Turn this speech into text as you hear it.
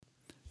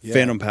Yeah.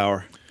 Phantom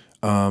Power.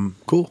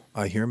 Cool.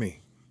 I hear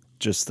me.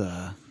 Just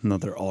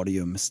another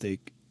audio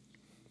mistake.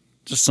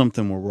 Just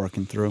something we're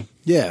working through.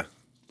 Yeah.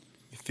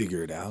 You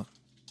figure it out.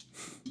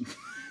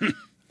 I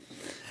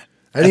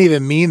didn't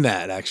even mean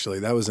that, actually.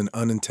 That was an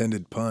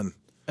unintended pun.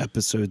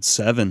 Episode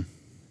 7.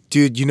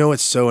 Dude, you know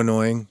what's so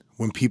annoying?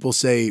 When people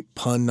say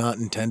pun not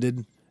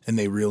intended and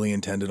they really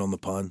intended on the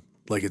pun.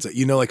 Like, it's,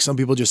 like some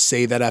people just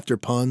say that after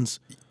puns.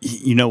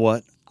 You know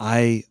what?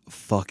 I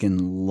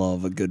fucking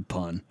love a good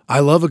pun. I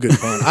love a good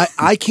pun.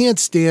 I can't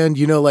stand,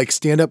 like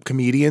stand-up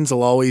comedians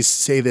will always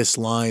say this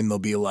line. They'll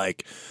be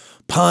like,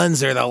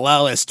 puns are the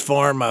lowest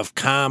form of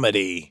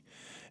comedy.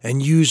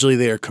 And usually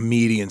they are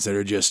comedians that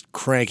are just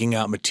cranking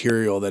out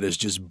material that is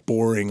just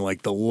boring,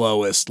 like the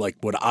lowest, like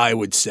what I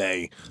would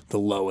say, the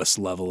lowest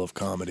level of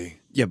comedy.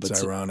 Yeah, but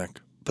it's ironic.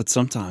 But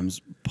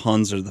sometimes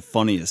puns are the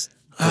funniest.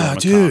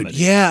 Dude, comedy.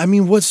 yeah. I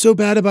mean, what's so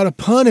bad about a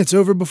pun? It's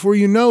over before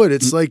you know it.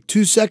 It's like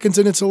 2 seconds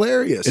and it's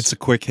hilarious. It's a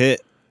quick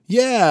hit.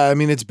 Yeah, I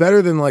mean, it's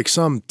better than like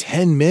some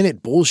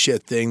 10-minute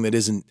bullshit thing that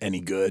isn't any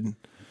good.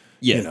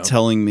 Yeah,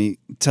 telling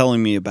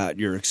me about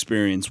your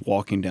experience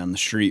walking down the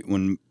street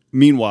when,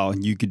 meanwhile,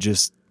 you could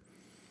just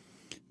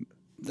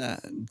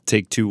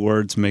take 2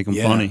 words, make them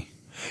funny.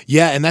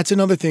 Yeah, and that's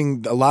another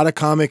thing. A lot of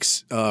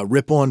comics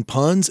rip on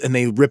puns and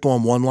they rip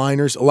on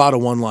one-liners. A lot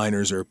of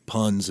one-liners are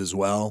puns as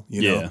well,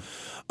 know.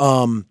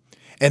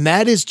 And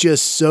that is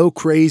just so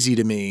crazy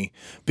to me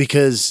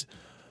because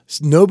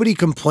nobody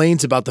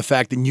complains about the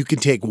fact that you can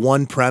take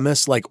one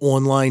premise like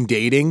online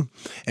dating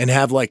and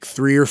have like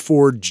 3 or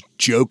 4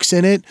 jokes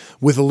in it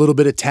with a little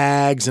bit of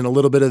tags and a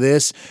little bit of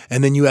this,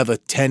 and then you have a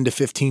 10 to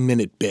 15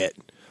 minute bit.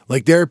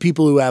 Like there are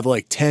people who have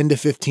like 10 to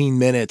 15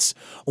 minutes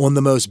on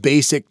the most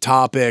basic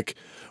topic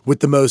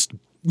with the most,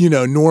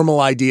 normal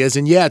ideas.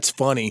 And yeah, it's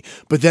funny.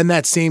 But then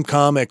that same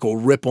comic will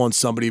rip on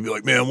somebody and be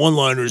like, man,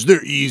 one-liners,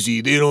 they're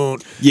easy. They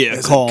don't. Yeah,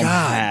 call them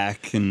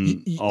hack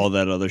and all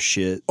that other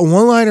shit. A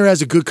one-liner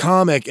has a good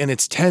comic and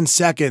it's 10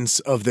 seconds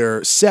of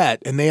their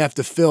set and they have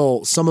to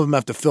some of them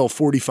have to fill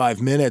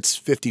 45 minutes,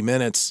 50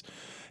 minutes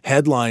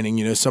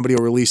headlining. Somebody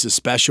will release a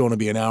special and it'll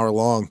be an hour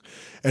long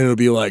and it'll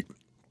be like,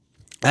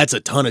 that's a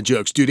ton of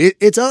jokes, dude.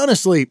 It's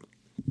honestly,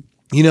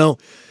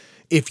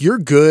 if you're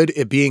good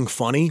at being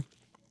funny,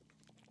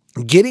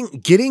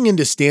 getting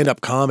into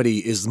stand-up comedy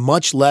is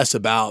much less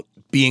about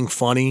being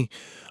funny,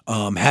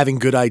 having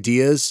good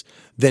ideas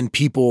than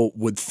people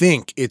would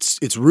think.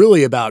 It's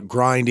really about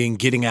grinding,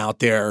 getting out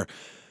there,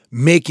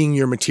 making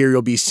your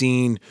material be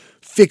seen,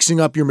 fixing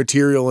up your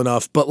material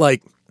enough. But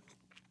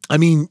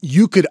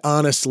you could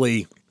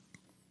honestly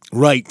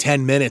write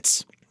 10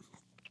 minutes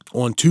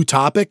on 2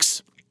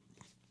 topics.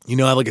 I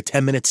have like a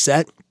 10-minute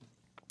set.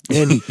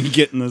 And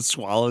getting the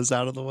swallows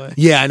out of the way.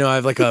 Yeah, I know. I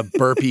have like a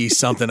burpee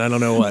something. I don't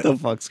know what the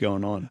fuck's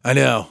going on. I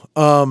know.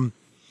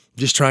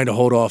 Just trying to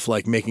hold off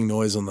like making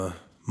noise on the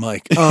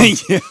mic.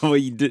 Yeah, well,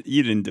 you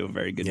didn't do a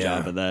very good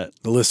job of that.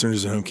 The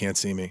listeners at home can't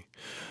see me.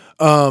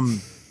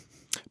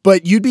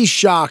 But you'd be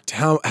shocked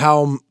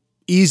how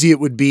easy it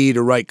would be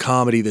to write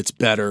comedy that's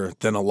better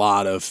than a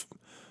lot of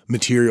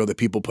material that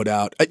people put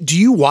out. Do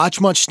you watch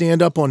much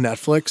stand-up on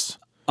Netflix?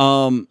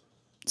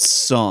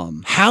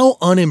 Some. How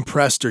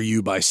unimpressed are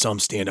you by some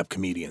stand-up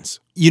comedians?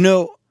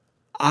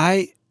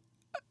 I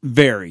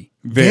very,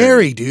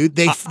 dude.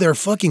 They're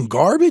fucking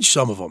garbage.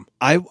 Some of them.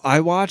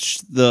 I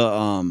watched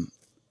the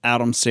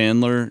Adam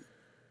Sandler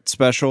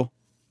special.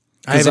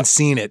 I haven't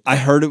seen it. I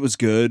heard it was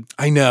good.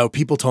 I know.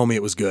 People told me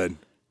it was good,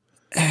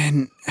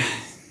 and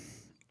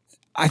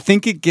I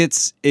think it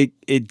gets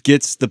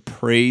the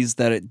praise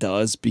that it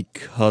does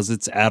because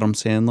it's Adam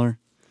Sandler.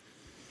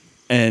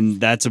 And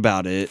that's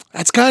about it.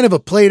 That's kind of a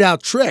played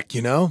out trick,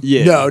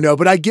 Yeah. No,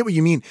 but I get what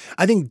you mean.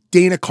 I think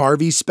Dana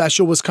Carvey's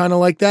special was kind of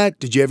like that.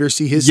 Did you ever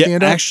see his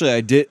stand-up? Actually, I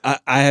did. I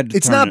had to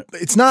It's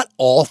not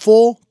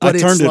awful, but I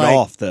turned it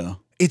off, though.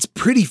 It's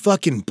pretty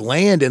fucking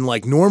bland and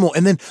like normal.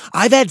 And then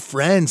I've had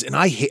friends, and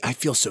I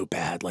feel so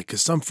bad, like,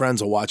 because some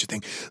friends will watch a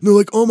thing, and they're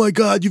like, oh my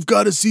God, you've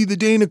got to see the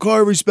Dana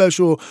Carvey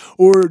special.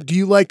 Or do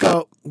you like,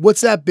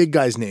 what's that big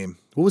guy's name?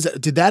 What was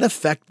that? Did that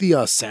affect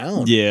the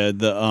sound? Yeah,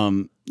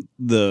 that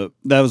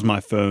was my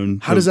phone.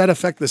 How does that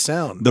affect the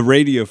sound? The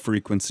radio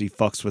frequency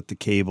fucks with the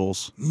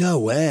cables. No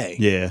way.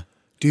 Yeah.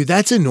 Dude,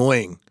 that's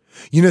annoying.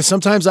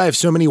 Sometimes I have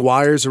so many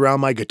wires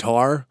around my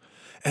guitar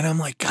and I'm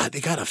like, God, they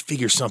got to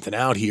figure something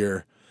out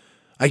here.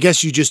 I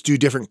guess you just do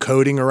different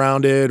coding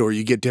around it or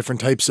you get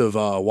different types of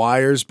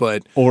wires,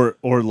 but... Or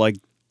like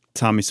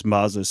Tommy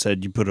Sambazo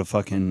said, you put a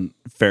fucking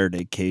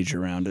Faraday cage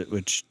around it,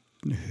 which...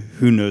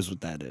 Who knows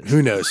what that is?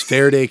 Who knows?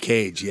 Faraday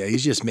cage. Yeah,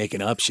 he's just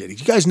making up shit. You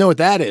guys know what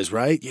that is,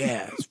 right?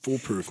 Yeah, it's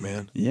foolproof,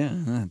 man. Yeah,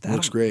 that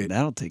looks great.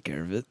 That'll take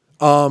care of it.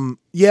 I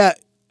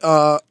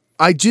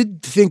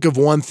did think of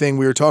one thing.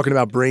 We were talking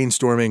about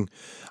brainstorming.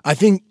 I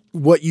think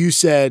what you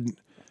said,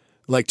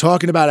 like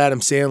talking about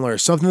Adam Sandler,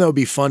 something that would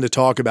be fun to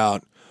talk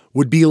about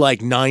would be like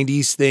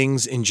 90s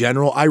things in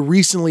general. I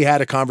recently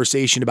had a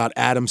conversation about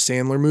Adam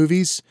Sandler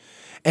movies.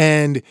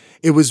 And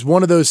it was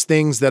one of those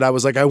things that I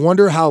was like, I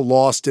wonder how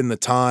lost in the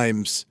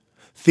times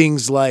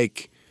things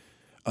like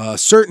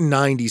certain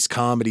 90s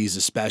comedies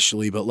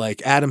especially, but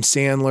like Adam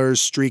Sandler's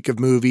streak of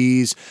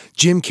movies,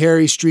 Jim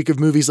Carrey's streak of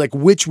movies, like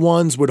which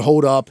ones would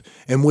hold up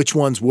and which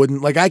ones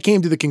wouldn't. Like I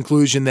came to the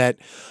conclusion that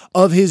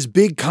of his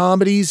big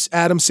comedies,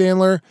 Adam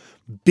Sandler,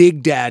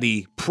 Big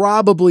Daddy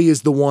probably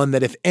is the one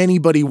that if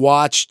anybody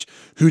watched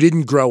who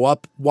didn't grow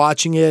up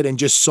watching it and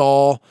just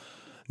saw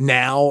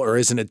now or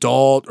as an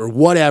adult or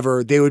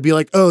whatever, they would be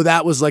like, oh,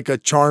 that was like a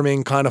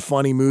charming kind of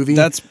funny movie.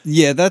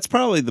 That's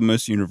probably the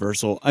most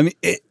universal. I mean,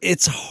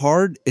 it's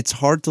hard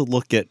to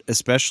look at,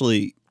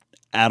 especially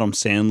Adam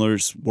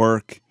Sandler's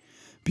work,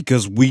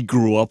 because we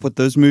grew up with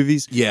those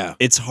movies. Yeah.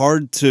 It's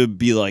hard to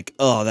be like,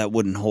 oh, that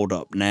wouldn't hold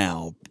up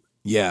now.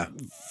 Yeah.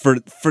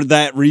 For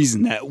that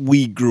reason, that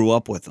we grew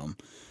up with them.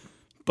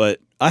 But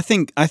I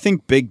think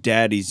Big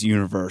Daddy's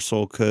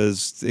universal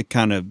because it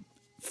kind of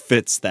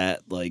fits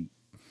that, like,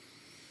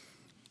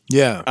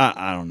 yeah,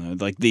 I don't know,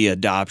 like the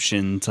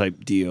adoption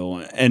type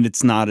deal, and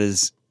it's not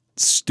as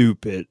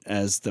stupid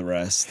as the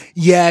rest.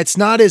 Yeah, it's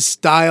not as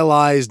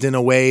stylized in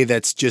a way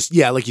that's just,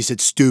 yeah, like you said,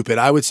 stupid.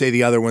 I would say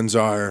the other ones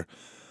are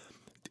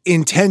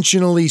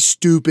intentionally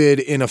stupid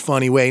in a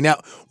funny way.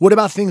 Now, what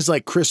about things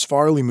like Chris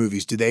Farley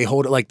movies? Do they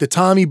hold it? Like the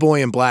Tommy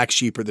Boy and Black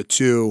Sheep are the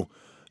two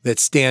that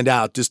stand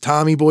out. Does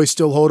Tommy Boy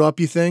still hold up,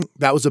 you think?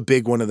 That was a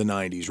big one of the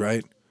 90s,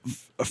 right?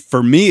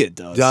 For me, it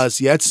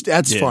does. Yeah,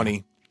 that's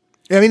funny.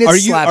 I mean,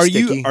 it's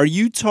slapsticky. Are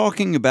you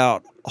talking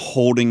about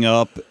holding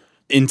up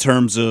in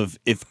terms of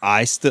if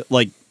I still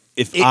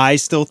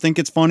think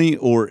it's funny,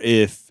 or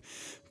if,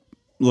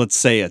 let's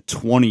say, a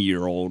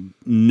 20-year-old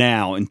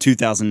now in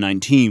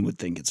 2019 would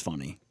think it's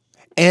funny?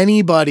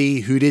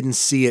 Anybody who didn't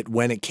see it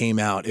when it came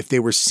out, if they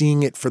were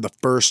seeing it for the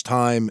first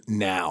time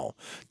now,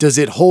 does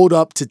it hold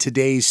up to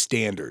today's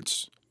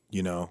standards?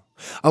 You know?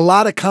 A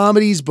lot of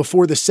comedies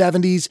before the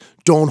 70s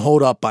don't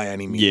hold up by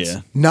any means.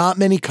 Yeah. Not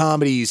many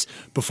comedies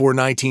before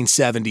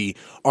 1970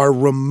 are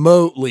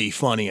remotely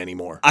funny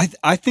anymore.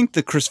 I think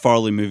the Chris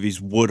Farley movies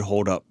would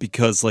hold up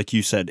because, like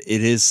you said,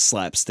 it is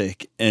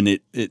slapstick, and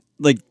it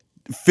like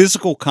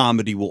physical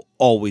comedy will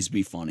always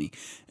be funny.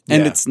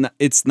 And Yeah.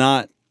 it's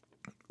not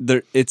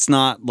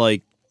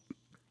like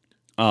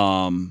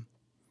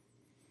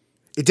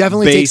it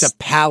definitely takes a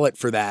palate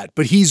for that,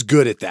 but he's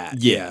good at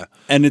that. Yeah.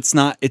 And it's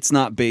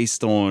not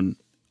based on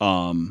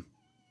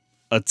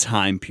a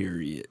time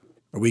period.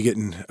 Are we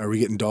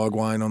getting dog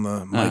wine on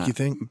the mic, you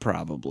think?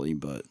 Probably,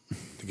 but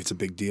Think it's a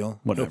big deal?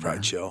 Whatever. He'll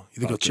probably chill. You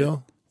think he'll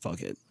chill?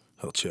 Fuck it.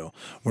 He'll chill.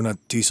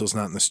 Diesel's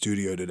not in the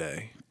studio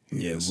today.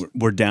 Yeah,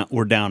 we're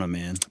down a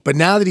man. But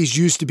now that he's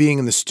used to being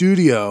in the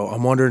studio,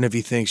 I'm wondering if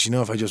he thinks,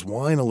 if I just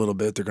whine a little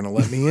bit, they're going to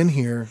let me in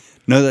here.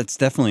 No, that's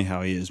definitely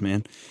how he is,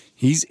 man.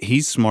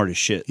 He's smart as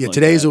shit. Yeah, like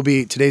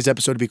today's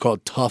episode will be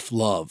called Tough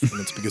Love, and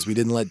it's because we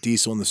didn't let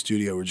Diesel in the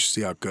studio. We'll just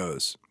see how it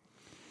goes.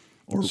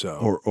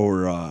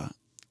 Or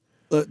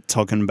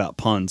talking about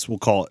puns, we'll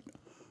call it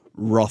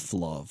Rough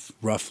Love.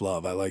 Rough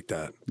Love, I like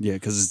that. Yeah,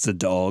 because it's a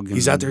dog.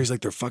 He's out there. He's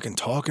like, they're fucking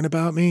talking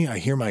about me. I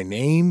hear my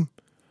name,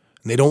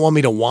 and they don't want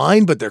me to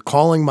whine, but they're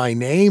calling my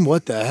name.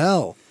 What the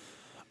hell?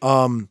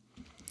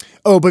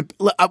 But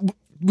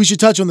we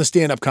should touch on the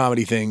stand-up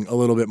comedy thing a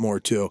little bit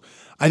more too.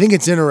 I think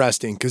it's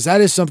interesting because that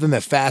is something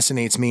that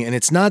fascinates me, and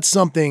it's not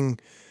something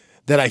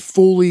that I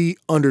fully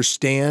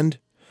understand.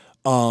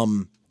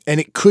 And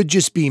it could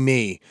just be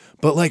me,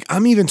 but like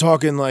I'm even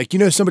talking like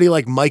somebody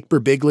like Mike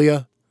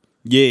Birbiglia.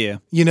 Yeah.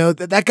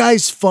 That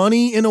guy's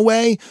funny in a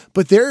way,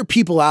 but there are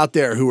people out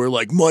there who are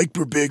like, Mike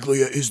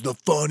Birbiglia is the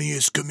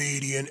funniest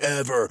comedian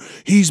ever.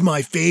 He's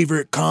my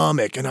favorite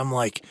comic, and I'm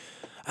like,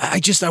 I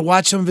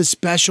watch some of his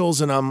specials,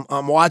 and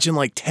I'm watching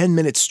like 10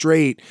 minutes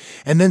straight,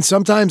 and then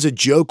sometimes a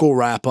joke will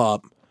wrap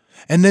up.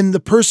 And then the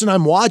person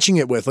I'm watching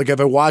it with, like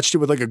if I watched it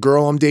with like a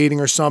girl I'm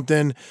dating or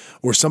something,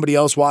 or somebody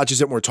else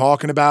watches it and we're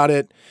talking about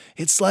it,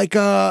 it's like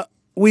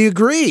we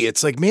agree.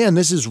 It's like, man,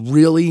 this is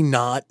really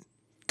not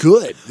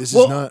good. This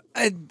is not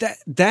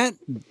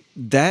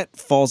that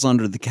falls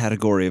under the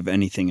category of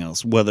anything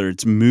else, whether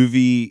it's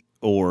movie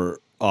or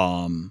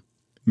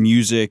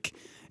music.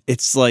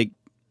 It's like,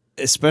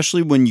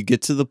 especially when you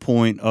get to the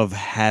point of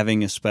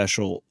having a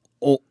special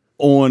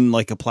on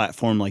like a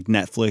platform like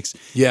Netflix,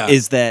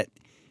 is that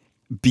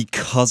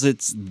because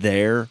it's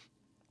there,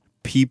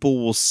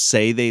 people will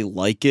say they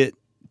like it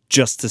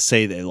just to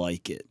say they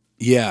like it.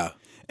 Yeah.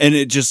 And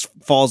it just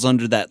falls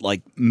under that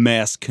like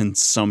mass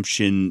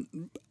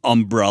consumption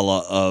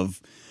umbrella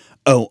of,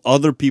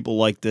 other people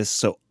like this,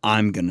 so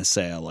I'm going to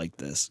say I like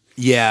this.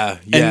 Yeah.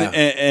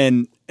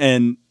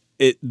 And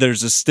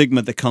there's a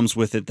stigma that comes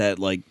with it that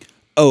like,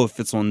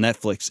 if it's on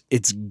Netflix,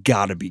 it's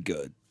got to be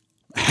good.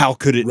 How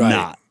could it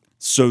not?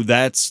 So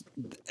that's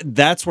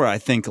where I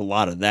think a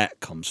lot of that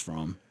comes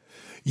from.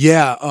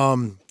 Yeah,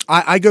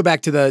 I go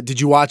back to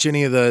did you watch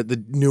any of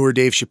the newer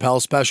Dave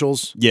Chappelle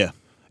specials? Yeah.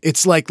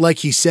 It's like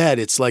he said,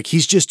 it's like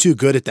he's just too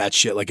good at that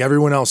shit. Like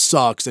everyone else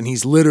sucks, and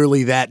he's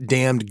literally that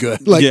damned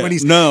good. Like when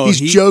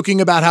he's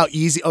joking about how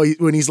easy,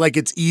 when he's like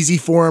it's easy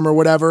for him or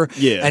whatever.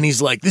 Yeah. And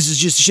he's like, this is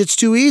just shit's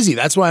too easy.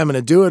 That's why I'm going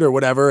to do it or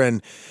whatever.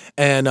 And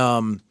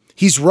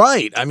he's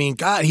right. I mean,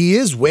 God, he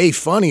is way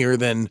funnier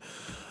than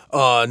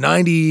at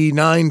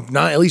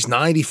least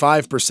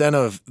 95%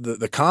 of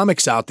the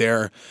comics out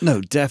there.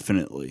 No,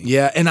 definitely.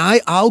 Yeah, and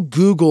I'll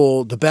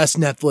Google the best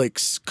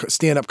Netflix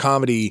stand-up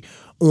comedy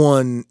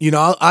on,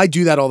 I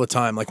do that all the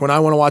time. Like when I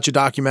want to watch a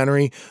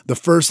documentary, the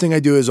first thing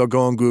I do is I'll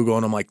go on Google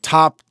and I'm like,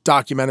 top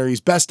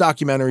documentaries, best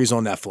documentaries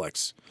on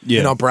Netflix. Yeah.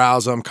 And I'll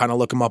browse them, kind of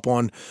look them up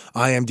on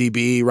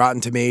IMDb,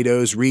 Rotten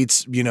Tomatoes,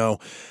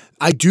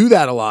 I do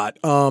that a lot.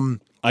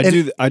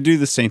 I do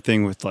the same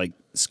thing with like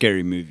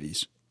scary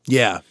movies.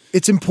 Yeah,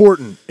 it's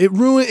important.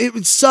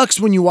 It sucks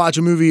when you watch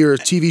a movie or a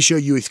TV show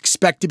you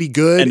expect to be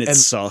good. And it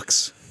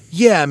sucks.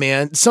 Yeah,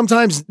 man.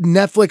 Sometimes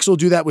Netflix will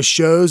do that with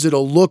shows.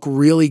 It'll look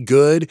really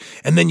good,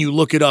 and then you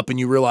look it up and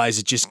you realize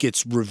it just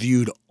gets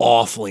reviewed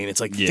awfully. And it's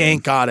like,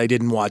 thank God I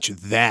didn't watch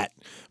that.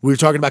 We were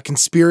talking about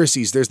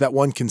conspiracies. There's that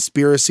one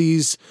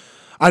Conspiracies.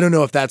 I don't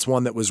know if that's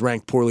one that was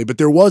ranked poorly, but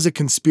there was a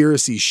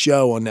conspiracy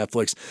show on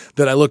Netflix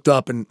that I looked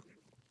up, and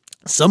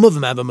some of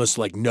them have almost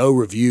like no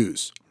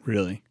reviews.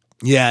 Really?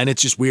 Yeah, and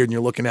it's just weird, and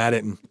you're looking at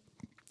it and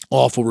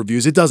awful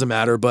reviews. It doesn't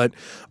matter, but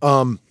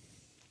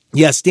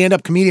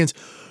stand-up comedians.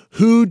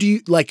 Who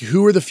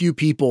are the few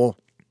people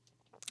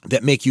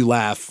that make you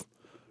laugh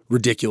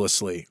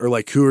ridiculously? Or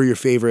like who are your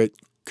favorite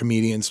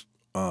comedians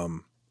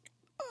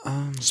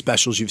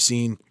specials you've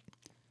seen?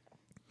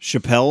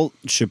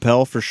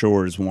 Chappelle for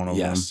sure is one of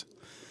yes.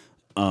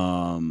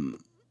 them.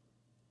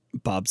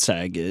 Bob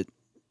Saget.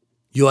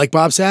 You like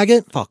Bob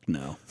Saget? Fuck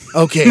no.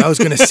 Okay, I was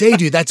gonna say,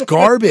 dude, that's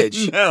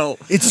garbage. No,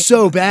 it's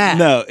so bad.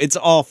 No, it's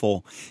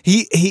awful.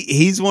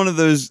 He's one of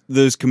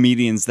those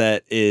comedians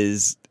that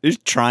is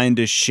trying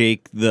to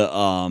shake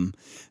the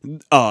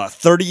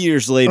 30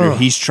 years later.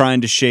 He's trying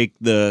to shake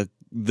the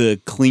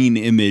clean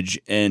image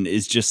and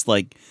is just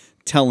like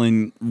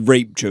telling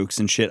rape jokes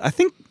and shit. I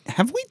think,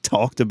 have we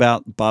talked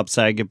about Bob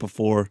Saget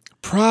before?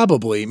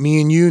 Probably. Me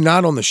and you,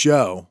 not on the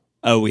show.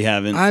 Oh, we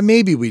haven't?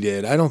 Maybe we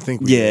did. I don't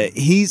think we did.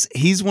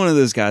 He's one of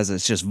those guys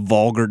that's just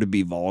vulgar to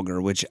be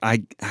vulgar, which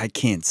I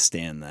can't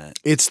stand that.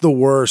 It's the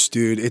worst,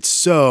 dude. It's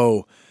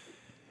so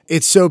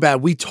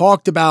bad. We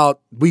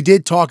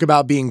did talk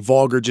about being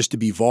vulgar just to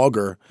be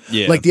vulgar.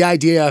 Yeah. Like the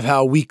idea of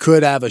how we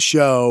could have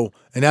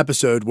an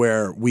episode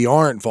where we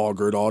aren't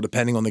vulgar at all,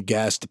 depending on the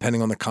guest,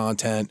 depending on the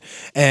content.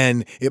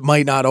 And it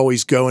might not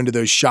always go into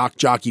those shock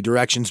jockey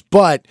directions.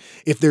 But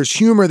if there's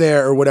humor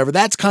there or whatever,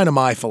 that's kind of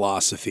my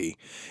philosophy.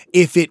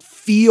 If it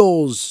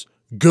feels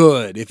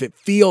good, if it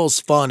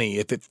feels funny,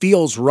 if it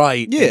feels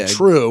right and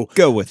true,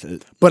 go with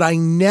it. But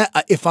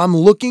if I'm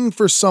looking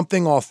for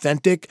something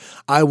authentic,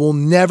 I will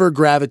never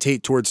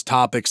gravitate towards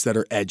topics that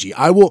are edgy.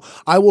 I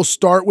will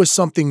start with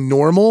something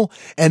normal,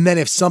 and then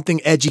if something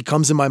edgy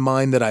comes in my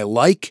mind that I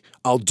like,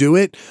 I'll do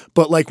it.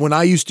 But like when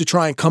I used to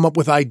try and come up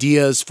with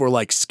ideas for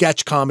like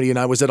sketch comedy and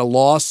I was at a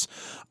loss,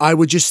 I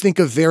would just think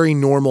of very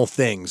normal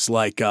things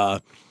like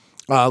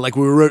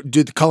we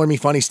did the Color Me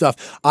Funny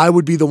stuff. I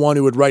would be the one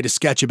who would write a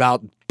sketch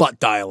about butt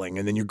dialing,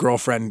 and then your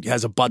girlfriend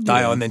has a butt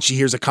dial, and then she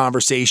hears a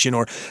conversation,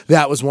 or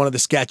that was one of the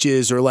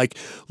sketches, or like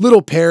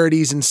little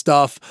parodies and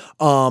stuff.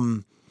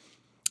 One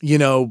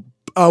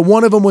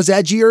of them was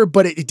edgier,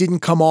 but it didn't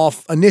come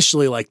off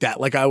initially like that.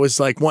 Like I was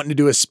like wanting to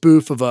do a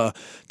spoof of a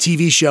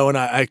TV show, and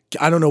I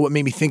don't know what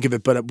made me think of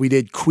it, but we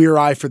did Queer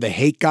Eye for the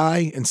Hate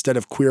Guy instead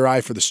of Queer Eye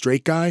for the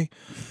Straight Guy.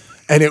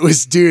 And it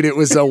was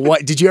a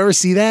white. Did you ever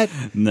see that?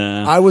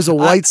 No. I was a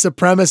white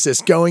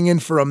supremacist going in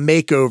for a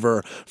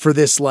makeover for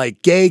this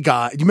like gay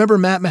guy. Do you remember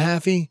Matt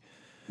Mahaffey?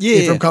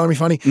 Yeah. From Color Me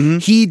Funny. Mm-hmm.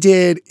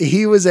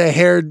 He was a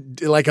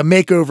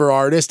makeover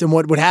artist. And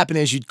what would happen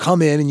is you'd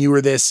come in and you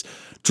were this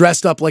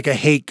dressed up like a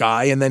hate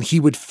guy. And then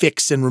he would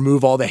fix and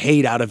remove all the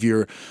hate out of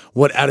your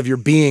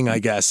being, I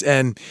guess.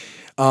 And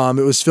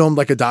it was filmed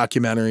like a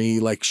documentary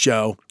like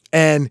show.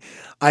 And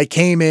I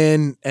came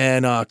in,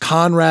 and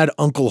Conrad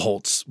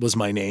Unkelholtz was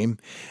my name,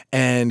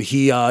 and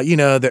he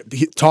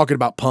talking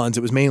about puns.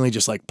 It was mainly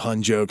just like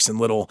pun jokes and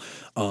little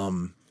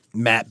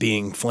Matt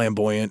being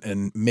flamboyant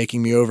and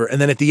making me over.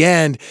 And then at the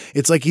end,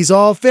 it's like he's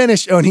all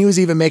finished. Oh, and he was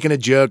even making a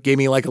joke, gave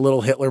me like a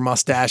little Hitler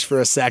mustache for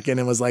a second,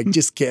 and was like,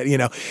 "Just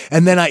kidding,"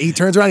 And then he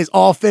turns around, he's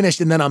all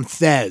finished, and then I'm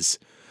Thez.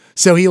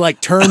 So he like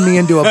turned me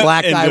into a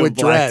black guy with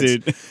dreads.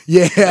 Dude.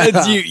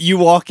 Yeah, you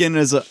walk in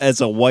as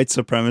a white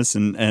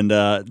supremacist and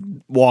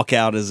walk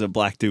out as a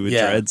black dude with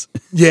dreads.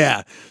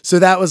 Yeah. So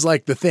that was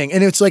like the thing,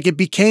 and it's like it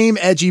became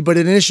edgy, but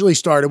it initially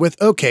started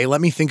with, okay, let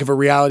me think of a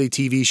reality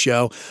TV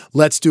show.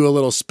 Let's do a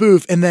little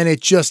spoof, and then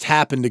it just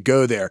happened to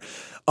go there.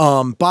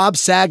 Bob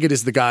Saget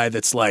is the guy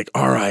that's like,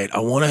 all right, I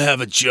want to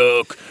have a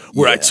joke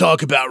where I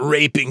talk about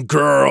raping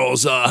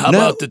girls. How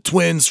about the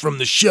twins from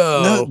the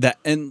show?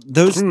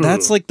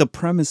 That's like the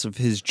premise of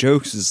his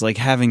jokes is like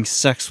having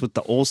sex with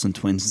the Olsen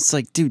twins. It's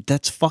like, dude,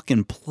 that's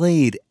fucking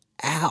played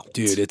out.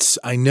 Dude,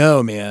 I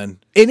know, man.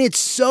 And it's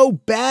so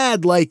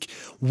bad. Like,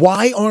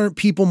 why aren't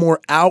people more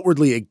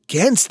outwardly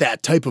against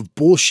that type of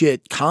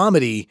bullshit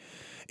comedy?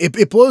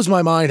 It blows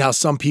my mind how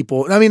some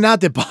people, I mean,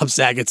 not that Bob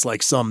Saget's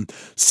like some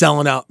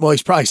selling out, well,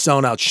 he's probably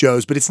selling out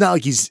shows, but it's not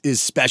like his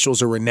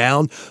specials are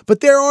renowned.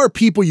 But there are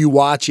people you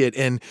watch it,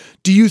 and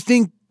do you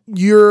think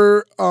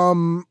you're,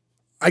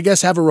 I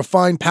guess, have a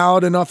refined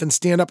palate enough in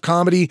stand-up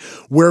comedy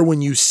where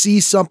when you see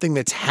something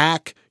that's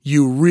hack,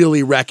 you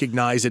really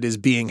recognize it as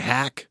being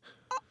hack?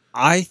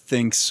 I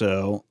think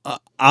so.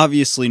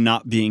 Obviously,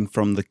 not being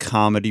from the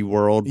comedy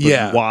world,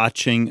 but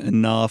watching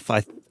enough,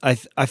 I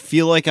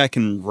feel like I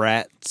can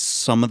rat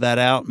some of that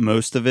out,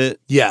 most of it.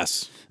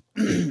 Yes.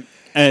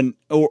 And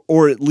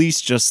or at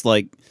least just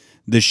like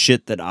the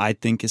shit that I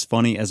think is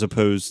funny, as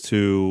opposed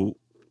to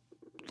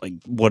like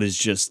what is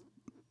just,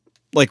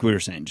 like we were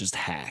saying, just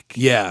hack.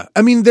 Yeah.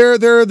 I mean, there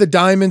are the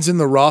diamonds in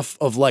the rough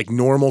of like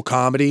normal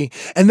comedy.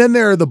 And then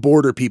there are the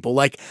border people.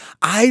 Like,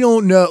 I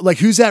don't know. Like,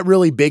 who's that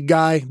really big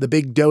guy? The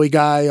big doughy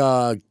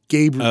guy?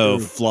 Gabriel. Oh,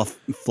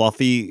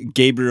 fluffy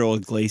Gabriel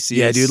Iglesias.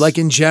 Yeah, dude. Like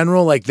in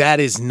general, like that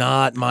is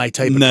not my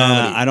type of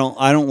comedy. I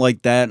don't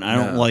like that. And I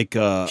don't like.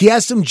 He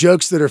has some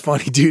jokes that are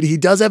funny, dude. He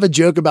does have a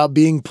joke about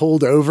being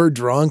pulled over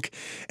drunk,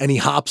 and he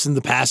hops in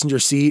the passenger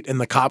seat, and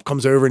the cop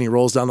comes over and he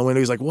rolls down the window.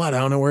 He's like, "What? I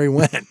don't know where he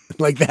went."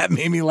 Like that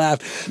made me laugh.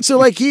 So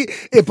like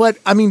but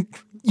I mean,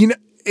 you know,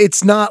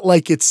 it's not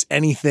like it's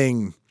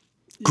anything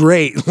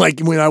great. Like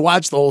when I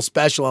watch the whole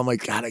special, I'm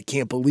like, God, I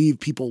can't believe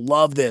people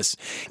love this.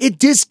 It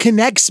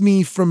disconnects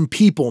me from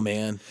people,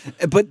 man.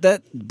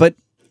 But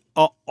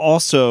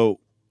also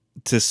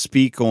to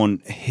speak on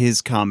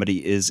his comedy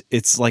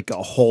it's like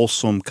a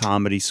wholesome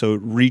comedy, so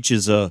it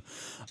reaches a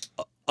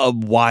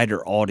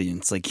wider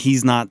audience. Like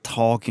he's not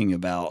talking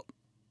about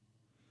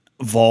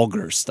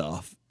vulgar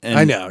stuff. And,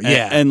 I know,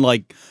 yeah. And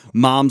like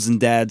moms and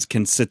dads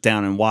can sit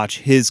down and watch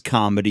his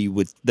comedy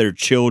with their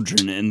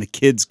children, and the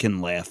kids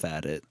can laugh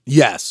at it.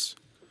 Yes.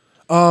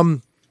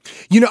 You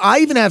know, I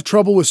even have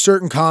trouble with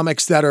certain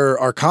comics that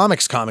are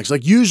comics.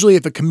 Like usually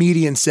if a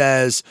comedian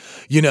says,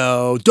 you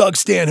know, Doug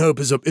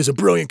Stanhope is a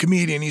brilliant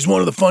comedian, he's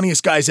one of the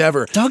funniest guys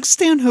ever. Doug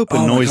Stanhope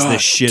annoys the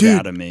shit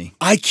out of me.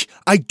 I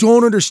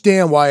don't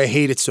understand why I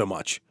hate it so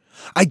much.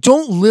 I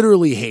don't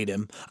literally hate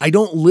him. I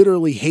don't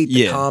literally hate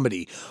the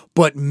comedy.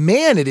 But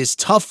man, it is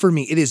tough for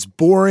me. It is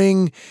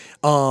boring.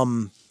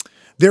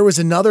 There was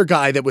another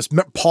guy that was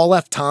Paul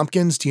F.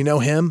 Tompkins. Do you know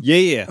him?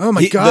 Yeah. Oh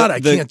my God, I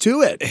can't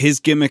do it.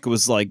 His gimmick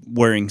was like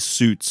wearing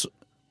suits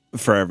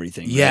for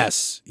everything.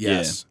 Right?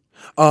 Yes.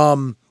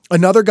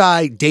 Another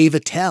guy, Dave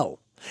Attell.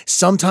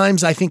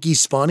 Sometimes I think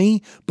he's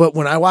funny, but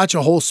when I watch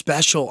a whole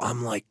special,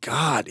 I'm like,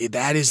 God,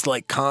 that is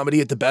like comedy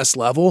at the best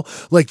level.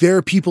 Like there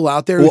are people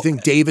out there who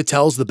think Dave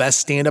Attell's the best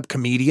stand-up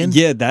comedian.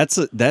 Yeah, that's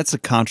a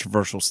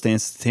controversial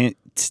stance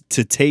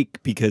to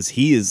take, because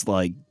he is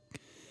like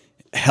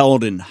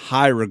held in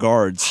high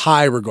regards.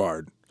 High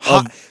regard.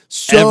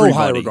 So everybody.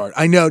 High regard.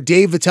 I know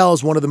Dave Attell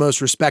is one of the most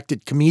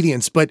respected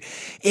comedians, but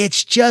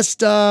it's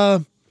just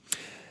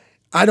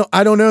I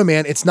don't know,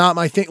 man. It's not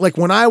my thing. Like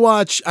when I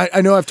watch,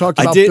 I know I've talked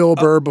about Bill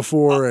Burr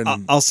before,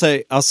 and I'll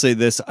say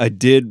this. I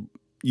did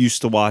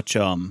used to watch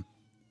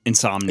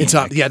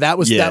Insomniac. Yeah, that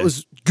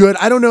was good.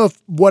 I don't know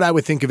what I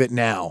would think of it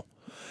now.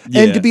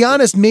 Yeah. And to be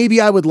honest,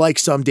 maybe I would like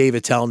some Dave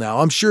Attell now.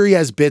 I'm sure he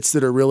has bits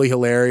that are really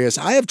hilarious.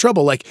 I have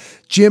trouble. Like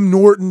Jim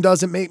Norton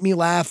doesn't make me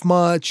laugh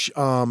much.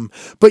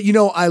 But you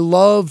know, I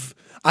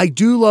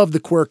do love the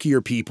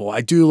quirkier people.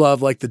 I do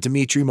love like the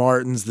Dimitri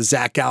Martins, the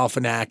Zach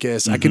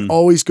Galifianakis. I can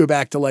always go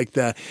back to like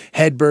the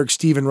Hedberg,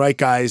 Stephen Wright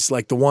guys,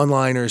 like the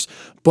one-liners.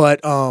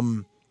 But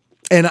and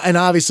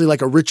obviously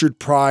like a Richard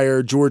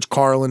Pryor, George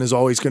Carlin is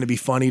always going to be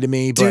funny to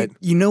me. But dude,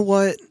 you know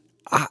what?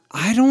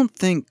 I don't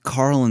think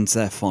Carlin's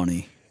that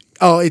funny.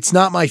 Oh, it's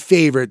not my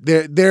favorite.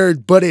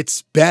 But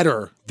it's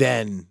better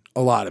than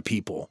a lot of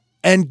people.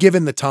 And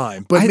given the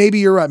time, but maybe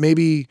you're right.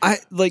 Maybe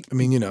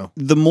you know,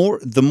 the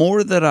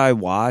more that I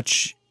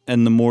watch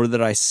and the more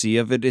that I see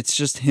of it, it's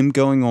just him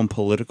going on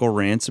political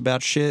rants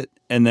about shit,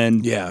 and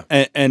then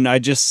and I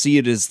just see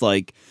it as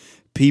like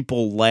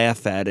people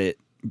laugh at it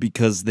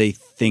because they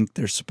think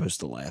they're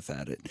supposed to laugh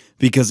at it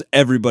because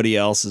everybody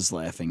else is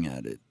laughing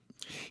at it.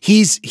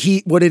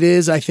 What it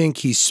is, I think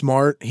he's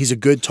smart. He's a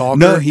good talker.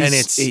 No,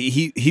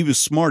 he was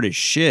smart as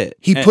shit.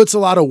 He puts a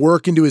lot of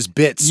work into his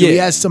bits. So he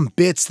has some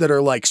bits that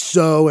are like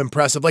so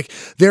impressive. Like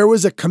there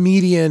was a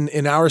comedian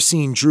in our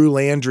scene, Drew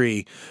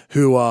Landry,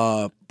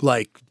 who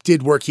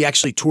did work. He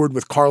actually toured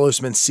with Carlos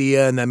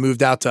Mencia and then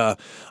moved out to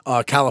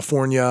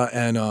California,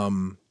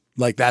 and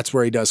like that's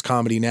where he does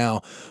comedy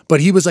now. But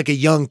he was like a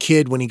young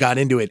kid when he got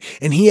into it,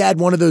 and he had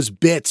one of those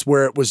bits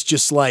where it was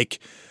just like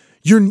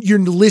you're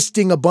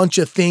listing a bunch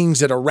of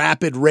things at a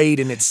rapid rate,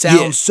 and it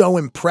sounds so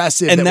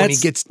impressive that when he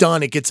gets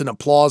done, it gets an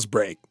applause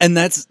break. And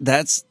that's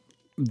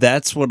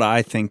what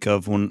I think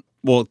of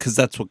because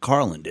that's what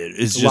Carlin did.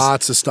 Is just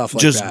lots of stuff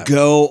like that. Just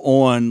go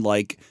on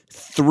like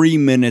 3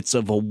 minutes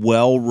of a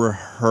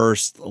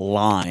well-rehearsed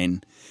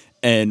line,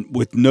 and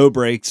with no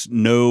breaks,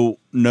 no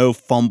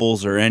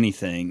fumbles or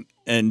anything,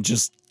 and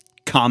just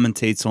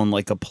commentates on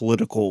like a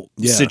political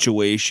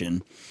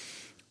situation.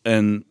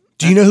 And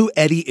do you know who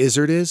Eddie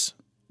Izzard is?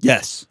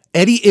 Yes.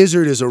 Eddie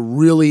Izzard is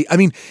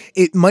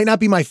it might not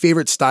be my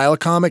favorite style of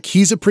comic.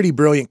 He's a pretty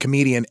brilliant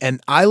comedian,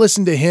 and I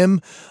listened to him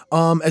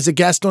as a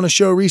guest on a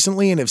show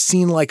recently and have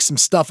seen like some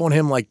stuff on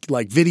him, like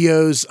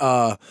videos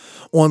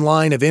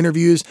online of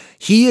interviews.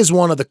 He is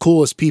one of the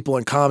coolest people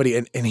in comedy,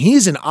 and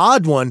he's an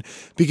odd one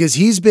because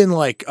he's been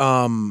like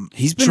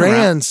he's been trans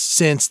around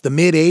since the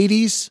mid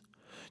 80s.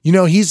 You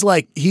know, he's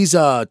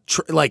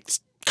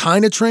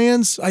kind of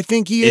trans, I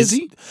think he is. Is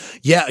he?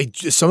 Yeah,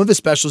 some of his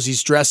specials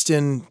he's dressed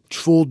in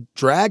full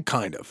drag,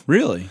 kind of.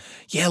 Really?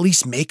 Yeah, at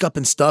least makeup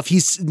and stuff. He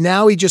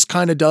just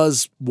kind of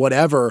does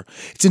whatever.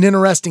 It's an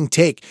interesting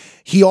take.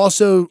 He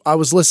also, I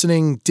was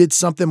listening, did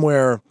something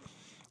where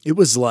it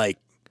was like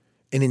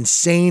an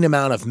insane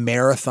amount of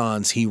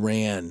marathons he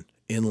ran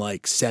in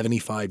like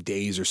 75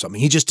 days or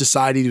something. He just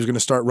decided he was going to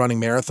start running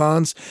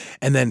marathons.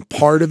 And then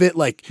part of it,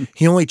 like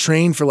he only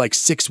trained for like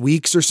 6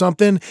 weeks or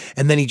something.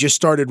 And then he just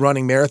started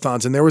running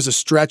marathons. And there was a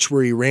stretch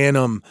where he ran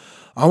them,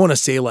 I want to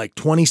say like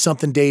 20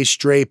 something days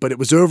straight, but it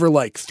was over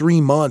like 3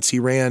 months. He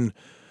ran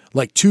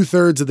like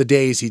 2/3 of the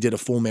days he did a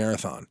full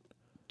marathon.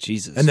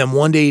 Jesus. And then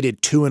one day he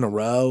did 2 in a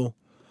row.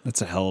 That's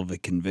a hell of a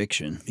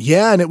conviction.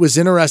 Yeah, and it was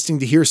interesting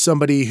to hear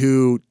somebody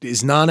who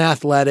is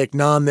non-athletic,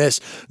 non-this,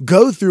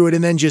 go through it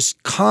and then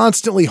just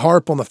constantly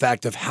harp on the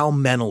fact of how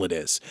mental it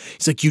is.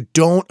 It's like you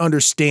don't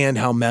understand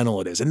how mental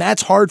it is. And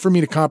that's hard for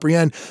me to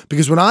comprehend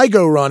because when I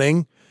go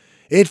running,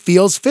 it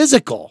feels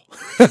physical.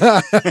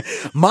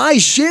 My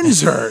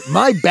shins hurt.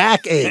 My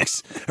back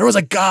aches. Everyone's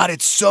like, God,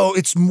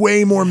 it's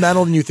way more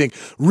mental than you think.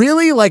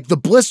 Really? Like the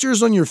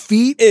blisters on your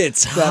feet?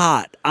 It's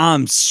hot.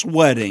 I'm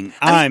sweating.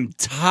 I'm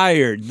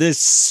tired. This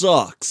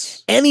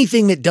sucks.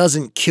 Anything that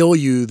doesn't kill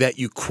you that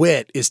you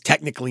quit is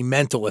technically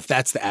mental if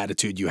that's the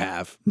attitude you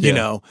have, you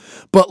know?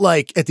 But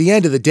like at the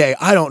end of the day,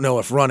 I don't know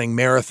if running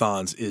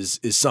marathons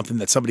is something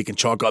that somebody can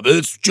chalk up.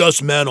 It's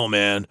just mental,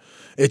 man.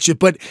 It's just,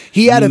 but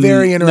he had a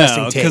very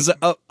interesting take. Because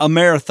a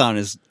marathon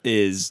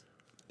is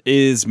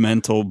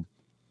mental,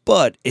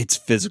 but it's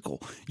physical.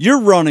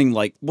 You're running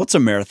like, what's a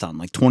marathon?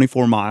 Like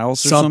 24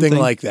 miles or something?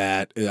 Like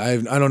that. I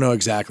don't know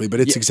exactly, but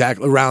it's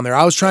exactly around there.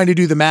 I was trying to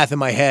do the math in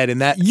my head and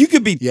that you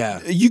could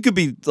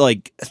be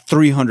like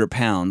 300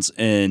 pounds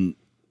and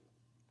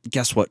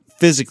guess what?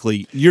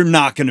 Physically, you're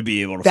not going to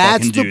be able to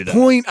fucking do that. That's the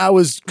point I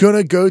was going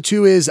to go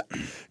to is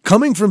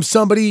coming from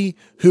somebody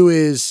who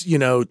is,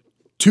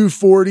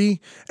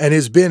 240 and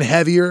has been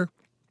heavier.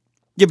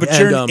 Yeah, but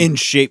you're in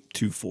shape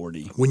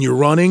 240. When you're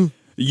running,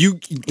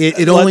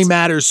 it only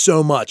matters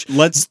so much.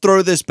 Let's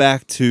throw this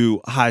back to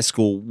high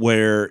school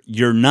where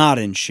you're not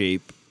in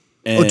shape.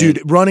 Oh,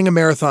 dude, running a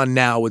marathon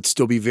now would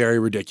still be very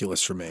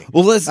ridiculous for me.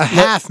 Well,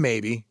 half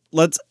maybe.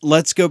 Let's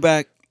go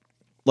back.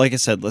 Like I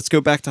said, let's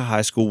go back to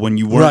high school when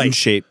you weren't in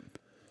shape.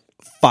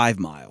 5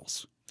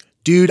 miles.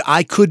 Dude,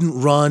 I couldn't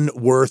run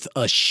worth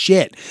a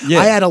shit.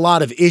 Yeah. I had a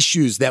lot of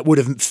issues that would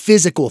have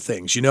physical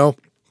things,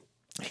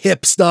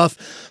 hip stuff,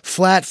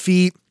 flat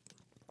feet,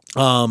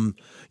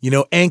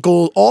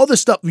 ankle, all the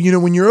stuff.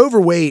 When you're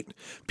overweight,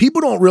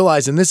 people don't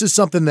realize, and this is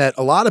something that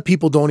a lot of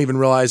people don't even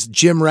realize,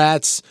 gym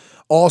rats,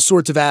 all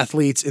sorts of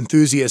athletes,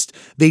 enthusiasts,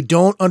 they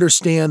don't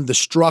understand the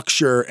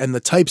structure and the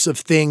types of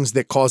things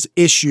that cause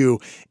issue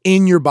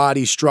in your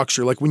body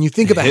structure. Like when you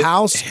think of a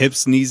house,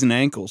 hips, knees, and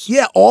ankles.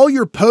 Yeah, all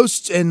your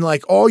posts and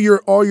like all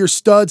your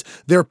studs,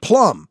 they're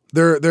plumb.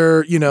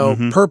 They're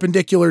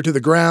perpendicular to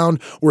the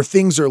ground where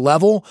things are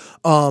level.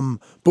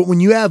 But when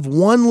you have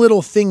one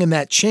little thing in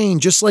that chain,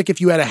 just like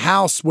if you had a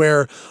house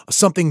where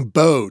something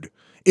bowed,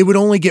 it would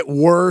only get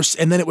worse,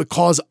 and then it would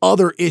cause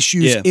other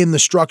issues in the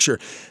structure.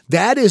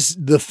 That is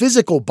the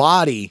physical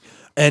body,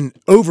 and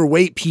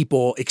overweight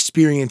people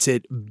experience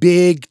it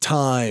big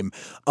time.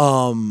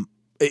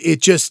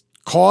 It just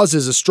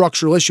causes a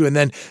structural issue, and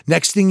then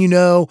next thing you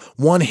know,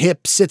 one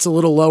hip sits a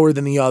little lower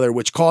than the other,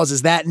 which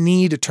causes that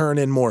knee to turn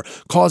in more,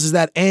 causes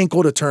that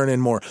ankle to turn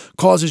in more,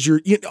 causes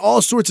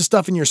all sorts of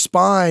stuff in your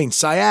spine,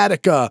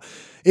 sciatica.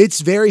 It's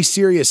very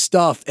serious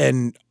stuff,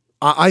 and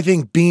I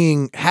think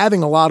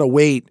having a lot of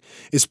weight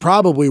is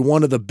probably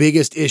one of the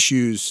biggest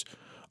issues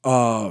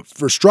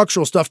for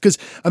structural stuff. Because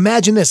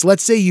imagine this,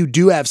 let's say you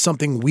do have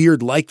something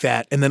weird like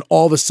that, and then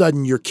all of a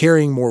sudden you're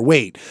carrying more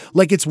weight.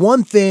 Like it's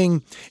one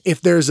thing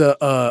if there's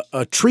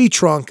a tree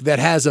trunk that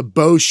has a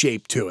bow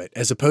shape to it,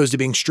 as opposed to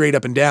being straight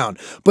up and down.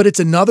 But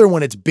it's another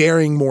when it's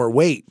bearing more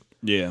weight.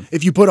 Yeah.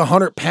 If you put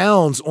 100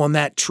 pounds on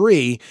that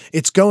tree,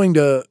 it's going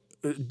to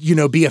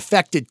be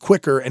affected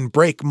quicker and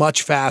break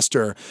much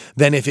faster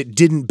than if it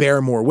didn't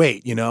bear more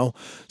weight,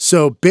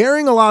 So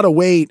bearing a lot of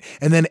weight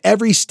and then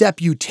every step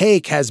you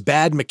take has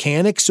bad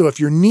mechanics. So if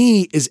your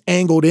knee is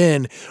angled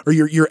in or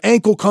your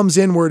ankle comes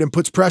inward and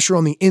puts pressure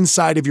on the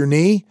inside of your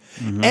knee,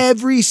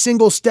 every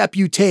single step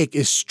you take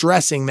is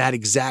stressing that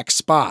exact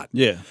spot.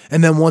 Yeah.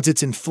 And then once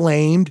it's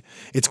inflamed,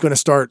 it's going to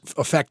start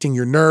affecting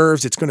your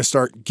nerves. It's going to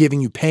start giving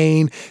you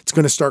pain. It's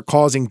going to start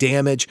causing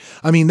damage.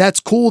 I mean, that's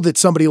cool that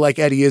somebody like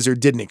Eddie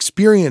Izzard didn't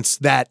experience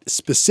that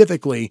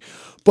specifically,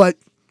 but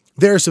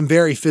there are some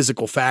very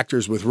physical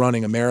factors with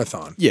running a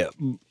marathon. Yeah.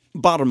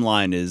 Bottom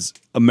line is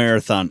a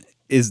marathon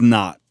is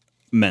not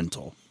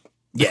mental.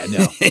 Yeah,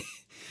 no.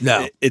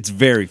 No. It's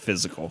very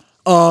physical.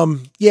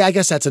 Yeah, I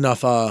guess that's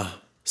enough I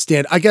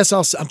guess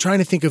I'm trying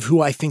to think of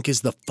who I think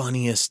is the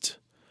funniest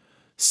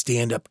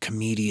stand-up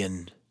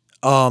comedian.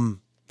 I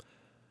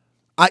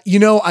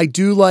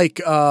do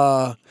like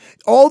all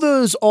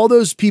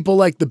those people,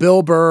 like the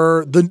Bill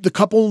Burr, the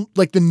couple,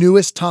 like the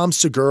newest Tom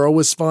Segura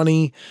was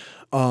funny.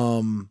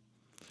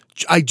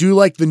 I do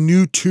like the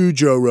new two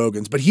Joe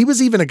Rogans, but he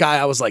was even a guy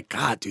I was like,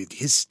 God, dude,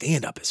 his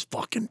stand-up is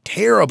fucking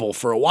terrible.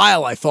 For a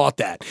while I thought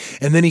that.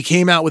 And then he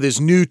came out with his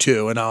new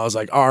two and I was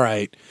like, all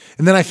right.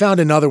 And then I found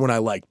another one I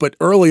liked. But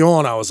early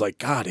on I was like,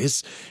 God,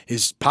 his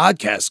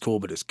podcast's cool,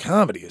 but his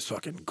comedy is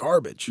fucking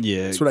garbage.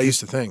 Yeah. That's what I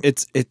used to think.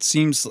 It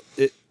seems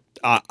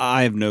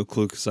I have no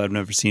clue because I've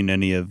never seen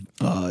any of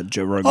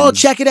Joe Rogan's. Oh,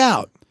 check it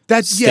out.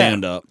 That's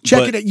stand up.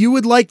 Check it out. You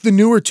would like the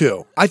newer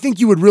two. I think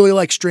you would really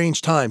like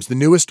Strange Times, the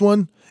newest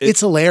one.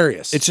 It's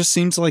hilarious. It just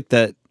seems like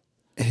that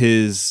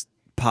his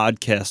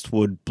podcast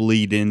would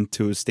bleed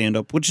into his stand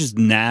up, which is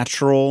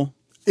natural.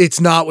 It's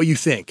not what you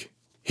think.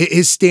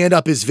 His stand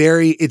up is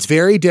very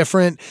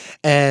different,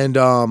 and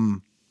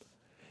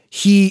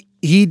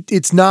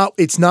it's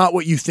not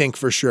what you think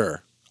for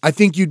sure. I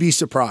think you'd be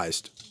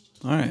surprised.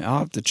 All right, I'll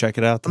have to check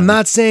it out then. I'm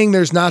not saying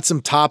there's not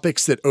some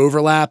topics that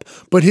overlap,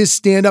 but his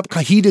stand-up,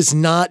 he does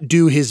not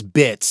do his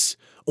bits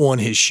on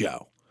his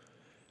show.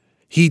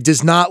 He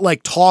does not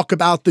like talk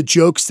about the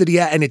jokes that he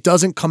had, and it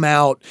doesn't come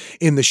out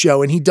in the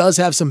show. And he does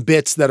have some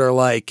bits that are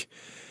like,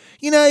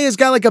 he's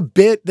got like a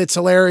bit that's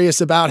hilarious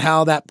about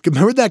how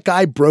remember that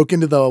guy broke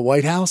into the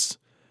White House?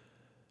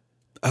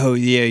 Oh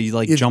yeah,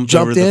 he jumped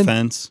over the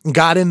fence.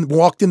 Got in,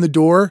 walked in the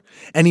door,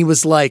 and he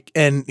was like,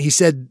 and he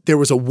said there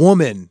was a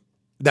woman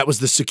that was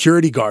the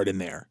security guard in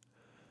there.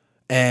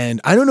 And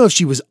I don't know if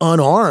she was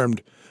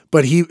unarmed,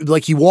 but he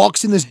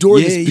walks in this door,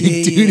 this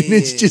big dude, and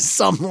it's just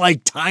some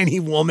like tiny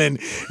woman.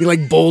 He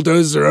like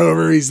bulldozes her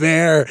over. He's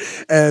there.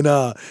 And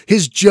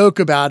his joke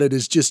about it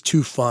is just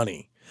too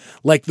funny.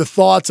 Like the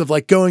thoughts of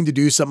like going to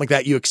do something like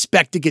that. You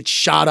expect to get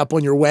shot up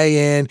on your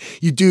way in.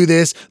 You do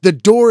this. The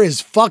door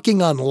is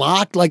fucking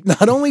unlocked. Like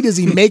not only does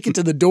he make it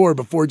to the door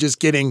before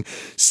just getting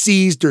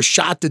seized or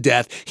shot to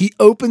death, he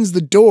opens the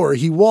door,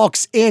 he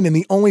walks in, and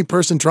the only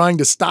person trying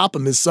to stop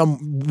him is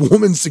some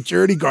woman's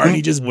security guard. And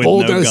he just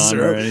bulldozes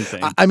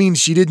her. I mean,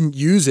 she didn't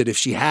use it if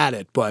she had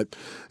it, but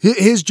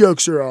his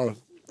jokes are,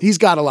 he's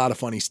got a lot of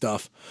funny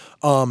stuff.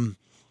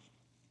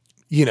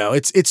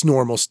 It's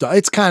normal stuff.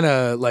 It's kind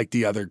of like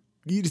the other,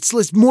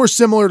 it's more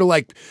similar to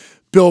like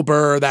Bill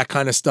Burr, that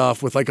kind of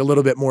stuff, with like a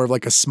little bit more of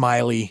like a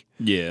smiley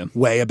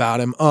way about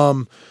him.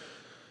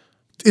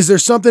 Is there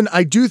something,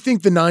 I do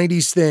think the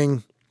 90s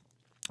thing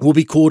will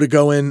be cool to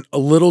go in a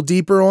little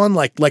deeper on,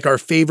 like our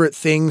favorite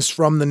things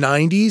from the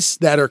 90s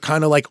that are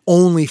kind of like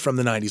only from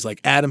the 90s,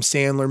 like Adam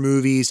Sandler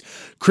movies,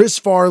 Chris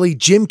Farley,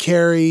 Jim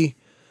Carrey.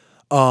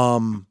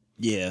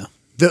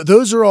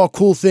 Those are all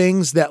cool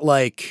things that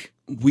like,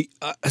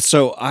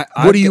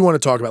 what do you want to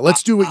talk about?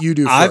 Let's do what you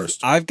do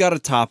first. I've got a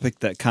topic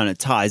that kind of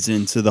ties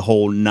into the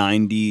whole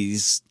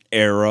 90s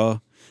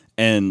era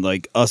and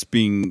like us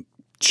being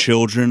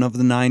children of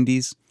the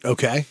 90s.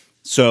 Okay.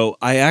 So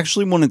I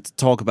actually wanted to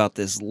talk about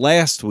this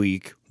last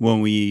week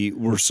when we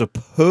were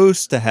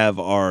supposed to have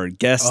our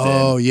guest in.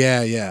 Oh,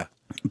 yeah.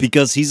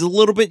 Because he's a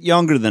little bit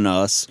younger than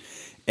us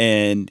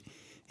and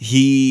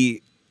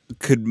he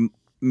could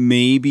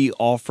maybe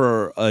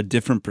offer a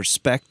different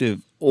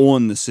perspective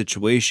on the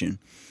situation.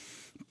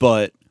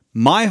 But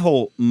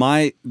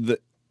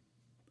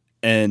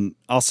and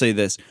I'll say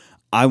this,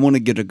 I want to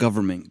get a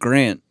government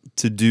grant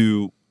to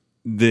do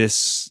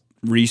this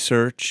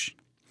research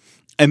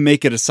and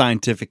make it a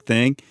scientific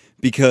thing,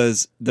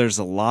 because there's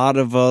a lot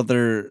of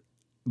other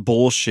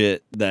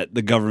bullshit that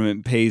the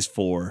government pays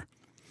for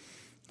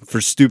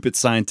stupid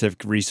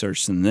scientific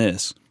research than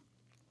this.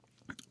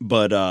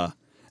 But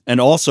and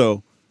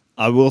also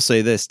I will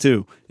say this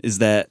too, is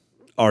that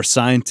our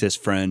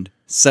scientist friend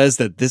says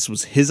that this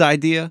was his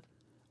idea,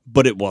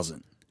 but it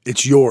wasn't.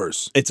 It's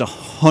yours. It's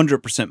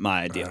 100%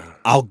 my idea.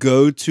 I'll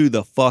go to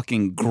the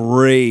fucking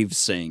grave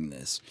saying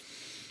this.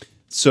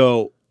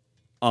 So,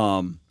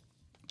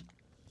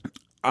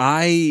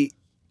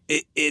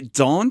 it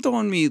dawned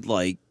on me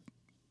like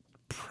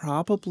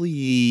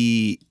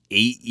probably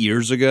 8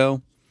 years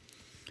ago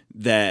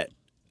that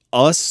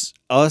us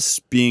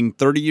being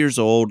 30 years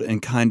old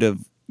and kind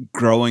of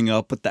growing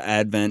up with the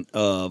advent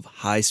of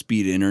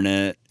high-speed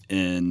internet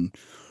and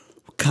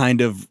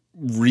kind of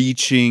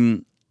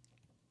reaching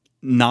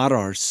not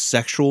our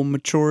sexual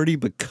maturity,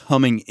 but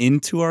coming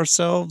into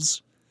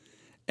ourselves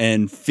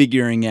and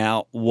figuring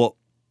out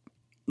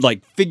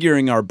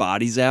figuring our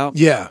bodies out.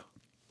 Yeah.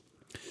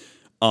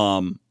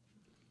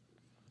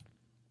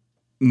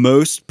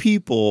 Most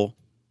people,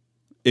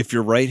 if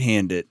you're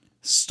right-handed,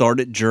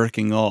 started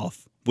jerking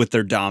off with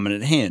their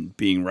dominant hand,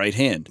 being right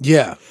hand.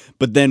 Yeah.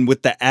 But then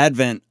with the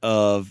advent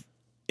of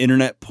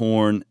internet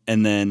porn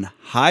and then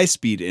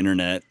high-speed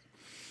internet,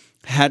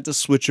 had to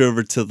switch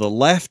over to the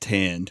left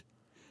hand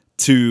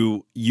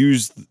to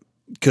use,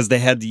 because they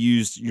had to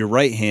use your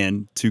right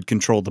hand to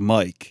control the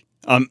mic.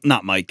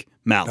 Not mic,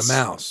 mouse. The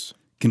mouse.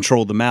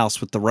 control the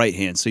mouse with the right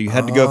hand. So you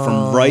had to go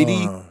from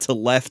righty to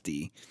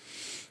lefty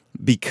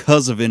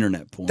because of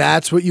internet porn.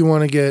 That's what you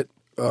want to get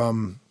a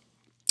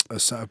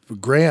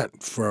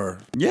grant for.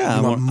 Yeah,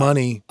 you want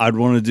money. I'd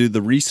want to do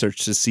the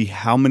research to see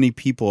how many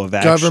people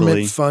have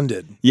government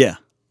funded. Yeah.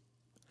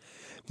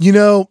 You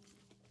know,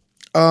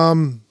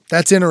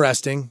 that's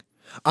interesting.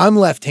 I'm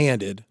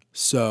left-handed,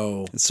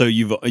 so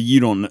you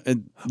don't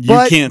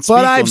but, can't speak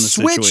but I've on the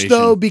switched situation.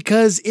 though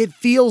because it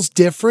feels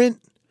different.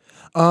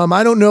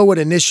 I don't know what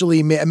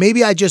initially,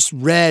 maybe I just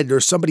read or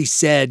somebody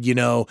said, you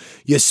know,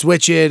 you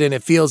switch it and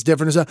it feels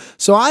different.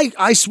 So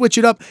I switch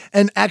it up,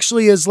 and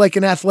actually as like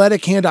an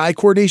athletic hand-eye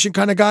coordination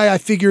kind of guy, I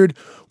figured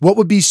what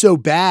would be so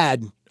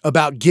bad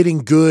about getting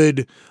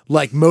good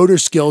like motor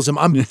skills.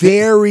 I'm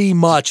very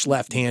much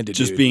left-handed.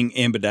 Just dude. being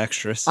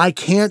ambidextrous. I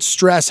can't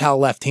stress how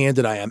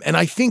left-handed I am. And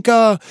I think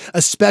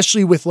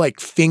especially with like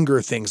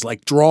finger things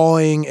like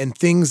drawing and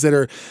things that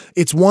are,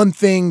 it's one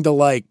thing to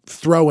like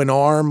throw an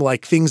arm,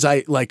 like things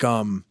I like,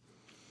 I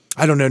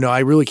don't know. No,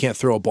 I really can't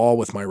throw a ball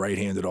with my right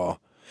hand at all.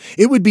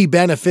 It would be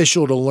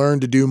beneficial to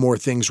learn to do more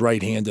things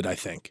right-handed, I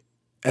think.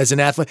 As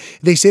an athlete,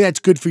 they say that's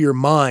good for your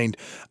mind.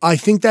 I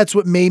think that's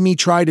what made me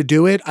try to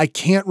do it. I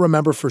can't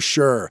remember for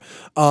sure.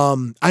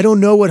 I don't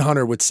know what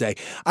Hunter would say.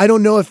 I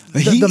don't know if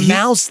the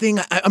mouse thing.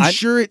 I'm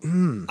sure it.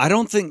 I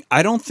don't think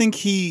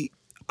he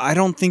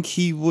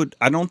would.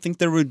 I don't think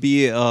there would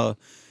be a.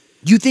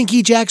 You think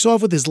he jacks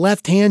off with his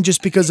left hand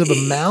just because of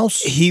a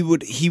mouse? He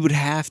would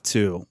have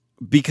to,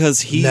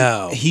 because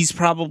he's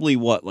probably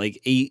what,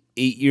 like 8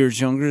 years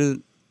younger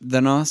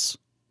than us.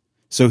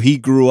 So he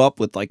grew up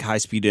with like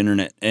high-speed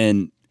internet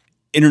and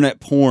internet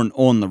porn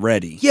on the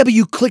ready. Yeah, but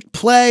you click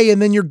play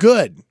and then you're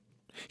good.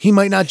 He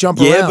might not jump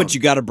around. Yeah, but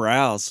you got to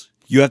browse.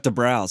 You have to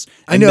browse.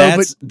 And I know,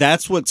 but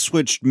that's what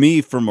switched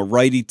me from a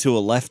righty to a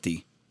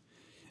lefty.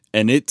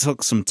 And it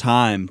took some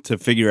time to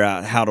figure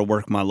out how to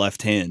work my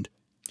left hand.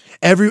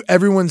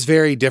 Everyone's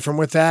very different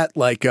with that.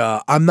 Like,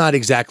 I'm not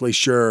exactly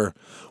sure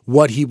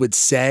what he would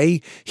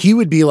say. He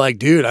would be like,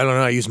 dude, I don't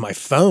know, I use my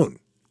phone.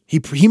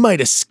 He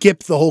might have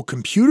skipped the whole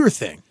computer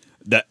thing.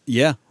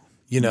 Yeah.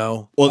 You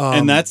know? Well,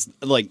 and that's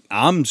like,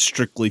 I'm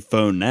strictly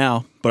phone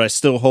now, but I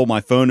still hold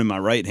my phone in my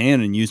right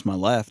hand and use my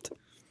left.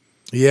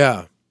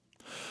 Yeah.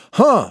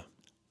 Huh.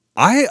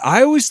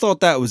 I always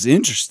thought that was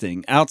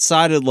interesting.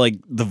 Outside of like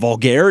the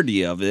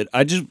vulgarity of it,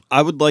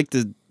 I would like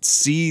to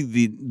see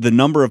the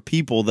number of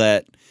people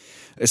that,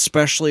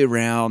 especially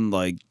around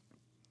like,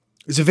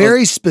 it's a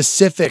very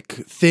specific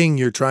thing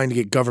you're trying to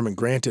get government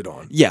granted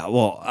on. Yeah,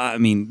 well, I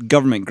mean,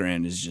 government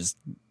grant is just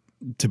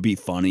to be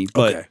funny,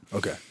 but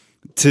okay.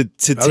 To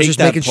take I was just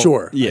that making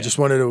sure. Yeah. I just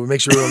wanted to make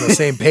sure we're on the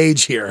same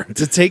page here.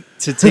 to take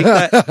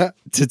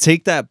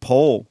that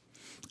poll,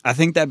 I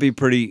think that'd be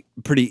pretty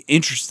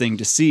interesting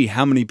to see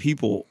how many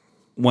people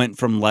went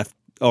from left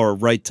or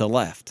right to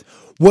left.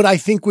 What I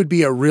think would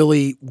be a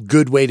really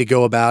good way to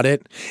go about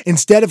it,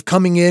 instead of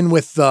coming in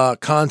with the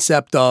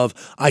concept of,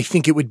 I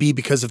think it would be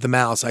because of the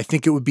mouse, I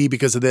think it would be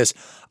because of this,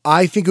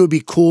 I think it would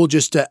be cool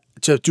just to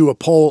do a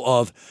poll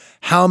of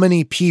how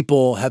many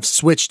people have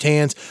switched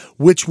hands,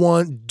 which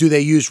one do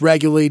they use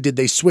regularly, did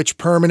they switch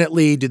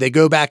permanently, did they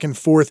go back and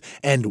forth,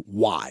 and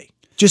why?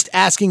 Just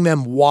asking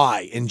them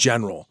why in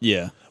general.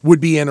 Yeah. Would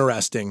be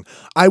interesting.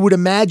 I would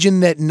imagine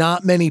that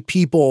not many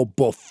people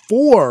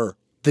before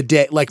the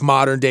day, like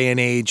modern day and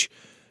age,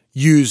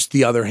 use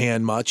the other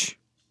hand much.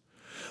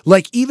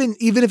 Like even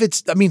if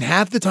it's, I mean,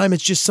 half the time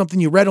it's just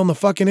something you read on the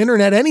fucking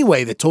internet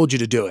anyway that told you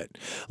to do it.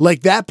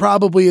 Like that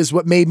probably is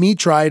what made me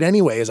try it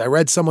anyway, is I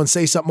read someone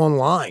say something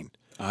online.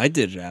 I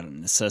did it out of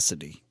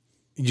necessity.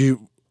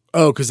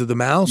 Because of the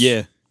mouse?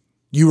 Yeah.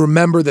 You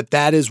remember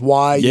that is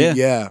why?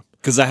 Yeah.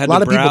 Because I had a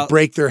lot of people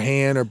break their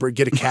hand or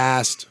get a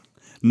cast.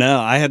 No,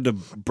 I had to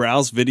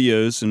browse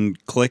videos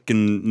and click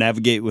and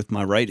navigate with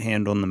my right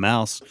hand on the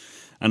mouse,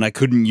 and I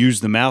couldn't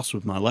use the mouse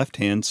with my left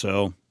hand,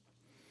 so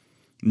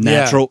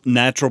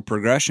natural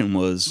progression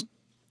was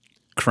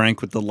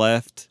crank with the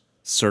left,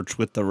 search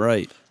with the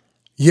right.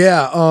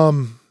 Yeah,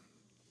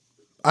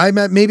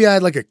 maybe I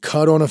had like a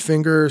cut on a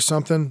finger or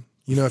something.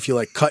 You know, if you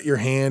like cut your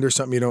hand or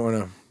something, you don't want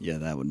to. Yeah,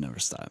 that would never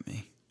stop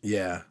me.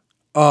 Yeah.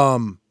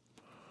 But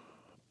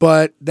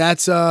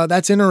that's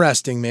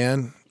interesting,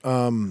 man.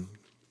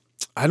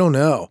 I don't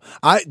know.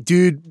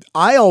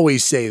 I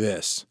always say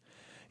this,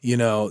 you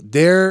know,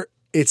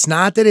 it's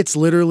not that it's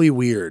literally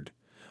weird,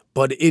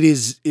 but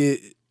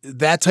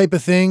that type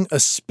of thing,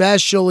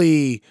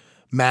 especially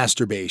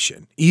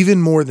masturbation,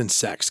 even more than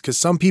sex, because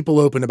some people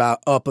open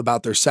up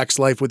about their sex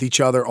life with each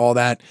other, all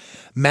that.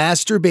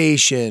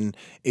 Masturbation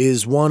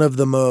is one of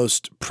the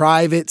most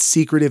private,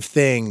 secretive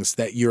things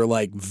that you're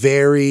like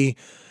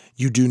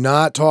you do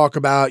not talk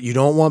about. You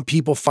don't want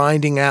people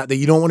finding out, that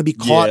you don't want to be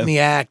caught in the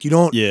act.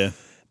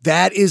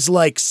 That is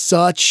like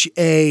such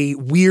a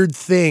weird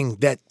thing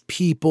that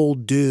people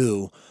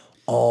do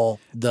all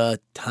the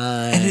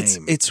time.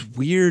 And it's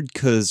weird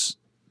because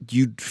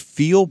you'd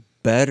feel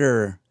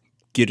better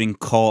getting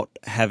caught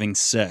having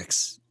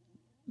sex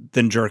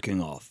than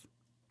jerking off.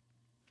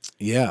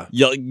 Yeah.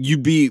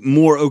 You'd be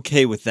more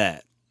okay with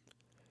that.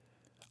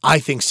 I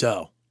think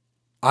so.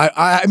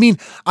 I mean,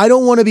 I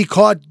don't want to be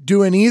caught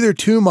doing either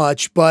too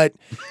much, but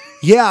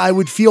yeah, I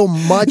would feel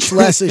much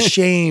less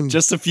ashamed.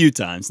 Just a few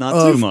times,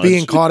 not too much.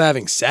 Being caught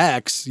having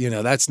sex.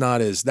 That's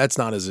not as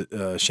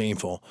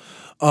shameful.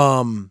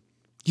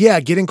 Yeah,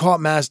 getting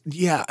caught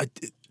yeah,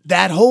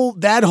 that whole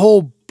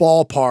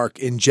ballpark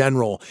in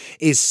general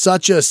is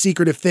such a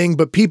secretive thing,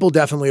 but people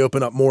definitely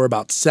open up more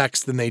about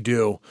sex than they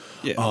do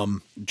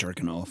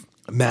jerking off,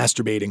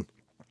 masturbating.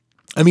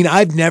 I mean,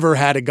 I've never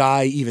had a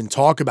guy even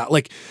talk about,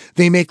 like,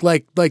 they make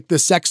like the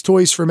sex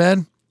toys for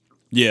men.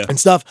 Yeah. And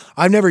stuff.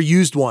 I've never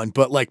used one,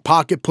 but like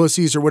pocket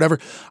pussies or whatever.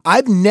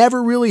 I've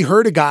never really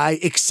heard a guy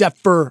except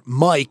for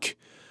Mike,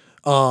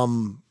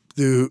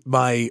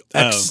 my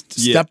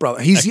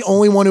ex-stepbrother. He's the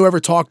only one who ever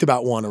talked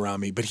about one around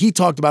me, but he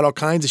talked about all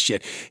kinds of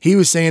shit. He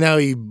was saying how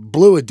he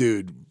blew a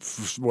dude,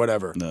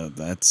 whatever. No,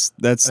 that's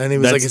and he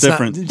was that's like,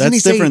 different.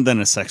 That's different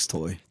than a sex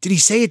toy. Did he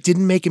say it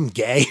didn't make him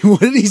gay? What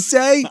did he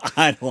say?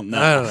 I don't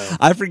know.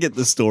 I forget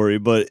the story,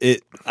 but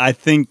I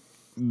think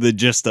the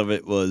gist of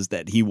it was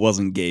that he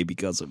wasn't gay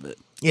because of it.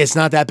 Yeah, it's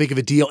not that big of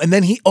a deal. And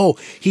then he but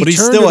he turned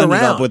still it ended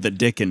around. up with a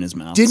dick in his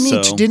mouth.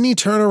 Didn't he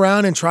turn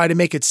around and try to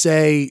make it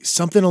say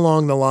something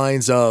along the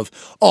lines of,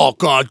 "Oh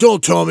God,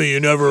 don't tell me you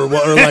never,"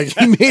 or like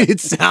he made it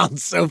sound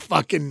so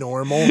fucking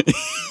normal.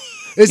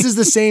 This is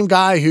the same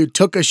guy who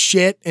took a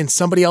shit in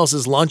somebody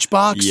else's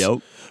lunchbox. Yep.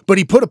 But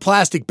he put a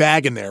plastic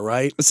bag in there,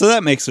 right? So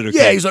that makes it okay.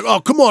 Yeah, he's like, "Oh,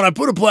 come on, I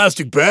put a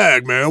plastic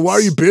bag, man. Why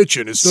are you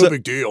bitching? It's no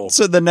big deal."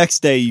 So the next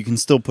day you can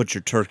still put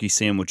your turkey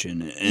sandwich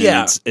in it,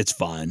 and it's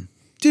fine.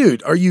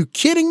 Dude, are you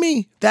kidding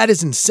me? That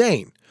is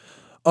insane.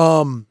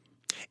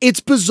 It's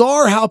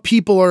bizarre how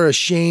people are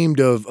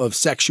ashamed of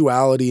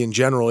sexuality in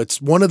general.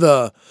 It's one of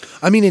the,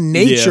 in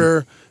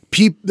nature,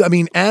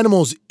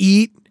 animals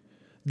eat,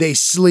 they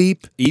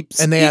sleep,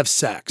 and they have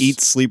sex. Eat,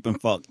 sleep, and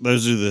fuck.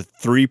 Those are the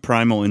three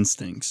primal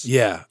instincts.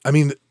 Yeah.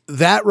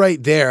 That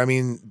right there,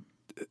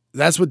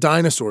 that's what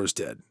dinosaurs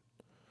did.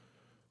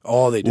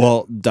 All they did.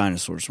 Well,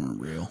 dinosaurs weren't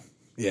real.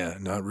 Yeah,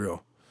 not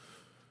real.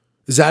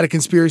 Is that a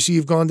conspiracy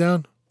you've gone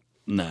down?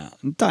 Nah,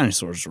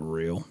 dinosaurs were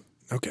real.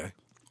 Okay.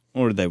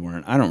 Or they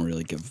weren't. I don't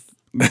really give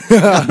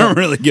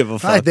a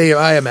fuck.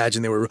 I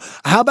imagine they were real.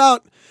 How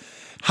about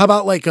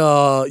like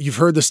you've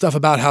heard the stuff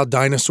about how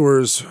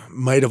dinosaurs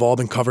might have all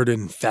been covered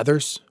in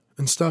feathers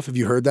and stuff? Have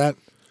you heard that?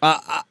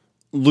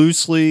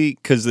 Loosely,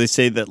 because they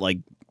say that like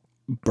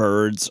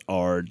birds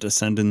are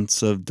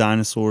descendants of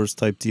dinosaurs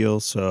type deal.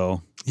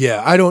 So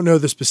yeah, I don't know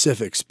the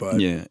specifics, but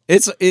yeah,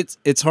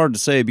 it's hard to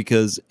say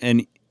because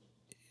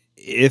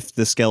if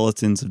the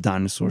skeletons of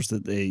dinosaurs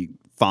that they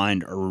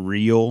find are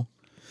real,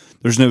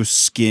 there's no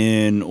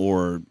skin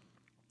or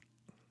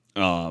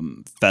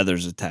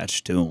feathers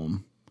attached to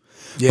them.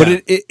 Yeah.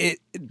 But it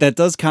that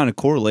does kind of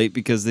correlate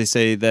because they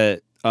say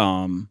that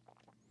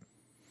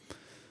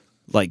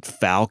like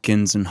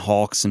falcons and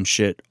hawks and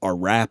shit are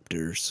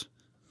raptors.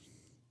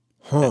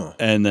 Huh.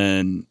 And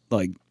then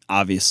like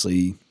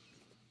obviously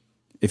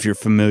if you're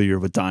familiar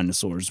with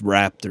dinosaurs,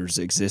 raptors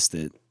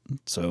existed.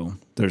 So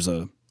there's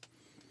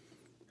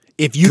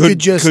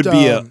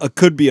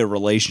could be a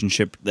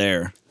relationship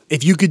there.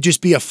 If you could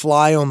just be a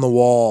fly on the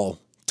wall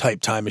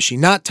type time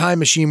machine, not time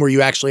machine where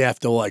you actually have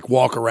to like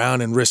walk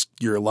around and risk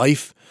your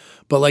life,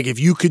 but like if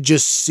you could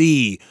just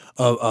see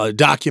a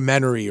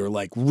documentary or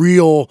like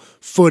real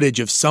footage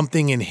of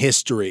something in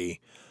history,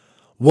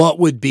 what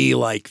would be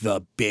like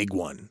the big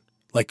one?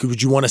 Like,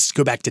 would you want to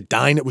go back to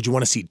would you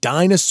want to see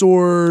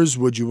dinosaurs?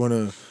 Would you want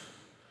to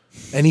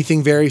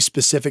anything very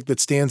specific that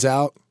stands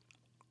out?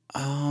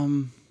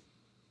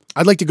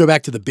 I'd like to go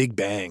back to the Big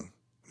Bang.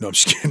 No, I'm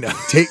just kidding. No,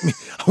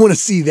 I want to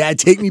see that.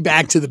 Take me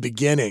back to the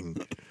beginning.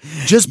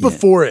 Just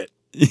before it.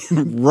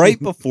 Right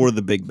before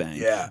the Big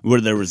Bang. Yeah. Where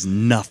there was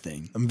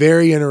nothing. I'm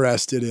very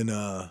interested in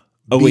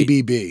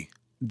BBB. Wait.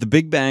 The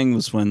Big Bang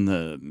was when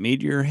the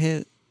meteor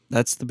hit?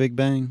 That's the Big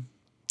Bang?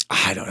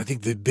 I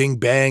think the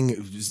Big Bang.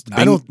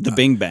 The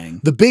Big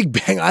Bang. The Big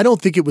Bang. I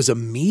don't think it was a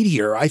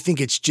meteor. I think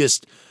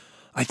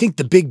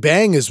the Big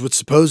Bang is what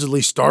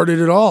supposedly started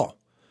it all.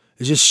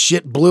 It just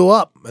shit blew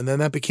up, and then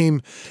that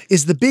became.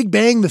 Is the Big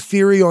Bang the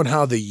theory on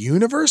how the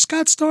universe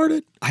got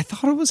started? I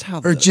thought it was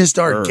or just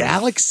our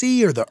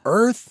galaxy or the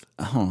Earth.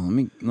 Hold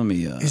on, let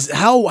me. Is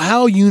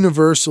how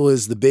universal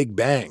is the Big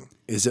Bang?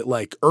 Is it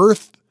like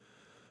Earth?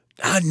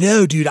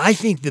 No, dude. I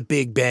think the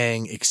Big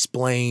Bang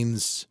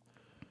explains.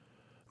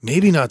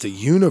 Maybe not the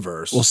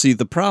universe. Well, see,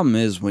 the problem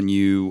is when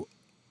you're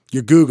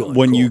Googling.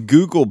 When you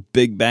Google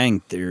Big Bang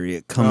Theory,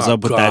 it comes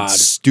up with that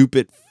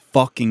stupid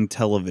fucking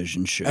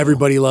television show.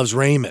 Everybody Loves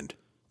Raymond.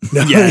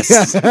 No.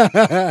 Yes.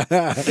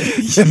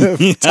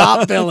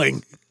 Top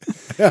billing.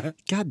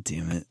 God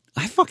damn it.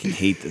 I fucking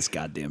hate this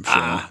goddamn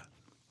show.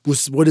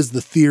 What is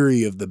the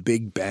theory of the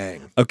Big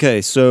Bang?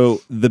 Okay,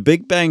 so the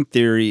Big Bang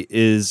Theory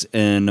is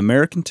an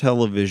American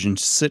television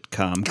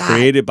sitcom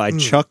created by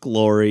Chuck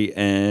Lorre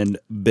and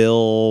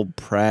Bill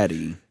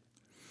Prady,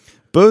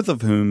 both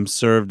of whom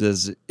served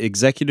as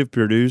executive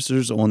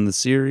producers on the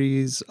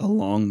series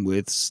along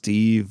with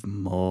Steve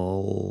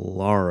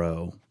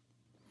Molaro.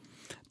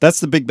 That's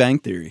the Big Bang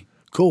Theory.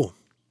 Cool.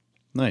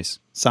 Nice.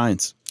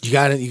 Science. You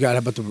got it. You got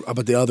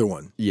about the other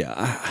one.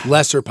 Yeah.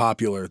 Lesser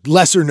popular,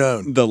 lesser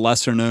known. The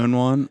lesser known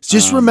one.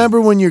 Just remember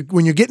when you're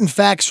getting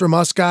facts from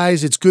us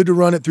guys, it's good to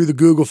run it through the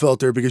Google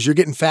filter because you're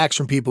getting facts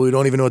from people who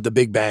don't even know what the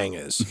Big Bang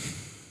is.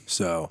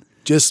 So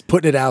just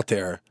putting it out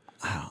there.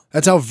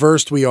 That's how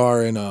versed we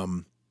are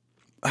in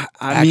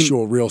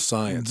actual real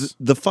science.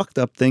 The fucked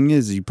up thing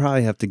is you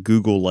probably have to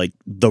Google like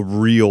the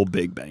real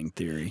Big Bang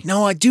Theory.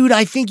 No, dude,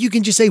 I think you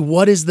can just say,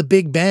 what is the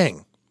Big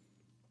Bang?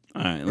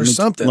 All right, or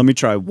something. Let me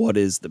try. What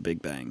is the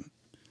Big Bang?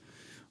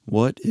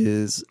 What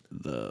is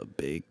the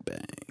Big Bang?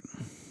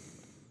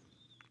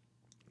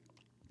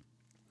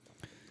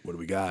 What do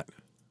we got?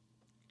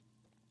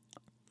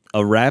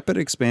 A rapid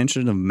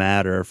expansion of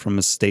matter from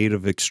a state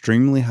of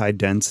extremely high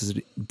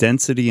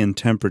density and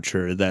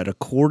temperature that,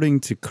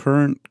 according to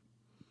current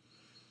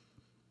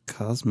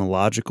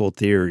cosmological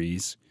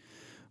theories,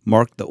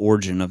 marked the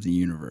origin of the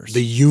universe.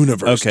 The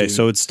universe. Okay, dude.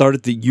 so it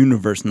started the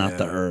universe, not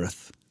the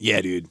Earth.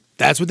 Yeah, dude.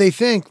 That's what they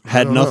think.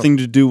 Had nothing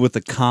to do with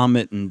a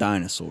comet and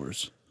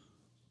dinosaurs.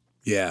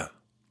 Yeah.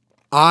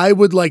 I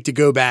would like to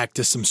go back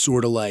to some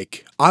sort of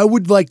I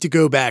would like to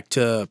go back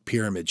to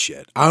pyramid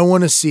shit. I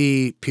want to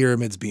see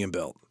pyramids being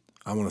built.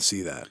 I want to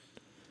see that.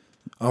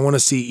 I want to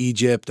see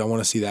Egypt. I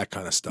want to see that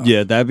kind of stuff.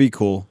 Yeah, that'd be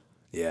cool.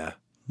 Yeah.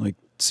 Like,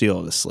 see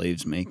all the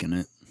slaves making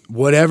it.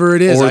 Whatever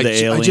it is, Or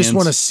I just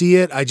want to see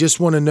it. I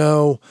just want to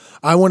know.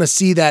 I want to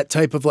see that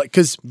type of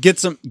because get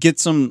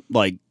some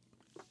like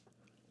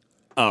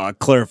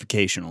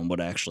clarification on what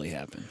actually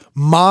happened.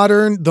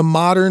 The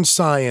modern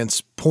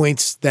science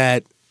points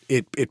that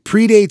it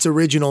predates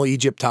original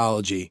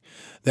Egyptology,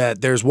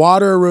 that there's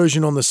water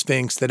erosion on the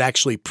Sphinx that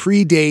actually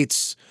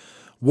predates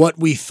what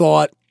we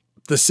thought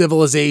the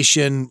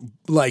civilization,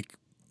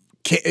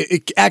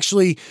 it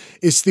actually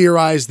is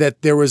theorized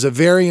that there was a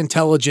very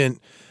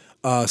intelligent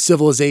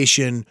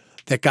civilization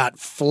that got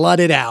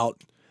flooded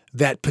out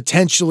that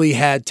potentially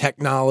had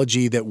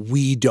technology that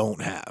we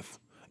don't have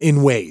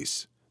in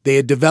ways. They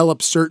had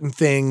developed certain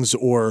things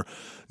or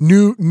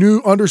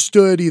knew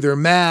understood either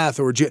math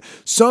or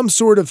some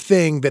sort of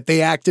thing that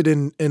they acted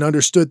and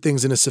understood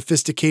things in a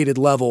sophisticated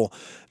level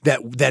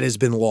that has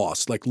been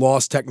lost, like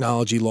lost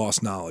technology,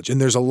 lost knowledge.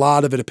 And there's a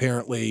lot of it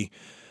apparently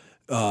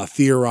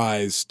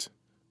theorized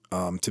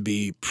to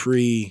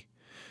be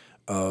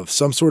of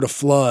some sort of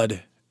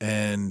flood,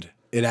 and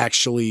it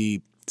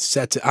actually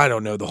set to, I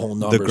don't know the whole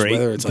numbers,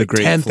 whether it's like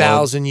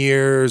 10,000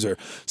 years or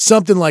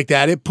something like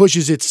that. It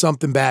pushes it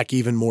something back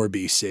even more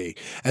BC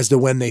as to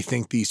when they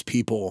think these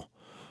people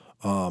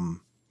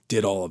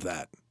did all of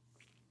that.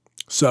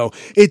 So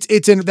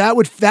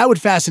that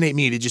would fascinate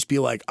me to just be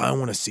like, I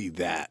want to see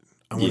that.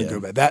 I want to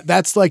go back.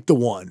 That's like the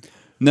one.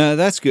 No,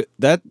 that's good.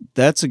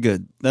 That's a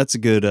good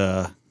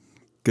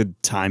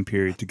time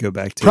period to go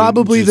back to.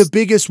 Probably the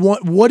biggest one.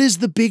 What is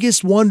the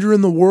biggest wonder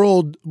in the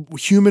world,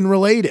 human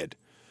related?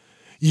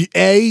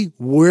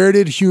 Where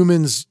did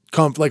humans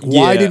come? Like,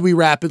 why did we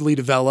rapidly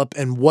develop,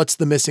 and what's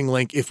the missing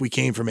link if we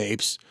came from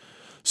apes?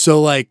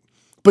 So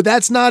but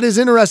that's not as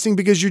interesting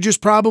because you're just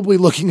probably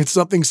looking at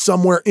something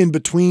somewhere in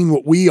between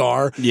what we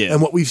are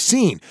and what we've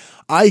seen.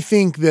 I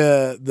think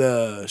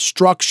the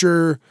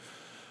structure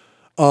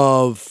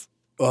of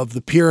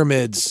the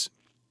pyramids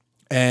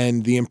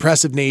and the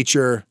impressive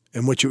nature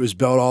in which it was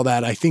built, all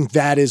that, I think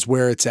that is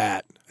where it's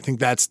at. I think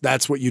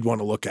that's what you'd want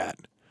to look at.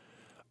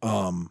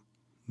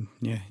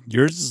 Yeah,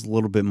 yours is a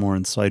little bit more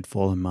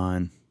insightful than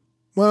mine.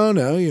 Well,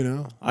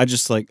 no, I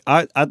just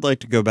I'd like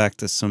to go back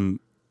to some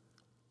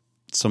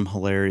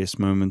hilarious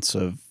moments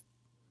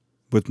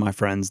with my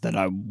friends that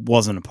I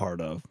wasn't a part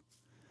of.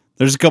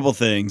 There's a couple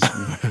things.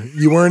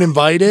 You weren't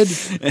invited?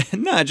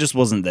 No, I just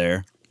wasn't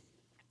there.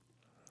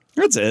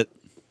 That's it.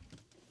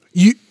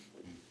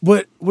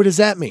 What does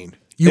that mean?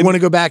 You want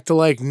to go back to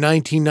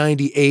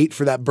 1998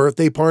 for that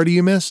birthday party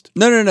you missed?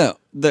 No.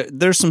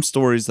 There's some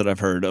stories that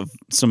I've heard of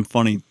some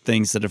funny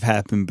things that have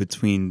happened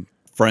between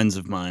friends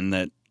of mine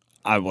that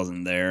I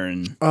wasn't there.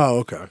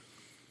 Oh, okay.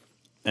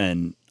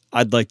 And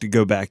I'd like to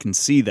go back and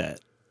see that.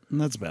 And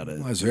that's about it.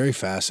 Well, that's very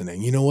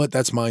fascinating. You know what?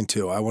 That's mine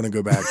too. I want to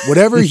go back.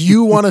 Whatever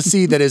you want to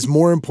see that is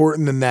more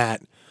important than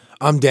that,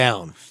 I'm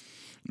down.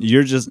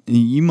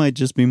 You might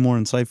just be more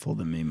insightful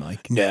than me,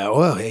 Mike. No,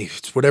 well, hey,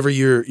 it's whatever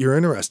you're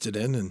interested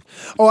in. And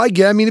I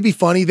mean, it'd be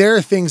funny. There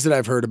are things that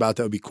I've heard about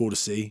that would be cool to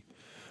see,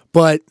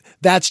 but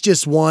that's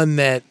just one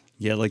that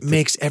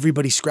makes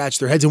everybody scratch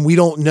their heads, and we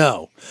don't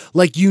know.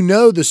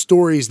 The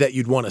stories that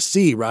you'd want to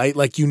see, right?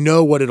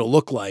 What it'll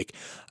look like.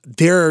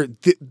 They're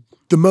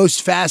the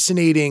most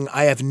fascinating.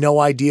 I have no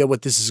idea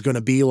what this is going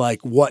to be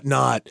like.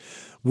 Whatnot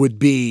would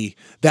be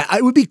that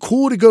it would be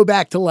cool to go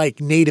back to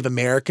Native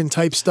American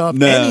type stuff.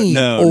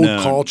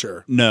 Old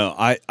culture. No,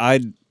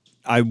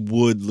 I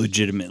would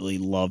legitimately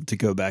love to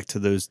go back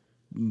to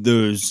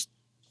those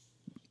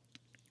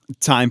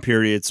time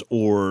periods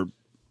or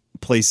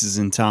places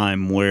in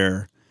time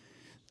where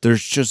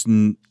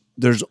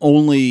there's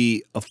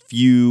only a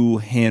few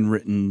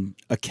handwritten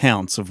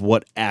accounts of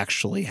what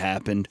actually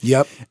happened.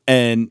 Yep.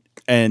 And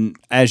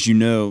as you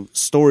know,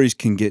 stories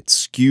can get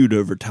skewed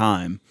over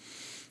time.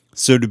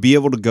 So to be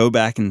able to go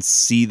back and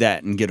see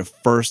that and get a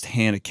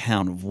first-hand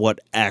account of what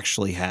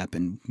actually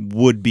happened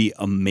would be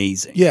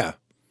amazing. Yeah.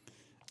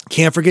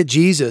 Can't forget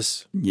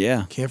Jesus.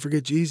 Yeah. Can't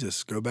forget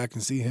Jesus. Go back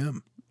and see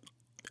him.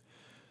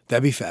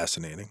 That'd be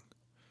fascinating.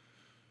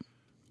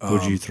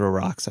 Would you throw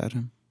rocks at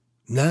him?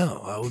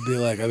 No, I'd be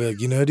like,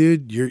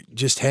 dude, you're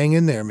just hang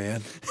in there,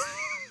 man.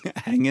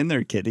 Hang in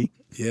there, kitty.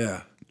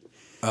 Yeah.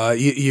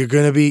 You're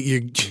going to be,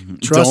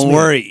 trust me. Don't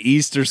worry.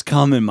 Easter's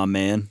coming, my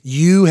man.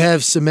 You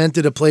have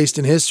cemented a place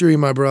in history,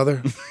 my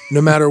brother.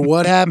 No matter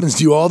what happens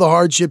to you, all the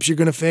hardships you're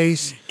going to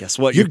face. Guess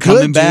what? You're You're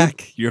coming good, back.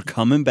 dude. You're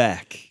coming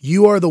back.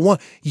 You are the one.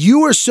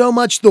 You are so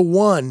much the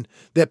one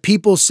that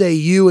people say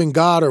you and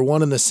God are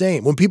one and the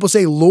same. When people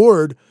say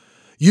Lord,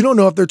 you don't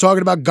know if they're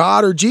talking about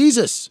God or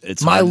Jesus.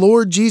 It's my hard.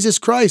 Lord Jesus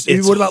Christ. I mean,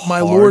 It's what about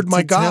my hard Lord,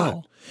 my to God?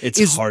 tell.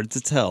 It's hard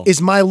to tell.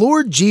 Is my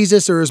Lord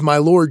Jesus or is my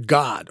Lord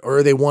God? Or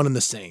are they one and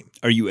the same?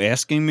 Are you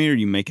asking me or are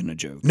you making a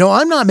joke? No,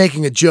 I'm not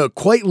making a joke.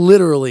 Quite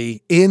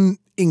literally, in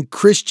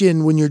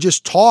Christian, when you're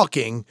just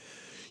talking,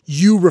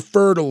 you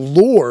refer to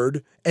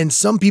Lord, and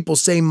some people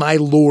say, my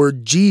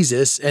Lord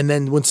Jesus. And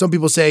then when some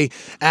people say,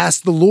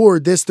 ask the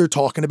Lord this, they're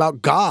talking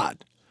about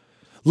God.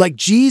 Like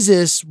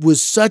Jesus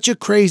was such a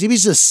crazy,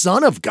 he's the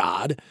son of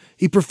God.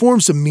 He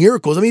performed some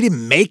miracles. I mean, he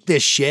didn't make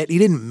this shit. He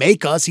didn't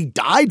make us. He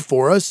died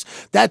for us.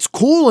 That's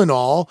cool and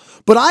all,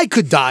 but I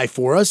could die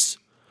for us.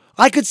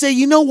 I could say,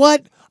 you know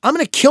what? I'm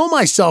going to kill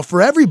myself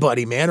for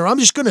everybody, man, or I'm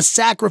just going to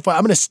sacrifice.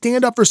 I'm going to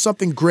stand up for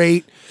something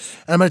great,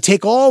 and I'm going to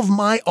take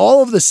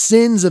all of the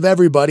sins of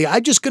everybody.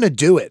 I'm just going to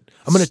do it.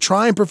 I'm going to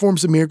try and perform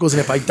some miracles,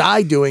 and if I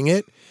die doing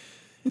it,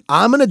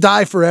 I'm going to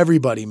die for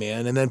everybody,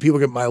 man. And then people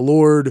get my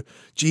Lord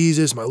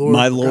Jesus, my Lord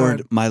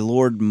God. My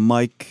Lord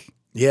Mike.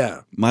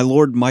 Yeah. My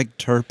Lord Mike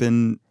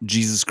Turpin,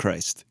 Jesus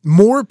Christ.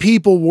 More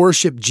people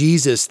worship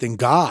Jesus than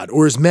God,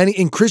 or as many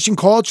in Christian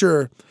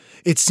culture.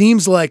 It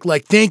seems like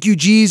thank you,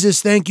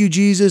 Jesus. Thank you,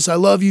 Jesus. I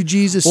love you,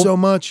 Jesus, so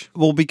much.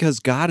 Well, because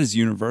God is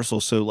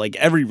universal, so like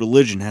every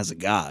religion has a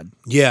God.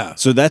 Yeah.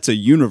 So that's a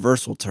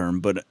universal term,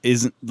 but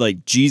isn't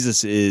like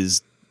Jesus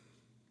is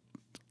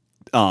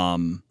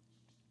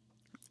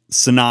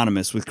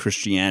synonymous with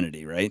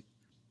Christianity, right?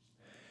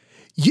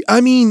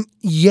 I mean,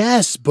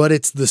 yes, but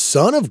it's the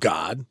Son of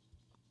God.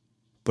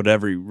 But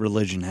every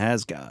religion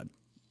has God.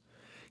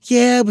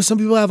 Yeah, but some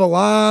people have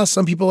Allah,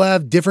 some people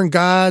have different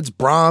gods,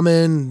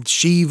 Brahman,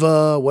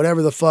 Shiva,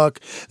 whatever the fuck.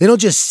 They don't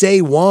just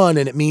say one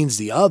and it means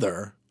the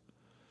other.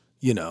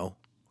 You know,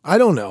 I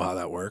don't know how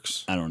that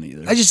works. I don't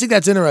either. I just think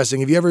that's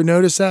interesting. Have you ever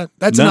noticed that?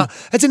 That's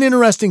an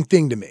interesting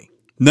thing to me.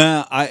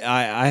 No,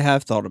 I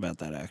have thought about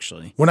that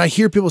actually. When I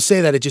hear people say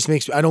that, it just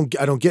makes me, I don't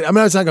get, I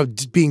mean, it's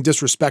not being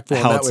disrespectful.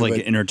 How in that it's way, like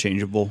but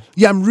interchangeable.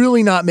 yeah, I'm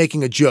really not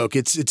making a joke.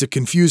 It's a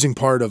confusing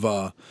part of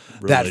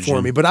that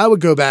for me. But I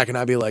would go back and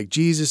I'd be like,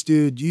 Jesus,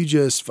 dude, you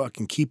just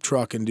fucking keep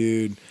trucking,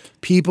 dude.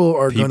 People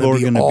are going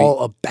to be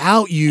all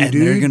about you, and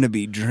dude. they're going to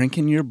be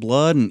drinking your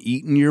blood and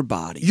eating your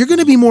body. You're going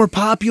to be more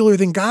popular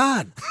than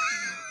God.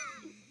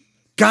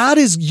 God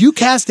is, you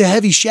cast a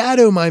heavy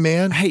shadow, my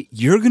man. Hey,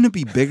 you're going to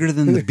be bigger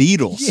than the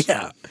Beatles.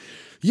 Yeah.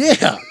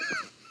 Yeah.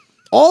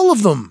 All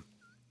of them.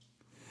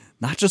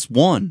 Not just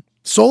one.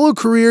 Solo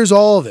careers,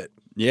 all of it.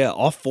 Yeah,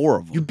 all four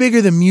of them. You're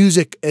bigger than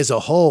music as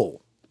a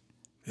whole.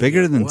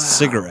 Bigger than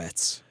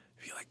cigarettes.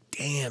 I'd be like,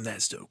 damn,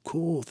 that's so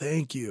cool.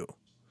 Thank you.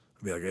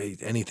 I'd be like, hey,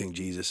 anything,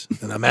 Jesus.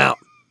 And I'm out.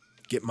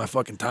 Get my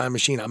fucking time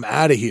machine. I'm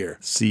out of here.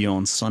 See you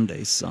on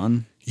Sunday,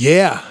 son.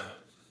 Yeah.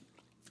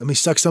 Let me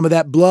suck some of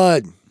that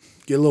blood.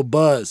 Get a little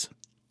buzz.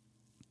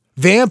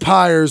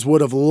 Vampires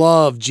would have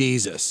loved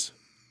Jesus.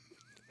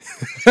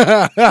 You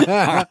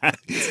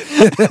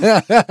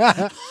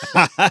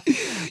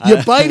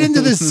bite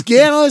into the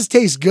skin, oh, this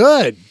tastes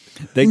good.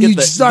 You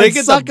start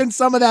sucking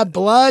some of that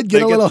blood,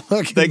 get a little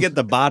fucking... They get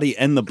the body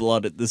and the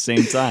blood at the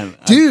same time.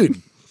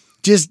 Dude,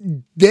 just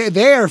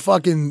they are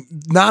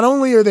fucking, not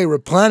only are they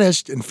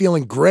replenished and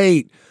feeling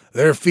great,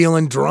 they're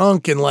feeling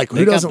drunk and like,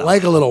 who doesn't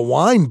like a little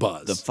wine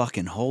buzz? The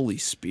fucking Holy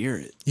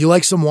Spirit. You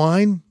like some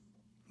wine?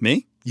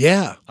 Me?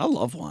 Yeah. I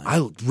love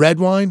wine. Red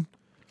wine?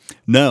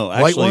 No,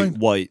 actually, wine?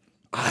 white.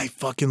 I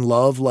fucking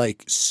love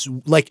like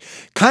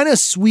kind of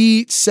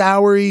sweet,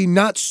 soury,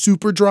 not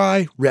super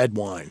dry red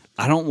wine.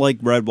 I don't like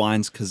red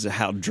wines because of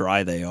how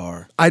dry they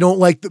are. I don't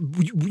like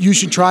you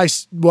should try.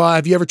 Well,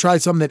 have you ever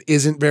tried something that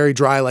isn't very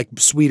dry, like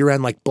sweeter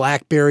end, like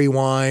blackberry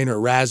wine or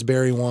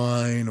raspberry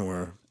wine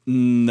or?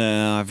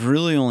 No, I've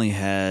really only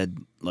had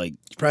like.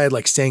 You probably had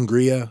like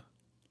sangria.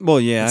 Well,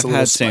 yeah, It's I've a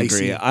had little sangria.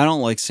 spicy. I don't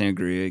like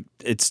sangria.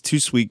 It's too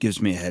sweet,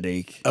 gives me a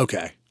headache.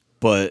 Okay.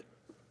 But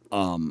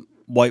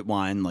white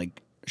wine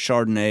like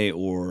Chardonnay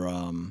or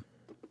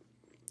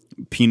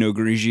Pinot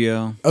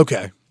Grigio.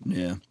 Okay.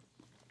 Yeah.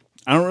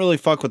 I don't really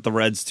fuck with the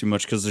reds too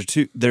much because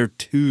they're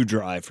too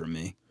dry for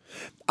me.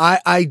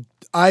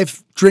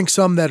 I've drank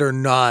some that are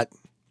not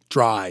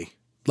dry.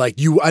 Like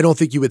I don't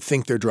think you would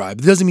think they're dry,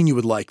 but it doesn't mean you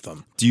would like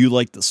them. Do you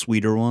like the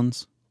sweeter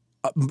ones?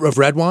 Of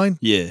red wine?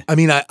 Yeah. I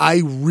mean,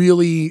 I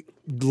really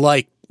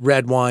like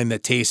red wine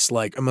that tastes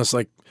like almost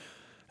like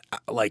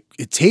like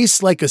it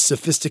tastes like a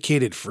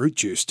sophisticated fruit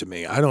juice to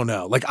me. I don't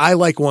know. Like I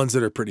like ones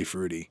that are pretty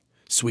fruity,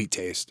 sweet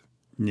taste.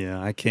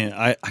 Yeah, I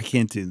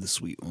can't do the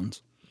sweet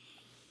ones.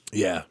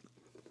 Yeah.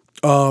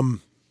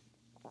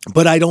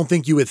 But I don't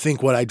think you would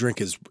think what I drink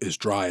is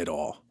dry at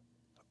all.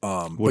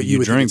 What do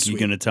you drink? You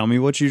gonna tell me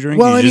what you drink?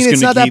 Well, You're I mean, just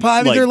it's gonna not that keep,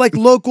 popular. They're like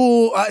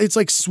local. It's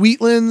like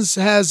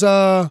Sweetlands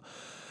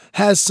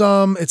has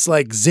some. It's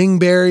like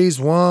Zingberries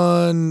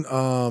one.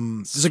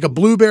 There's like a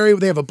blueberry.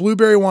 They have a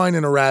blueberry wine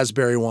and a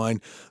raspberry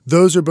wine.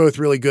 Those are both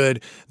really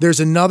good. There's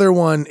another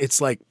one.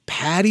 It's like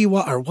Patty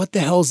or what the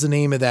hell's the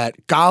name of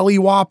that? Golly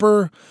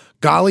Whopper.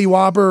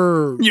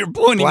 You're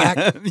pointing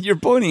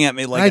at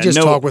me like I just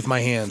talk with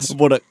my hands.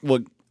 What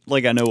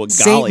like I know what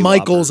St. Golly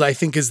Michael's, Whopper. I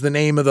think, is the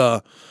name of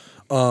the.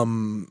 I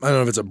don't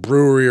know if it's a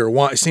brewery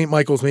or St.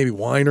 Michael's, maybe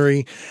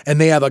winery,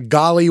 and they have a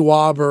Golly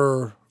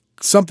Whopper,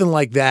 something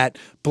like that,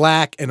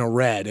 black and a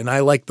red, and I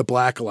like the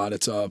black a lot.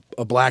 It's a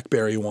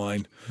blackberry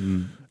wine,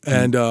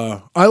 and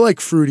I like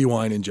fruity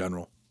wine in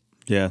general.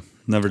 Yeah,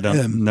 never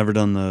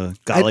done the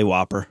Golly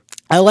Whopper.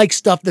 I like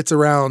stuff that's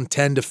around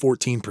 10 to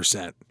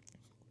 14%.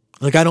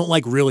 Like I don't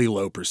like really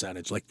low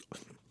percentage. Like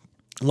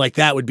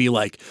that would be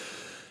like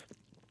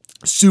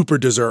super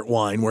dessert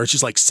wine where it's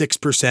just like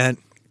 6%,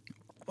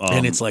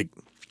 and it's like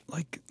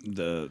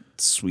the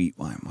sweet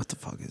wine. What the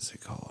fuck is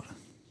it called?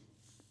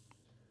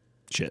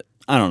 Shit,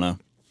 I don't know.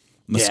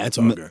 Yeah, it's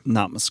all good.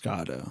 Not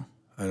Moscato.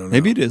 I don't know.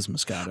 Maybe it is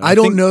Moscato. I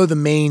don't know the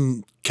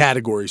main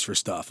categories for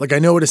stuff. Like I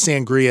know what a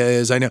sangria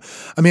is. I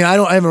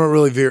haven't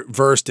really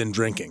versed in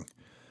drinking.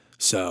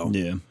 So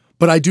yeah,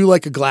 but I do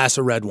like a glass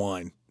of red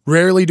wine.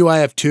 Rarely do I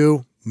have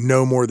two.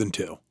 No more than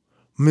two.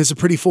 I mean, it's a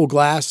pretty full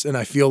glass, and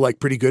I feel like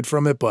pretty good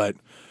from it. But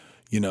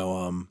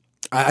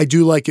I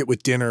do like it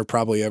with dinner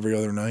probably every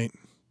other night,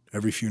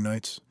 every few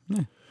nights.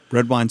 Yeah.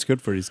 Red wine's good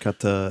for it. It's got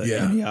the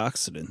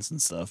antioxidants and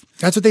stuff.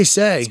 That's what they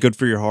say. It's good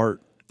for your heart.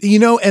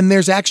 And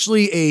there's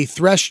actually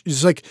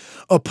there's like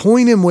a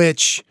point in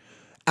which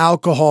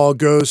alcohol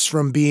goes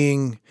from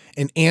being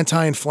an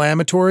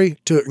anti-inflammatory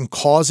to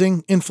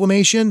causing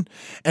inflammation.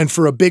 And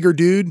for a bigger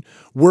dude,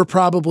 we're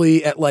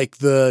probably at like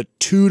the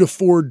 2 to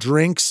 4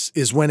 drinks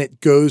is when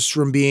it goes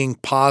from being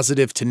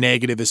positive to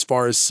negative as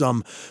far as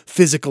some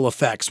physical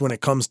effects when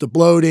it comes to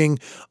bloating,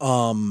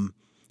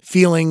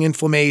 feeling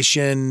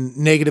inflammation,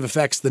 negative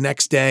effects the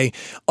next day,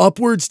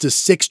 upwards to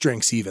 6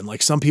 drinks even.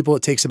 Like some people,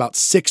 it takes about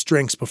 6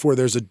 drinks before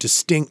there's a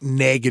distinct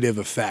negative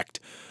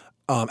effect.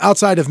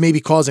 Outside of maybe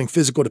causing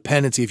physical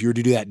dependency if you were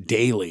to do that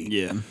daily.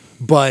 Yeah.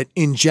 But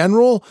in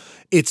general,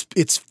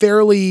 it's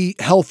fairly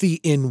healthy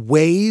in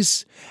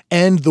ways,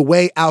 and the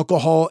way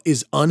alcohol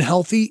is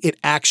unhealthy, it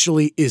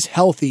actually is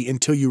healthy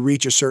until you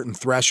reach a certain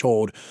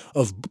threshold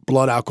of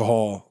blood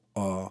alcohol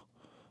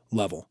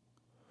level.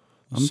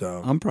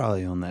 I'm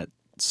probably on that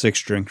 6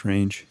 drink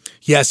range.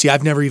 Yeah, see,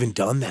 I've never even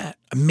done that.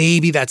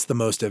 Maybe that's the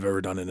most I've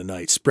ever done in a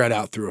night, spread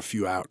out through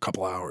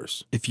couple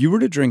hours. If you were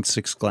to drink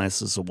 6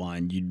 glasses of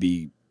wine, you'd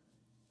be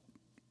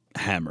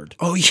hammered.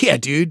 Oh yeah,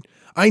 dude.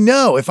 I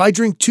know. If I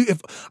drink 2,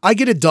 if I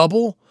get a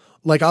double,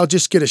 like I'll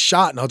just get a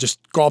shot and I'll just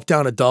gulp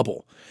down a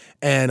double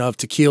and of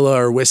tequila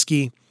or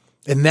whiskey,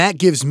 and that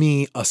gives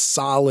me a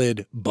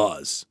solid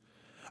buzz.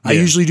 Yeah. I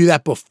usually do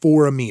that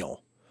before a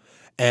meal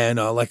and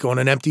like on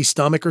an empty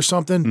stomach or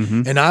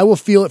something, and I will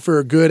feel it for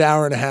a good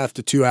hour and a half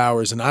to 2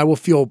 hours, and I will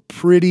feel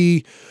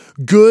pretty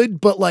good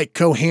but like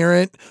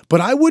coherent, but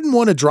I wouldn't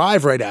want to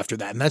drive right after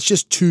that, and that's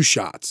just 2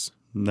 shots.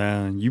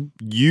 Nah,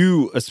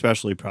 you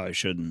especially probably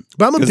shouldn't.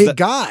 But I'm a big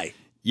guy.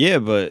 Yeah,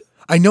 but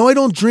I know I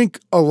don't drink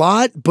a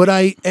lot, but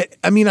I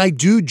mean, I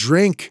do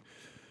drink.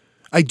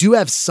 I do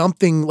have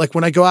something, like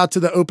when I go out to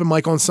the open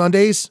mic on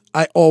Sundays,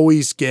 I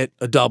always get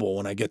a double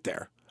when I get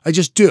there. I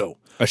just do.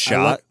 A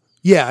shot?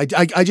 Yeah,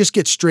 I just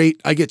get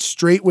straight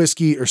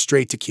whiskey or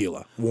straight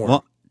tequila.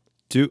 Warm.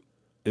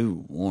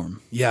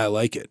 Warm. Yeah, I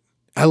like it.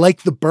 I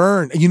like the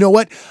burn. You know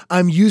what?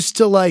 I'm used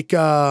to like,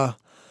 I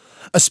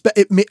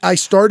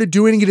started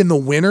doing it in the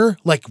winter,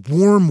 like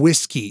warm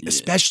whiskey,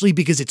 especially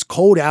because it's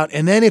cold out.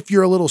 And then if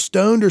you're a little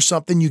stoned or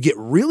something, you get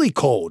really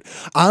cold.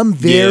 I'm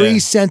very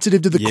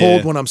sensitive to the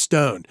cold when I'm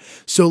stoned.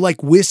 So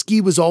like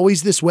whiskey was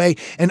always this way.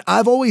 And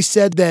I've always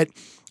said that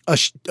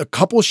a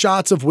couple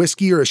shots of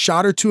whiskey or a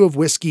shot or 2 of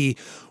whiskey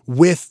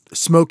with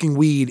smoking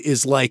weed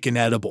is like an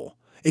edible.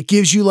 It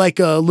gives you like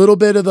a little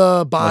bit of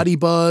the body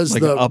buzz,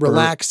 like the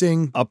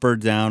relaxing. Upper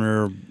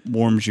downer,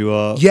 warms you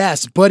up.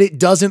 Yes, but it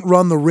doesn't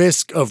run the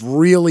risk of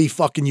really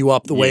fucking you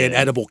up the way an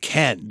edible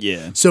can.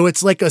 Yeah. So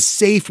it's like a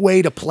safe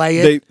way to play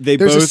it.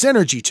 There's a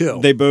synergy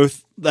too.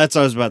 That's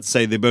what I was about to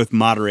say. They both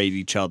moderate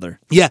each other.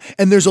 Yeah,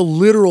 and there's a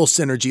literal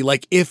synergy.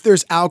 Like if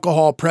there's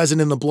alcohol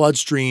present in the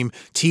bloodstream,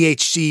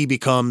 THC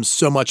becomes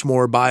so much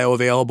more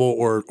bioavailable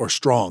or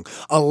strong.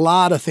 A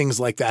lot of things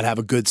like that have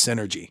a good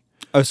synergy.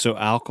 Oh, so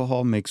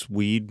alcohol makes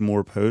weed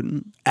more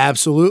potent?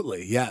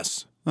 Absolutely,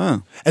 yes.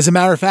 Oh. As a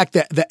matter of fact,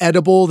 the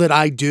edible that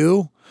I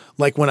do,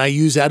 like when I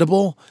use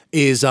edible,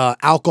 is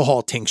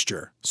alcohol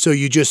tincture. So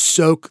you just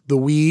soak the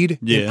weed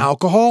in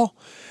alcohol,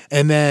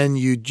 and then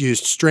you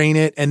just strain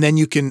it, and then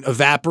you can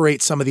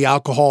evaporate some of the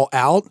alcohol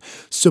out.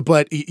 So,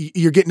 but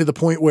you're getting to the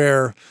point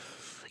where,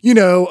 you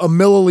know, a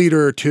milliliter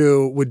or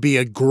two would be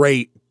a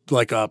great,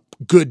 like a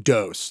good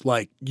dose.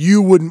 Like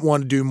you wouldn't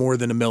want to do more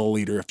than a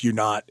milliliter if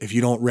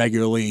you don't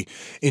regularly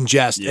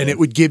ingest, and it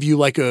would give you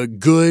like a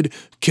good,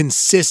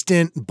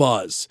 consistent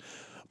buzz.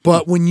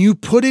 But when you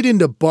put it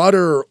into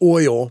butter or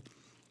oil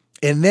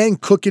and then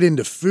cook it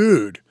into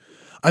food,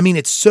 I mean,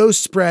 it's so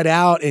spread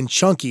out and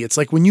chunky. It's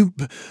like you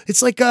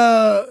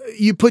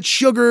put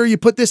sugar, you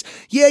put this,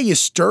 you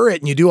stir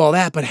it and you do all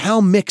that, but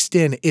how mixed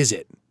in is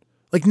it?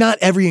 Like not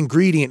every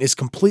ingredient is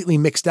completely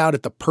mixed out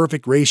at the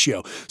perfect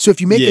ratio. So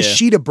if you make a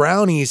sheet of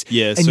brownies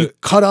and you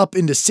cut up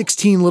into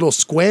 16 little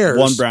squares,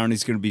 one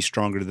brownie's going to be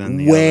stronger than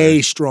the other.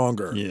 Way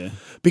stronger. Yeah.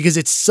 Because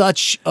it's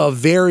such a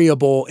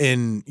variable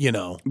in, you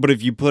know. But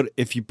if you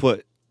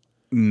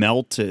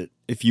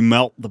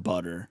melt the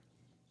butter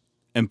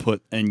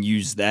and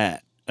use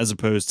that as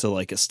opposed to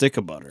like a stick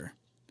of butter,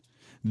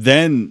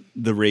 then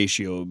the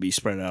ratio would be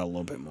spread out a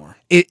little bit more.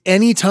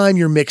 Anytime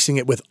you're mixing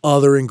it with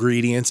other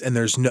ingredients and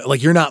there's no,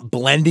 like you're not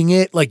blending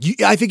it, like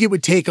I think it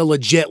would take a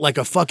legit, like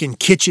a fucking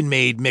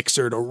KitchenMaid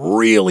mixer to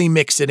really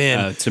mix it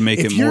in. To make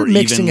it more If you're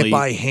mixing evenly. it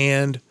by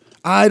hand,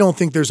 I don't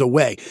think there's a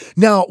way.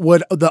 Now,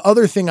 what the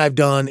other thing I've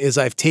done is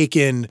I've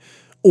taken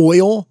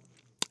oil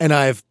and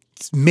I've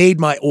made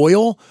my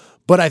oil,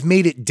 but I've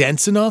made it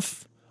dense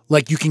enough.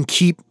 Like you can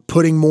keep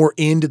putting more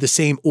into the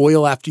same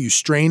oil after you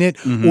strain it,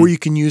 or you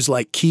can use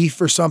like keef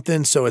or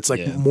something. So it's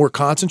like more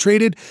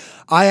concentrated.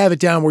 I have it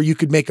down where you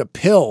could make a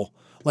pill,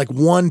 like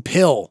one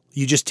pill.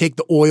 You just take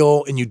the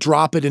oil and you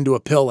drop it into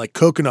a pill like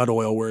coconut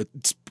oil where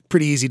it's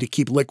pretty easy to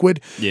keep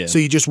liquid. Yeah. So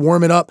you just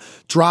warm it up,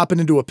 drop it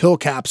into a pill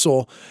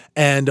capsule,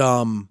 and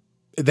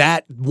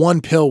that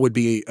one pill would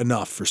be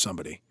enough for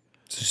somebody.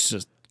 It's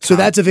just So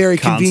that's a very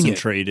convenient.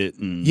 Concentrate it.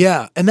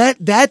 Yeah, and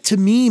that to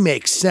me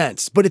makes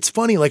sense. But it's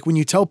funny, like when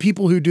you tell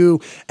people who do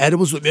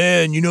edibles, like,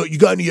 man, you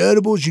got any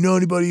edibles? You know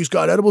anybody who's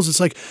got edibles? It's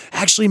like,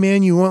 actually,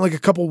 man, you want like a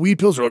couple weed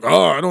pills? They're like,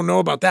 oh, I don't know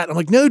about that. I'm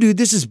like, no, dude,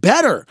 this is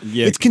better.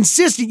 Yeah. It's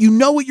consistent. You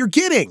know what you're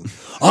getting.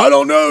 I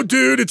don't know,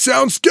 dude. It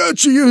sounds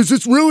sketchy. Is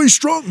it really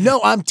strong? No,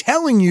 I'm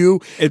telling you,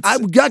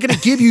 I'm not going to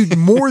give you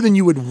more than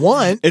you would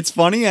want. It's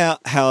funny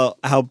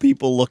how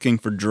people looking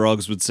for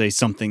drugs would say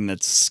something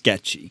that's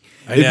sketchy.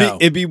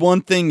 It'd be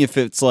one thing if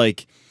it's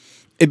like,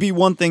 it'd be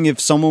one thing if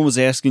someone was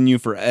asking you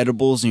for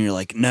edibles and you're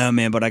like, no,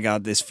 man, but I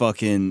got this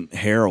fucking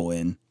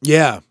heroin.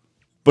 Yeah.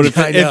 But if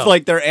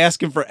like they're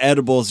asking for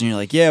edibles and you're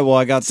like, yeah, well,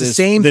 I got this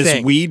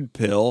weed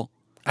pill.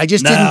 I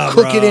just didn't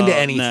cook it into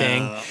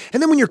anything. No.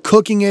 And then when you're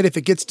cooking it, if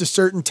it gets to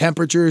certain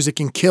temperatures, it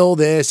can kill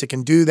this, it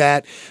can do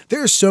that.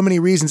 There are so many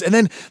reasons. And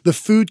then the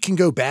food can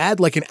go bad.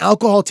 Like an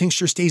alcohol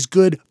tincture stays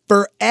good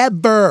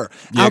forever.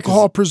 Yeah,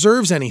 alcohol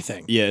preserves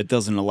anything. Yeah, it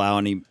doesn't allow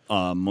any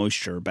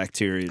moisture or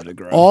bacteria to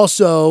grow.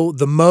 Also,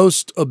 the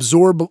most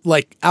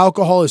like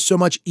alcohol is so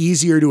much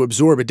easier to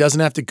absorb. It doesn't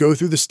have to go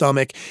through the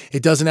stomach.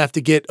 It doesn't have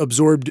to get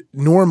absorbed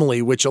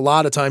normally, which a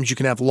lot of times you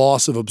can have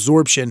loss of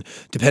absorption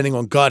depending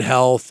on gut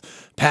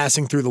health,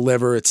 passing through the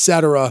liver,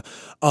 etc.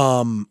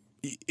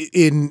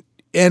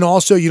 And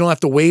also you don't have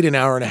to wait an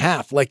hour and a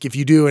half. Like if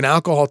you do an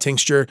alcohol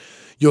tincture,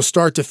 you'll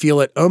start to feel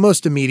it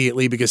almost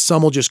immediately because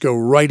some will just go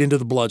right into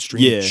the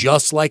bloodstream,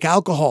 just like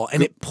alcohol,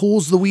 and it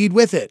pulls the weed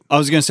with it. I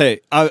was gonna say,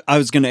 I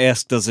was gonna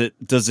ask, does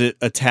it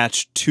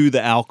attach to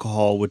the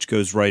alcohol, which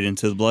goes right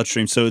into the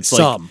bloodstream? So it's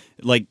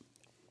like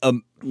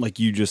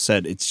you just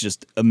said, it's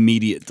just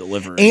immediate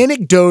delivery.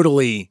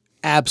 Anecdotally,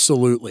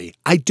 absolutely.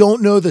 I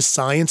don't know the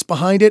science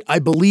behind it. I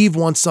believe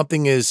once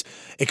something is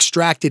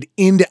extracted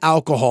into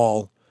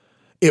alcohol,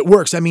 it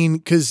works. I mean,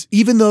 because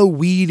even though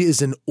weed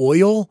is an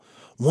oil,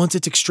 once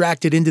it's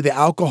extracted into the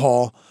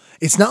alcohol,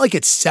 it's not like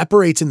it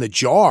separates in the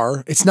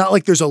jar. It's not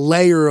like there's a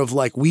layer of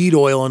like weed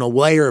oil and a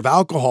layer of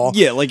alcohol.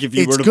 Yeah, like if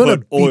you were to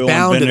put oil be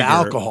bound and vinegar, to the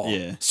alcohol.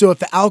 Yeah. So if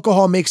the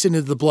alcohol makes it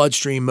into the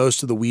bloodstream,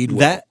 most of the weed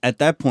will. At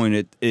that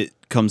point,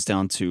 it comes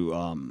down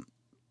to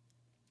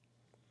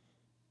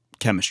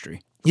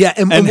chemistry. Yeah,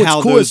 and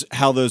what's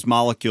how those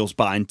molecules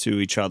bind to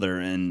each other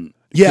and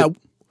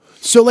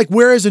So like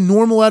whereas a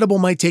normal edible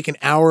might take an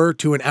hour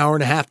to an hour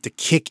and a half to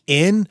kick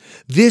in,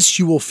 this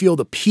you will feel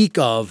the peak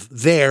of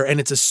there, and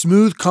it's a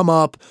smooth come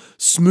up,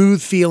 smooth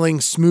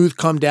feeling, smooth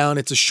come down.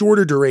 It's a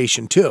shorter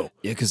duration too.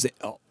 Yeah, because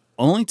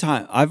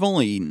I've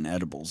only eaten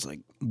edibles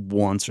like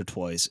once or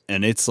twice,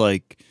 and it's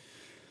like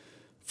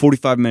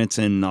 45 minutes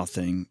in,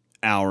 nothing,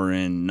 hour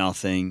in,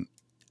 nothing,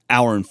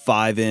 hour and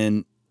 5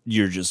 in,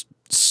 you're just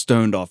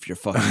stoned off your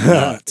fucking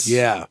nuts.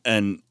 Yeah.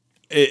 And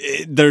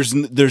there's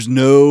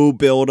no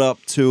build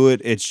up to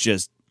it. It's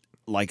just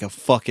like a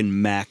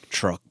fucking Mack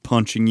truck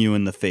punching you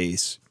in the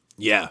face.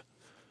 Yeah.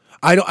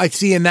 I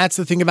see, and that's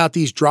the thing about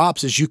these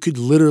drops is you could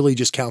literally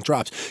just count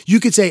drops. You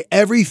could say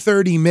every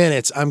 30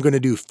 minutes I'm going to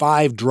do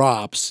 5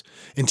 drops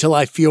until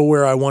I feel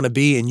where I want to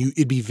be, and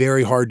it'd be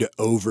very hard to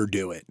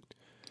overdo it.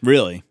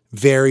 Really?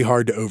 Very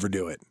hard to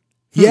overdo it.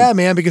 Yeah,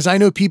 man, because I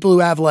know people who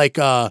have like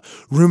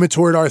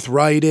rheumatoid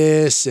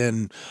arthritis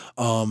and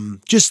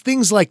just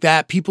things like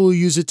that. People who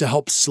use it to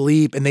help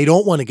sleep and they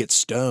don't want to get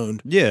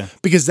stoned. Yeah.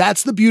 Because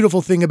that's the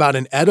beautiful thing about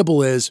an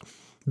edible is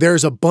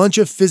there's a bunch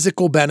of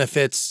physical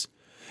benefits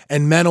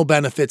and mental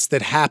benefits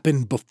that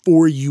happen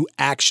before you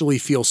actually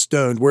feel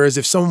stoned. Whereas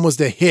if someone was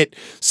to hit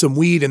some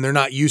weed and they're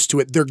not used to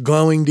it, they're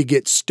going to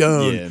get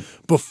stoned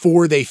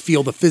before they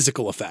feel the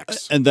physical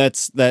effects. And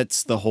that's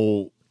the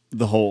whole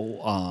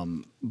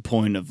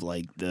point of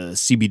like the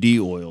CBD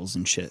oils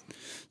and shit.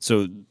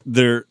 So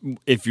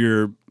if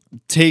you're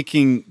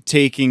taking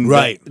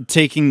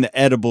the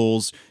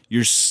edibles,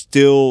 you're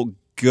still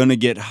gonna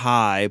get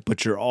high,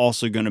 but you're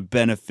also gonna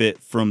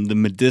benefit from the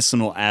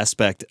medicinal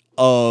aspect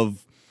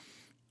of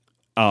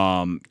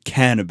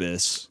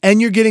cannabis.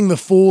 And you're getting the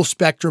full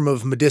spectrum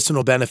of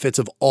medicinal benefits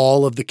of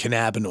all of the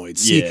cannabinoids.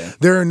 See,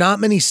 there are not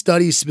many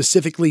studies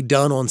specifically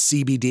done on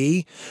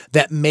CBD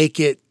that make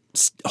it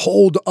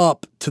hold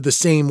up to the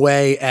same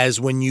way as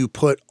when you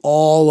put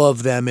all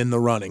of them in the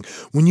running.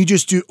 When you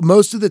just do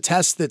most of the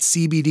tests that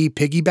CBD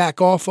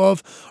piggyback off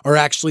of are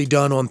actually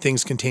done on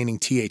things containing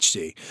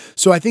THC.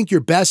 So I think your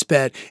best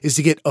bet is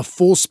to get a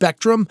full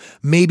spectrum,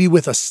 maybe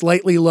with a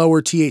slightly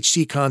lower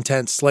THC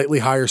content, slightly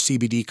higher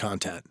CBD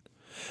content.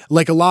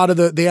 Like a lot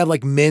of they have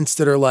like mints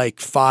that are like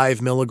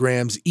 5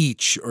 milligrams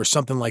each or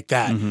something like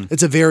that. Mm-hmm.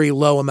 It's a very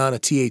low amount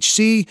of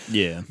THC,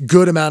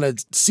 good amount of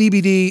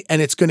CBD,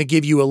 and it's going to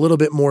give you a little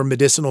bit more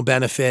medicinal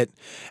benefit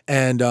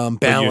and balance.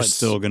 But you're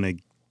still going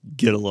to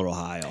get a little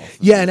high off.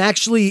 Yeah, and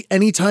actually,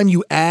 anytime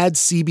you add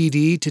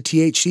CBD to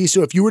THC,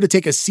 so if you were to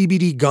take a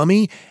CBD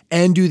gummy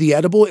and do the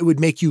edible, it would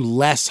make you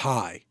less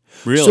high.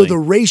 Really? So the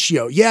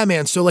ratio, yeah,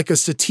 man. So like a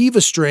sativa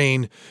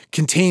strain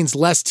contains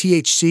less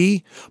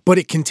THC, but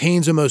it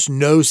contains almost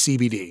no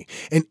CBD.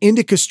 An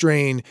indica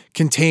strain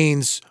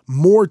contains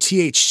more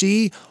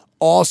THC,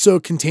 also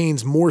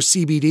contains more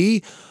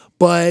CBD,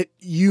 but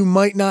you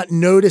might not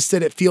notice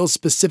that it feels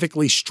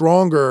specifically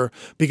stronger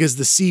because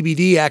the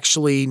CBD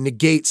actually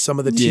negates some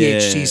of the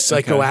THC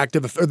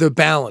psychoactive or the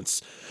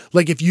balance.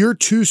 Like if you're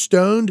too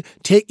stoned,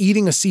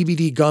 eating a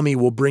CBD gummy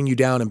will bring you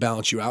down and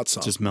balance you out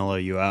some. Just mellow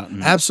you out.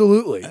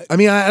 Absolutely. I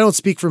mean, I don't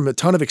speak from a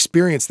ton of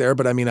experience there,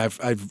 but I mean,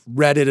 I've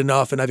read it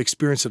enough and I've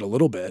experienced it a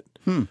little bit.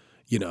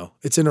 You know,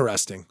 it's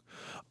interesting.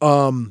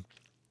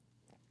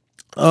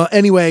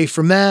 Anyway,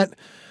 from that,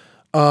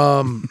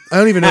 I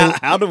don't even know.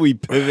 How do we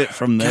pivot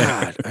from there?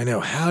 God, I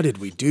know. How did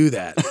we do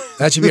that?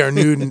 That should be our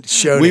new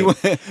show we name.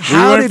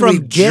 went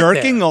from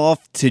jerking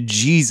off to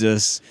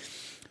Jesus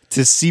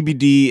to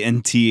CBD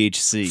and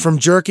THC. From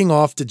jerking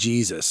off to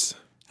Jesus.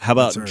 How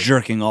about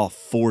jerking off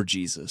for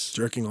Jesus?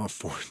 Jerking off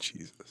for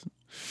Jesus.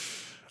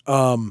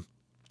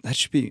 That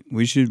should be.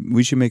 We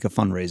should make a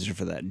fundraiser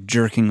for that.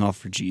 Jerking off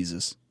for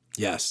Jesus.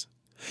 Yes,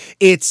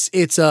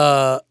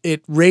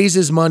 it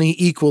raises money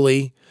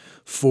equally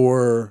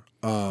for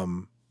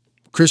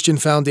Christian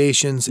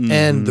foundations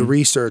and the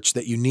research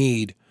that you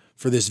need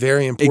for this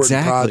very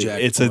important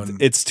project.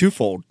 It's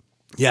twofold.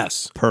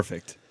 Yes,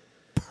 perfect.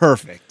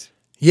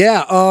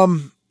 Yeah.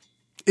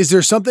 Is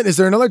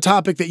there another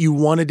topic that you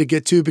wanted to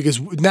get to?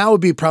 Because now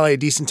would be probably a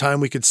decent time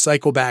we could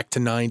cycle back to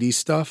 90s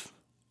stuff.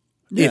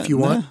 If you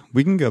want.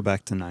 We can go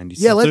back to 90s.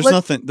 Yeah,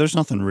 there's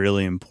nothing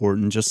really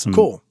important, just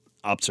some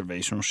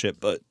observational shit,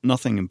 but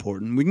nothing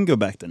important. We can go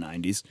back to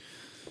 90s.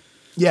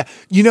 Yeah.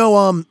 You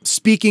know,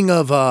 speaking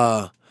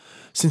of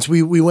since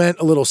we went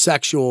a little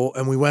sexual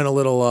and we went a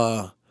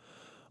little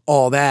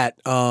all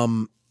that,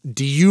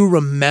 do you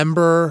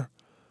remember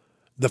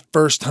the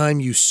first time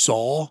you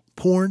saw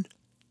porn?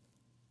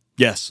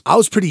 Yes. I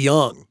was pretty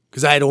young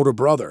because I had an older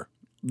brother.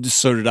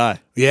 So did I.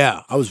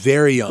 Yeah, I was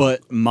very young.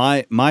 But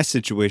my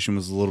situation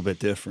was a little bit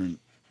different.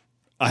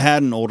 I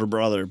had an older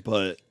brother,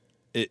 but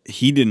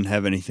he didn't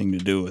have anything to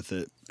do with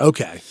it.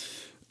 Okay.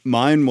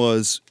 Mine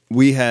was,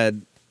 we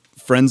had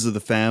friends of the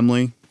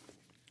family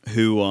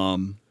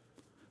who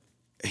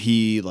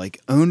he like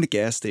owned a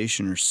gas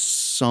station or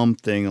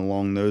something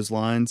along those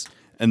lines,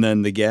 and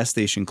then the gas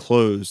station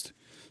closed.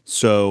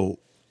 So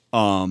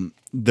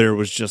there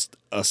was just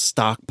a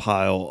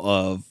stockpile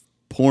of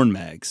porn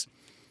mags.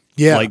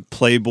 Yeah. Like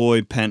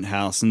Playboy,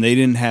 Penthouse, and they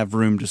didn't have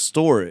room to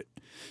store it.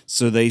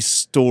 So they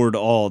stored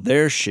all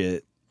their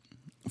shit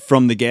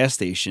from the gas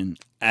station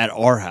at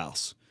our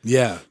house.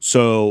 Yeah.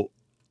 So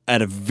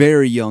at a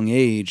very young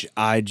age,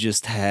 I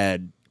just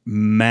had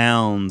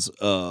mounds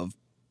of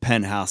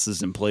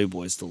Penthouses and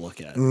Playboys to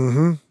look at.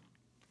 Mm-hmm.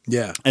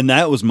 Yeah. And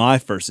that was my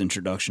first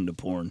introduction to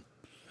porn.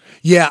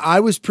 Yeah, I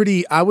was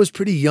pretty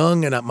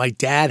young, and my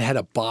dad had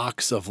a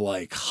box of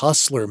like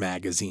Hustler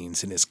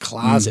magazines in his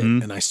closet,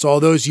 and I saw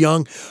those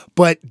young.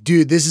 But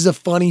dude, this is a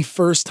funny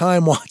first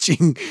time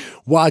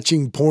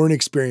watching porn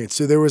experience.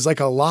 So there was like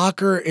a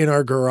locker in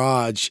our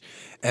garage,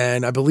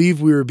 and I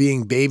believe we were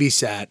being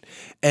babysat,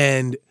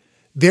 and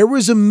there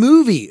was a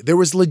movie. There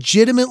was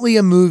legitimately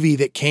a movie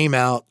that came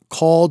out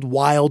called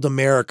Wild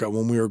America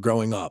when we were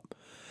growing up,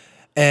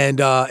 and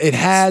it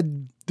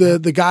had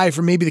the guy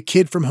from maybe the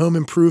kid from Home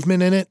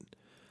Improvement in it.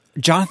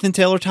 Jonathan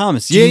Taylor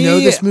Thomas. Do you know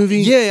this movie?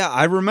 Yeah,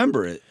 I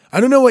remember it. I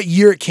don't know what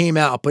year it came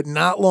out, but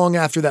not long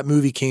after that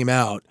movie came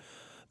out,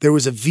 there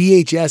was a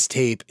VHS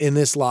tape in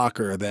this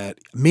locker that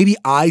maybe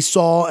I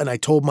saw and I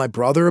told my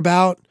brother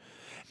about.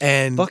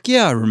 And fuck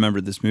yeah, I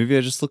remember this movie.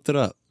 I just looked it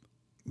up.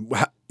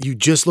 You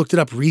just looked it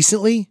up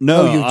recently?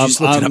 No, you just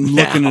looked it up now.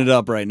 Looking it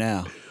up right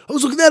now. I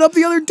was looking that up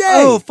the other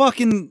day. Oh,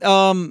 fucking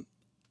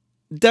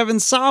Devon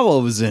Sawa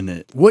was in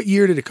it. What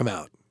year did it come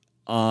out?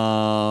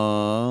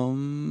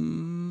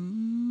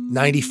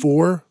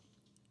 94?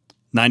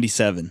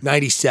 97.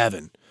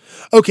 97.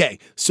 Okay,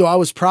 so I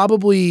was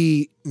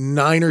probably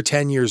 9 or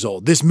 10 years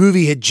old. This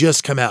movie had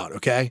just come out,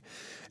 okay?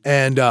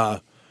 And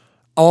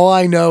all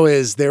I know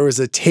is there was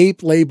a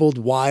tape labeled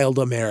Wild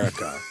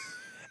America,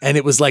 and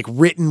it was like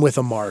written with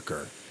a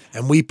marker,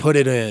 and we put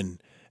it in,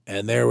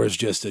 and there was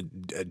just a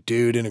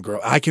dude and a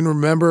girl. I can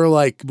remember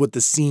like what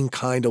the scene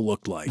kind of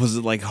looked like. Was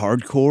it like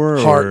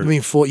hardcore?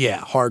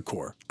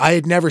 Hardcore. I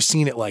had never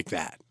seen it like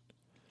that.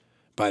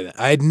 By then,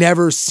 I had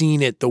never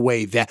seen it the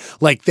way that,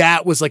 like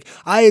that was like,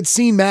 I had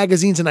seen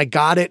magazines and I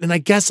got it, and I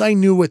guess I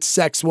knew what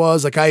sex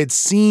was. Like I had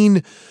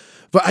seen,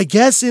 but I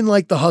guess in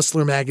like the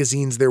Hustler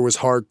magazines there was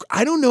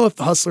I don't know if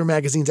the Hustler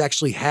magazines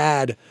actually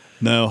had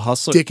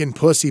Hustler dick and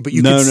pussy, but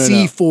you could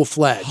see full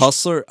fledged.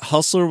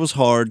 Hustler was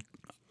hard.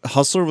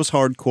 Hustler was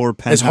hardcore.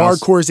 As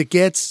hardcore as it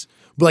gets.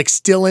 Like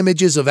still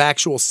images of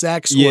actual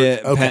sex?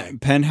 Okay.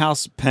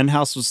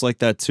 Penthouse was like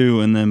that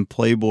too, and then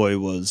Playboy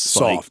was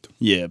soft.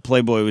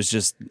 Playboy was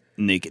just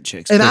naked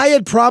chicks. And I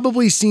had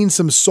probably seen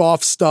some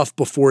soft stuff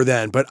before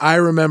then, but I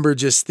remember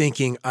just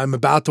thinking, I'm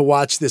about to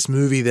watch this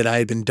movie that I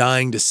had been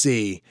dying to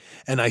see,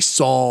 and I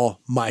saw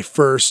my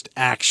first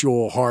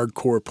actual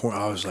hardcore porn.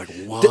 I was like,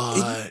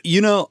 what?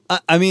 You know,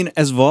 I mean,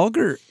 as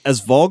vulgar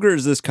as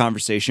this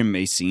conversation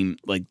may seem,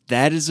 like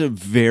that is a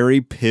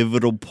very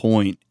pivotal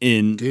point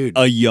in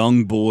a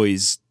young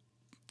boy's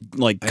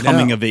like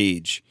coming of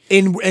age.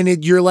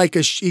 You're like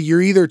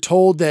you're either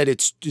told that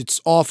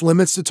it's off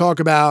limits to talk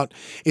about,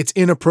 it's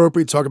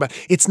inappropriate to talk about.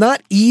 It's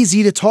not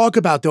easy to talk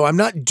about though. I'm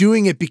not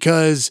doing it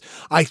because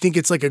I think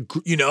it's like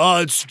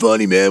it's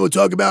funny, man. We'll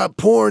talk about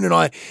porn and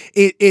all.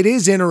 It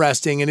is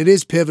interesting and it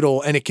is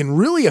pivotal and it can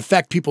really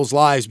affect people's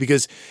lives,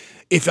 because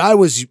if I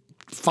was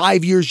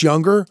 5 years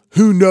younger,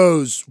 who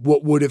knows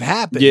what would have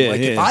happened?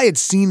 If I had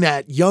seen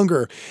that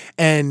younger,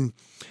 and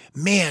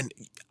man,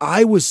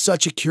 I was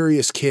such a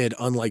curious kid,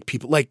 unlike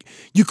people. Like,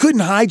 you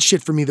couldn't hide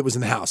shit from me that was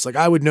in the house. Like,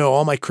 I would know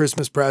all my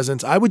Christmas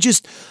presents. I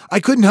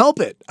couldn't help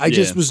it. I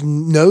just was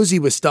nosy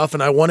with stuff,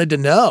 and I wanted to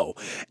know.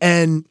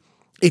 And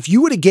if you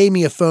would have gave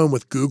me a phone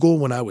with Google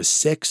when I was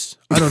 6,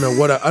 I don't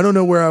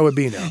know where I would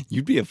be now.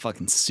 You'd be a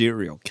fucking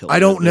serial killer. I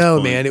don't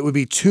know, man. It would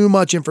be too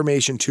much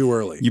information too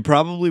early. You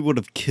probably would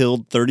have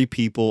killed 30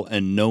 people,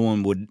 and no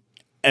one would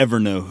ever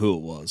know who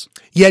it was.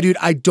 Yeah, dude,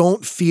 I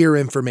don't fear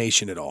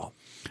information at all.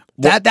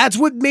 That's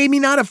what made me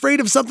not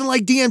afraid of something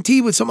like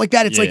DMT with something like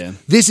that. It's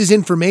like, this is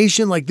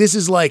information. Like this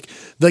is like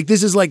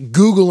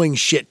Googling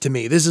shit to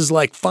me. This is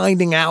like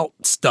finding out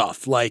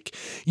stuff. Like,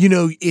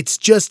 it's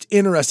just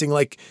interesting.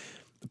 Like,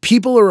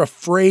 people are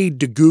afraid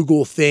to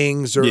Google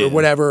things or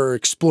whatever, or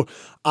explore.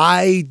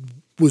 I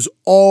was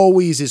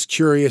always as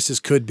curious as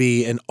could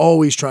be and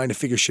always trying to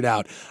figure shit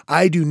out.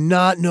 I do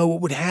not know what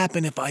would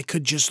happen if I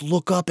could just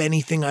look up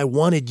anything I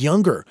wanted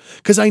younger,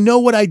 because I know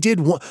what I did.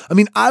 I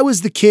mean, I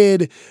was the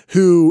kid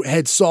who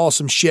had saw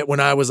some shit when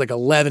I was like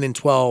 11 and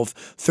 12,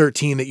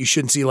 13 that you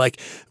shouldn't see.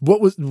 Like,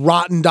 what was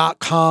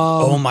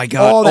Rotten.com? Oh my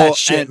God. All that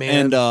shit,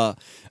 man. And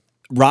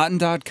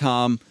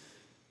Rotten.com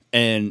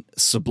and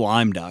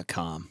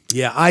Sublime.com.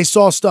 Yeah, I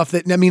saw stuff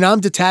that, I mean, I'm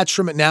detached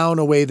from it now in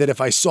a way that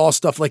if I saw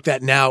stuff like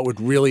that now, it would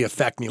really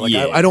affect me. Like,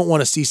 I don't want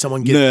to see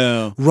someone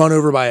get run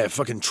over by a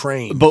fucking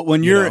train. But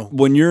when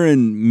you're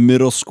in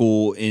middle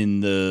school in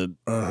the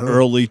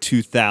early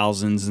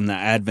 2000s and the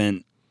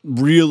advent,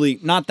 really,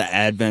 not the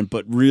advent,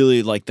 but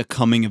really like the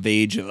coming of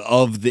age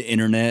of the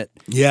internet.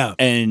 Yeah.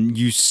 And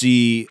you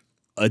see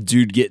a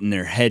dude getting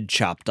their head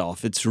chopped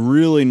off. It's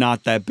really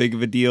not that big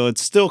of a deal.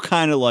 It's still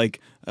kind of like,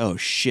 oh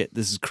shit,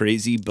 this is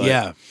crazy.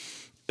 But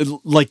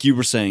like you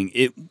were saying,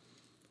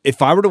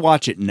 if I were to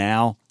watch it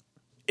now,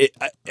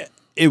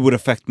 it would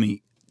affect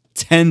me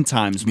 10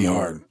 times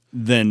more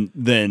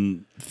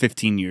than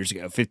 15 years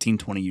ago, 15,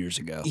 20 years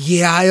ago.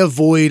 Yeah, I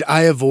avoid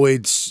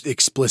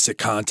explicit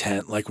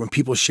content. Like when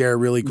people share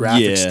really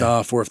graphic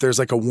stuff, or if there's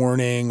like a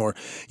warning, or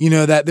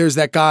that there's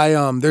that guy,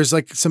 there's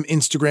like some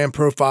Instagram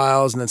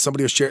profiles, and then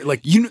somebody will share,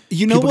 like you know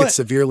people get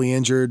severely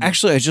injured.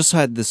 Actually, I just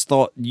had this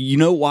thought. You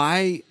know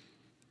why?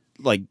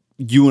 Like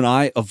you and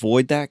I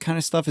avoid that kind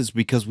of stuff is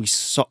because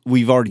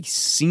we've already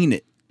seen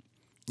it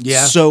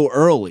so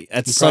early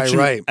at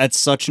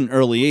such an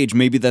early age.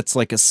 Maybe that's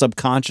like a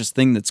subconscious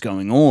thing that's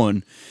going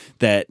on,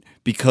 that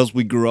because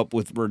we grew up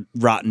with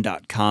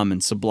Rotten.com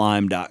and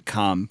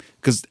Sublime.com,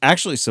 because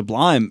actually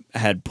Sublime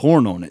had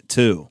porn on it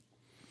too.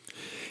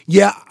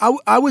 Yeah,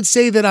 I would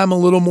say that I'm a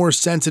little more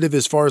sensitive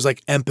as far as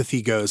like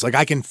empathy goes. Like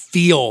I can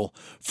feel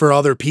for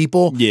other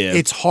people. Yeah.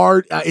 It's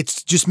hard.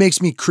 It just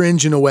makes me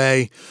cringe in a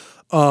way.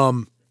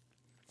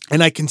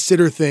 And I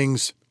consider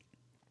things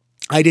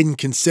I didn't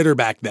consider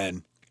back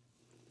then.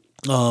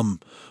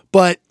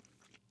 But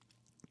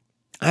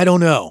I don't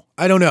know.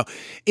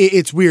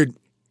 It's weird.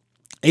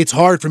 It's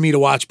hard for me to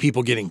watch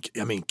people getting,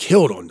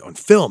 killed on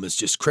film. It's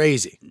just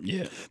crazy.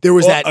 Yeah. There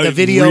was the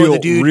video of the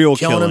dude killing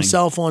killing.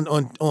 himself on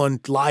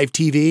live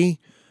TV.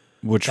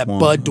 Which that one?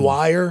 Bud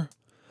Dwyer.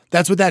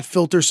 That's what that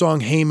Filter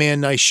song, Hey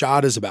Man, Nice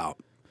Shot is about.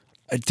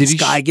 This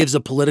guy gives a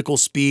political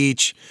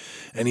speech,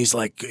 and he's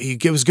like, he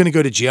was going to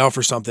go to jail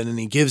for something, and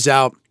he gives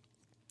out,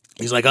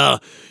 he's like,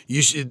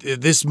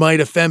 this might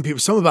offend people.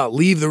 Something about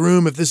leave the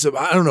room if this,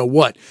 I don't know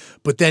what.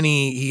 But then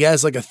he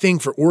has like a thing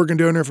for organ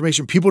donor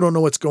information. People don't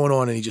know what's going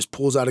on, and he just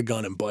pulls out a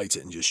gun and bites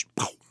it and just,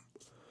 boom.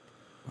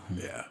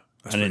 Yeah.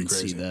 I didn't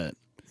see that.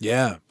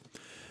 Yeah.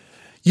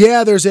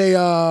 Yeah, there's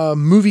a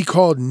movie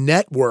called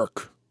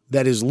Network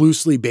that is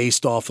loosely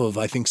based off of,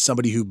 I think,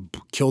 somebody who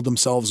killed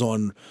themselves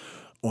on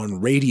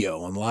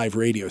radio, on live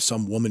radio,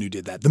 some woman who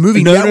did that. The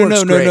movie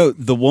Network's great. No.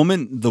 The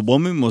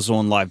woman was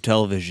on live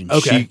television.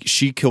 Okay.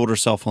 She killed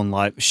herself on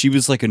live. She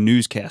was like a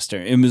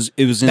newscaster. It was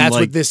in That's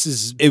like, what this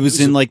is. It was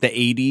in like the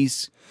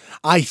 80s.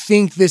 I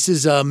think this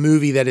is a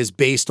movie that is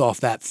based off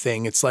that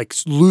thing. It's like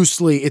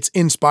loosely, it's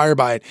inspired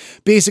by it.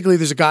 Basically,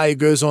 there's a guy who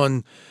goes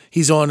on,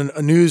 he's on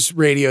a news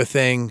radio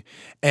thing,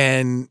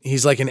 and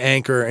he's like an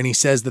anchor, and he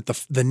says that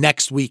the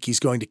next week he's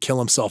going to kill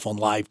himself on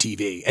live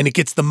TV, and it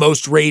gets the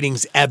most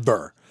ratings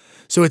ever.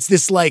 So it's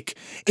this like,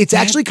 it's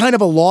actually kind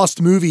of a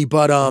lost movie,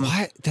 but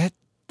I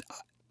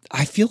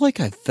feel like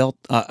I've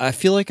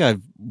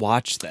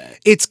watched that.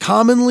 It's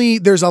commonly,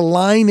 there's a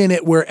line in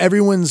it where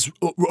everyone's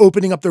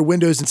opening up their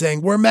windows and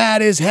saying, we're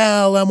mad as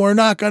hell and we're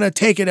not going to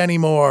take it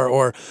anymore,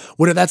 or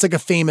whatever. That's like a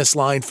famous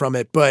line from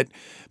it, but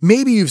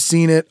maybe you've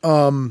seen it.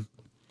 Mrs.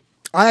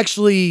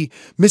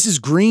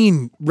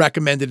 Green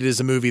recommended it as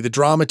a movie, the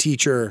drama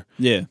teacher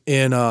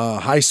in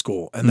high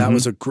school. And that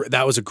was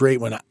a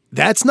great one.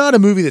 That's not a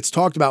movie that's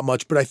talked about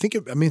much, but I think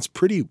it's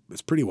pretty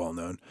well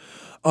known.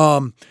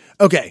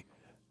 Okay.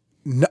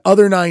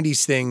 Other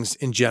 90s things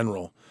in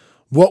general.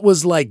 What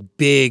was like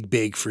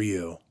big for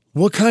you?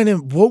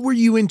 What were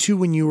you into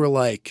when you were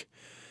like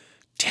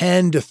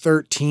 10 to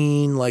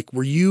 13? Like,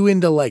 were you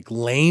into like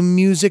lame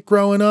music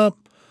growing up?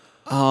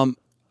 Well,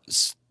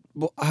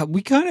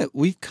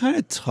 we've kind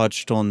of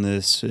touched on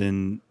this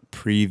in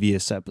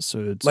previous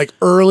episodes. Like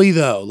early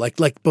though, like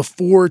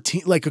before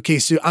teen, like, okay,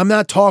 so I'm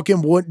not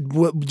talking what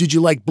did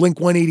you like Blink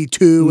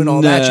 182 and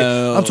all that shit.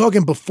 I'm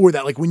talking before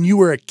that, like when you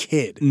were a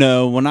kid.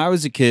 No, when I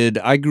was a kid,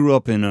 I grew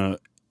up in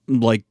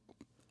like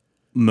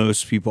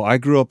most people, I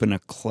grew up in a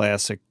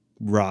classic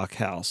rock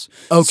house.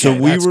 Okay, so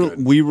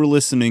we were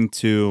listening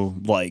to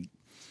like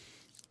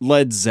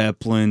Led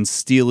Zeppelin,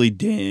 Steely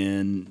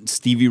Dan,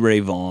 Stevie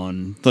Ray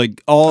Vaughan,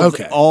 like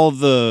all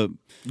the.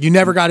 You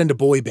never got into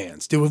boy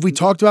bands. Have we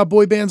talked about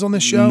boy bands on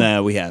this show?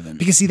 No, we haven't.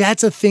 Because see,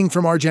 that's a thing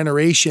from our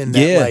generation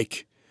that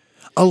like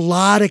a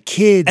lot of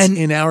kids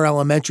in our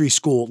elementary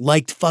school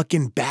liked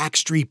fucking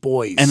Backstreet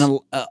Boys.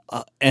 And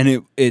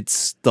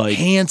it's like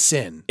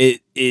Hanson.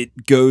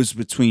 It goes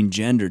between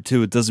gender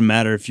too. It doesn't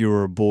matter if you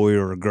were a boy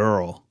or a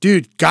girl.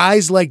 Dude,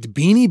 guys liked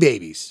Beanie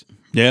Babies.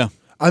 Yeah.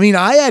 I mean,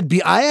 I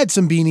had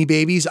some Beanie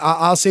Babies.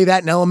 I'll say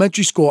that in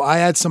elementary school, I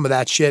had some of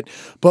that shit.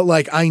 But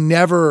like, I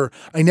never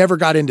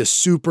got into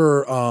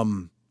super,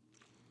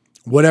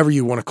 whatever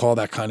you want to call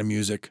that kind of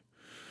music.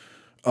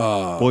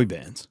 Boy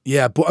bands.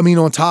 Yeah,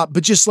 on top,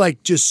 but just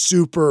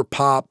super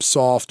pop,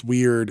 soft,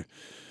 weird,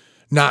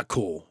 not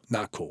cool.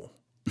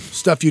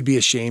 Stuff you'd be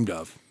ashamed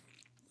of.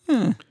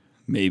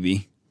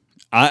 Maybe.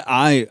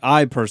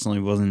 I personally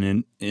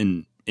wasn't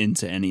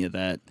into any of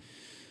that.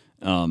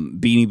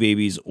 Beanie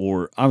Babies,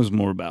 or I was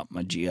more about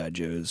my G.I.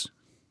 Joes.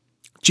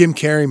 Jim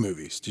Carrey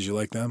movies. Did you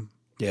like them?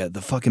 Yeah,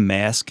 The fucking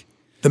Mask.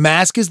 The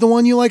Mask is the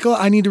one you like?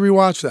 I need to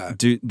rewatch that.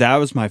 Dude, that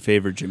was my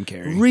favorite Jim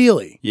Carrey.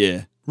 Really?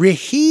 Yeah.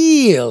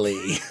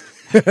 Really?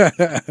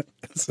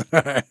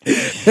 Sorry.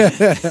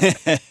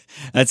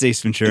 That's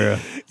Ace Ventura.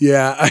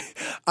 Yeah.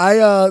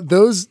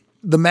 The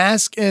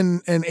Mask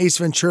and Ace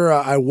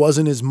Ventura, I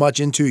wasn't as much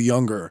into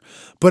younger.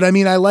 But I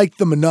mean, I liked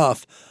them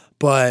enough.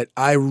 But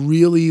I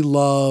really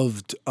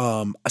loved,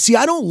 I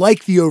don't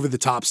like the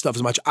over-the-top stuff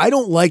as much. I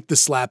don't like the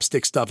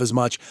slapstick stuff as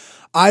much.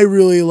 I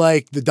really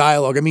like the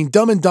dialogue. I mean,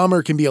 Dumb and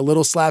Dumber can be a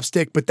little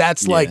slapstick, but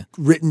that's like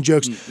written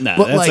jokes. Nah,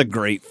 but that's like, a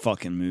great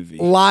fucking movie.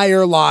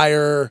 Liar,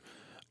 Liar,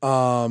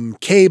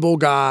 Cable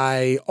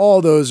Guy,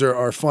 all those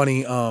are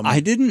funny.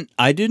 I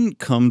didn't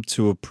come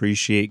to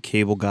appreciate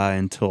Cable Guy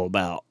until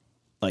about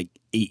like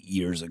 8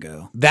 years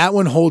ago. That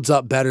one holds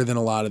up better than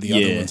a lot of the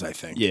other ones, I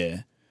think.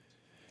 Yeah.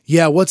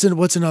 Yeah, what's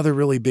another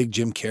really big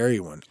Jim Carrey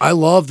one? I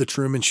love The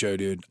Truman Show,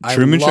 dude. I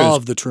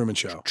love The Truman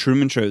Show.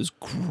 Truman Show is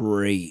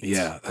great.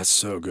 Yeah, that's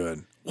so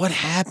good. What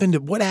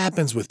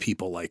happens with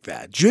people like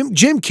that? Jim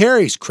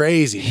Carrey's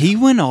crazy. He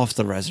went off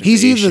the reservation.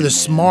 He's either the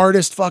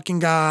smartest fucking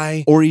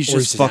guy, or he's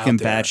just fucking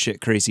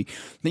batshit crazy.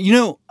 You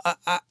know,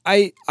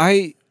 I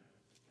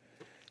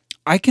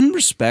can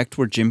respect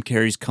where Jim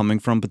Carrey's coming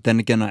from, but then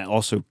again, I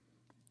also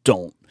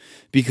don't.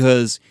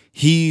 Because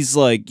he's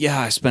like, yeah,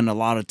 I spend a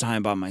lot of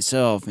time by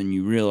myself, and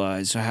you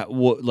realize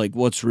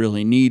what's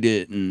really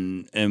needed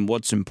and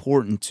what's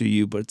important to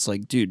you. But it's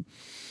like, dude,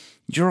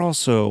 you're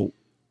also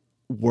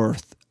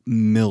worth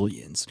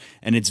millions.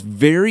 And it's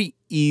very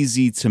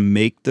easy to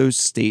make those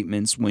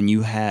statements when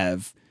you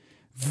have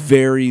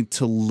very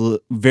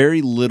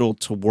little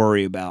to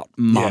worry about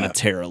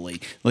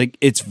monetarily. Yeah. Like,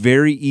 it's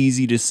very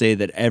easy to say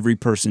that every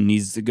person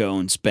needs to go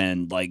and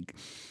spend like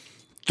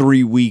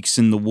 3 weeks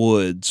in the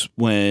woods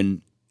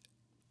when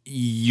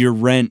your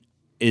rent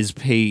is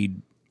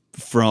paid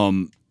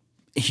from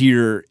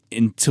here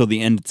until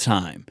the end of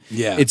time.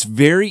 Yeah. It's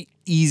very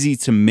easy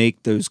to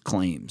make those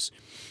claims.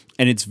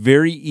 And it's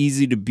very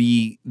easy to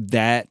be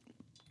that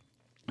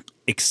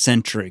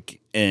eccentric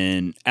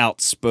and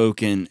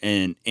outspoken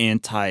and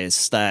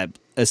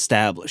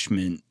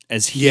anti-establishment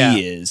as he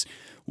is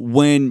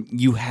when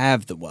you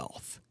have the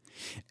wealth.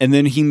 And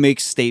then he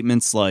makes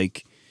statements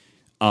like,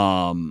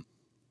 I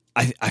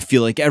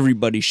feel like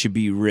everybody should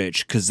be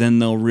rich because then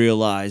they'll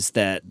realize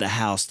that the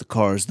house, the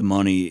cars, the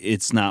money,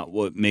 it's not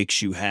what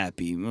makes you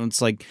happy.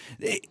 It's like,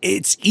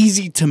 it's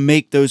easy to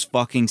make those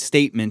fucking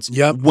statements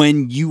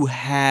when you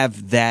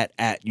have that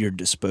at your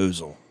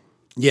disposal.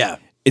 Yeah.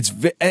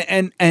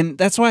 And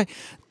that's why,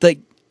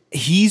 like,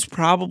 he's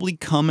probably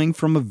coming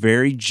from a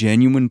very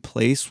genuine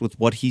place with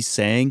what he's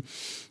saying,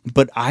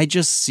 but I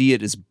just see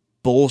it as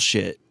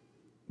bullshit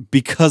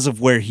because of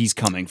where he's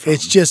coming from.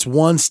 It's just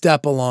one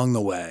step along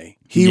the way.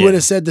 He would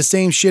have said the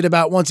same shit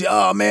about once,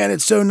 oh man,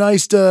 it's so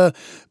nice to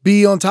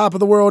be on top of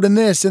the world and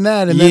this and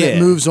that. And then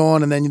it moves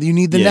on and then you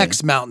need the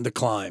next mountain to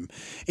climb.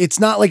 It's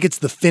not like it's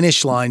the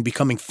finish line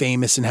becoming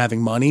famous and having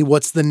money.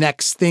 What's the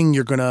next thing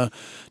you're going to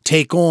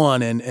take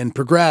on and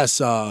progress?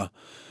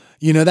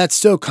 That's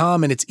so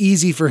common. It's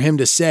easy for him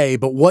to say,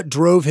 but what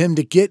drove him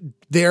to get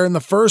there in the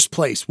first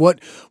place?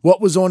 What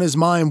was on his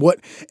mind?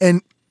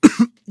 And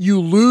you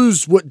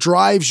lose what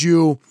drives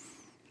you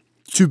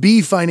to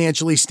be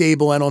financially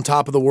stable and on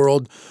top of the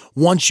world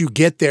once you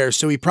get there.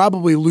 So he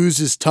probably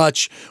loses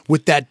touch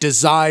with that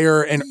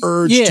desire and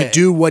urge to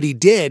do what he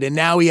did. And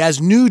now he has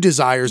new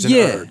desires and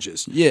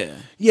urges. Yeah.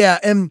 Yeah.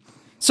 And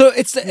so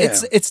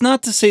it's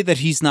not to say that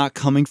he's not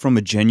coming from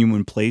a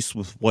genuine place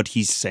with what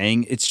he's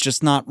saying. It's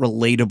just not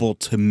relatable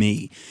to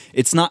me.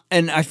 It's not,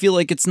 and I feel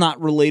like it's not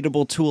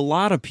relatable to a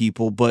lot of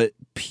people, but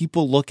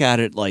people look at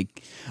it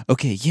like,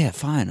 okay, yeah,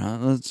 fine.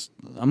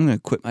 I'm going to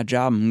quit my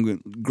job. I'm going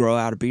to grow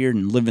out a beard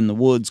and live in the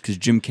woods because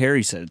Jim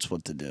Carrey said it's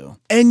what to do.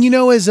 And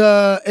as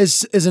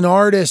an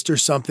artist or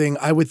something,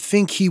 I would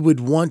think he would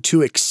want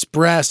to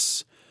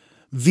express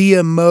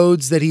via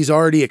modes that he's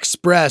already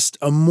expressed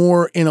a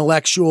more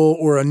intellectual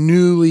or a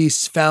newly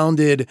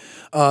founded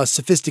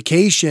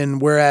sophistication,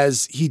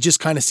 whereas he just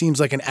kind of seems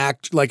like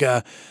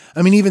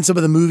even some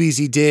of the movies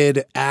he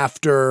did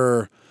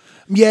after.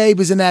 Yeah, he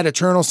was in that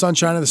Eternal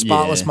Sunshine of the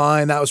Spotless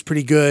Mind. That was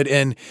pretty good.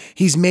 And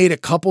he's made a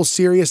couple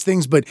serious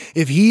things. But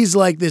if he's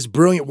like this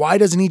brilliant, why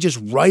doesn't he just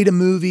write a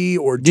movie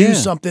or do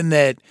something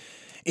that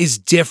is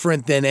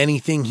different than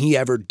anything he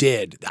ever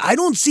did? I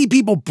don't see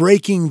people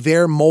breaking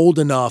their mold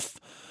enough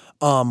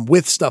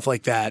with stuff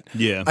like that.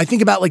 Yeah. I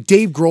think about like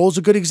Dave Grohl's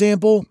a good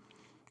example.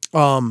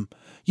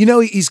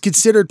 He's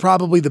considered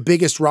probably the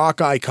biggest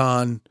rock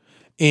icon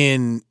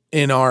in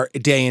our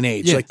day and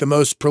age, like the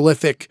most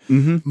prolific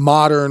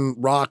modern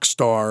rock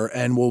star,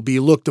 and will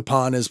be looked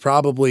upon as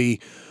probably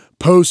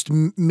post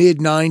mid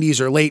 90s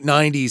or late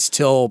 90s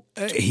till,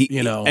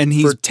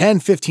 and for 10,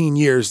 15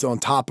 years on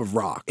top of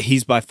rock.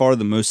 He's by far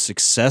the most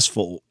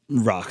successful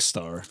rock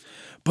star.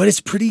 But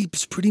it's pretty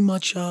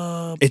much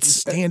it's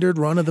standard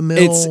run of the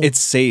mill. It's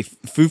safe.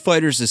 Foo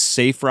Fighters is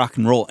safe rock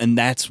and roll, and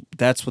that's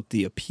what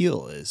the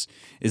appeal is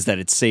that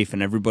it's safe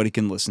and everybody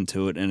can listen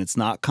to it, and it's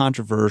not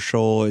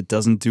controversial. It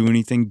doesn't do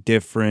anything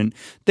different.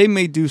 They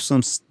may do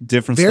some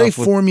different very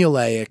stuff. Very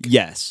formulaic.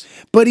 Yes,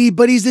 but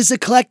he's this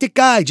eclectic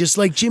guy, just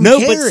like Jim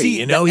Carrey. But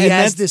see, he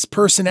has this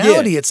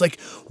personality. Yeah. It's like,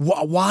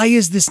 why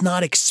is this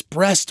not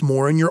expressed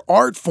more in your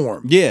art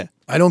form? Yeah,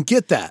 I don't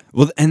get that.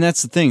 Well, and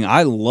that's the thing.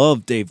 I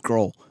love Dave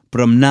Grohl, but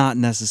I'm not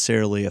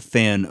necessarily a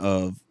fan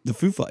of the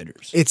Foo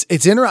Fighters. It's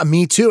interesting.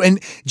 Me too. And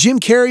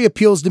Jim Carrey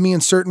appeals to me in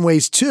certain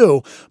ways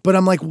too, but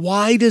I'm like,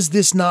 why does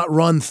this not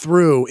run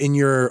through in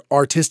your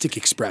artistic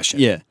expression?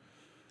 Yeah.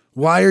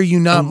 Why are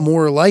you not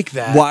more like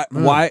that?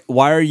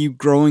 Why are you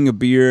growing a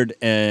beard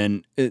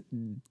and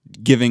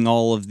giving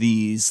all of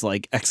these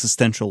like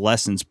existential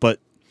lessons,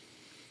 but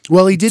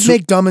well, he did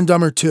make Dumb and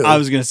Dumber 2. I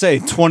was going to say,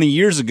 20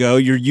 years ago,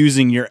 you're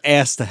using your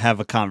ass to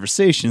have a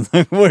conversation.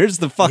 Like, where's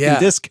the fucking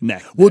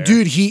disconnect there? Well,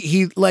 dude,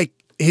 he like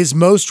his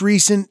most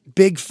recent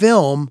big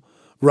film,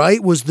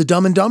 right, was the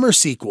Dumb and Dumber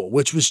sequel,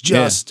 which was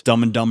just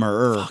Dumb and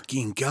Dumber.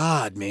 Fucking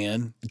God,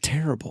 man.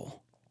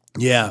 Terrible.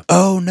 Yeah.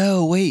 Oh,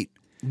 no, wait.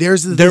 There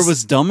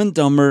was Dumb and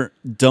Dumber,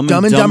 Dumb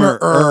and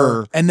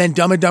Dumber, and then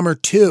Dumb and Dumber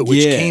 2,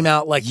 which came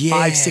out like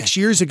 5-6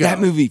 years ago. That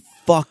movie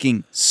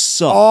fucking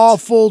sucked.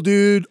 Awful,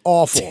 dude.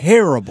 Awful.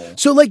 Terrible.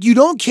 So, like, you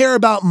don't care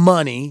about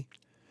money.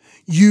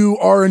 You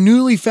are a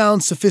newly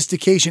found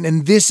sophistication,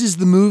 and this is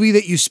the movie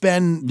that you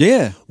spend.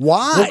 Yeah.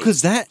 Why? Well,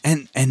 because that,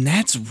 and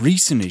that's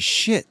recent as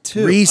shit,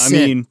 too. Recent.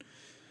 I mean,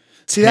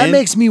 see, that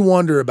makes me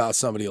wonder about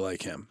somebody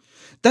like him.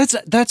 That's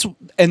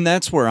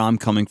where I'm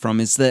coming from,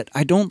 is that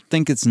I don't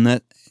think it's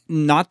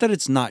not that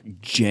it's not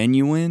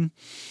genuine,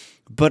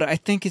 but I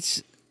think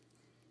it's.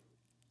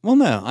 Well,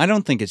 no, I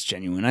don't think it's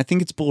genuine. I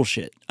think it's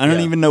bullshit. I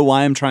don't even know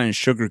why I'm trying to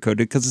sugarcoat it,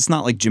 because it's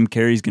not like Jim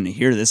Carrey's going to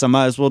hear this. I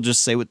might as well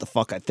just say what the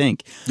fuck I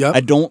think. Yep.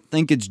 I don't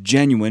think it's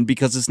genuine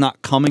because it's not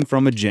coming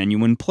from a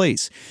genuine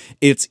place.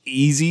 It's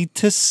easy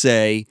to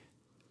say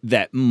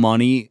that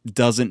money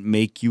doesn't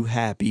make you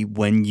happy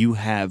when you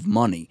have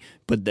money.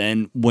 But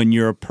then when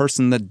you're a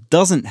person that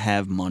doesn't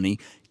have money,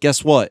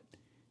 guess what?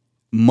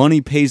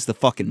 Money pays the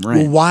fuccking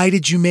rent. Well, why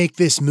did you make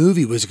this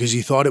movie? Was it because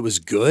you thought it was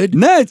good?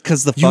 No, it's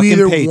because the You fucking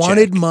either paycheck.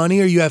 wanted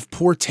money or you have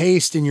poor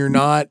taste and you're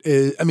not.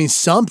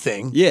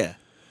 Something. Yeah.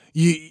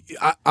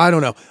 I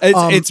don't know.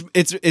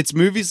 It's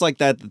movies like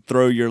that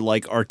throw your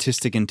like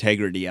artistic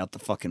integrity out the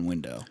fucking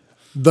window.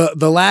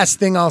 The last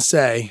thing I'll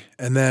say,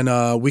 and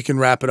then we can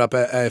wrap it up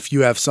if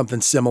you have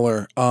something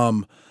similar.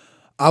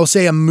 I'll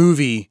say a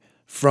movie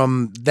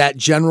from that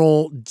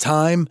general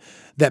time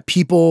that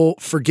people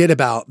forget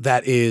about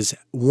that is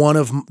one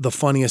of the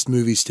funniest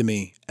movies to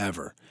me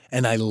ever.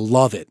 And I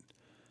love it.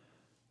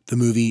 The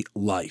movie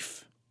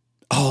Life.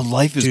 Oh,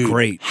 Life is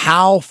great.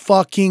 How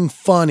fucking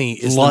funny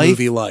is the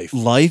movie Life?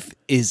 Life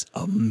is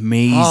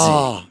amazing.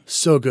 Oh,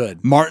 so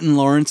good. Martin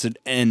Lawrence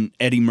and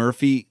Eddie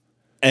Murphy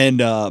and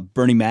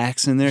Bernie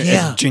Mac's in there.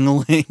 Yeah.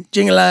 Jingling.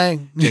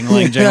 Jing-a-lang.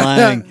 Jingling,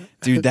 jingling.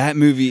 Dude, that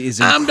movie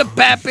is... I'm the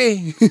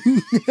pappy.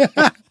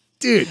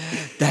 Dude.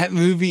 That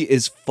movie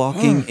is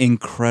fucking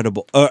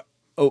incredible.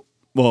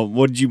 Well,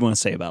 what did you want to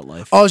say about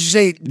Life? Oh, I was just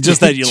saying, Just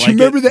that you do like you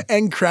remember it? the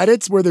end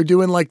credits where they're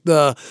doing like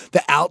the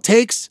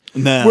outtakes?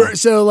 No.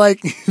 So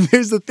like,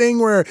 there's the thing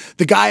where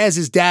the guy has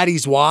his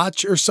daddy's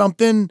watch or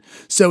something,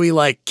 so he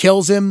like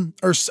kills him,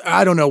 or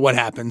I don't know what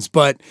happens,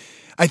 but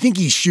I think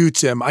he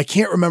shoots him. I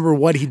can't remember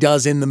what he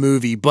does in the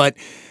movie, but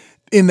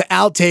in the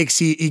outtakes,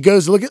 he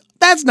goes, look,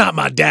 that's not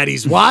my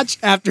daddy's watch,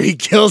 after he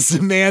kills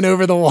the man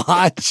over the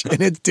watch.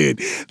 And it's,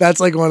 dude, that's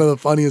like one of the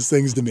funniest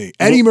things to me.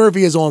 Eddie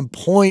Murphy is on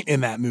point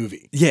in that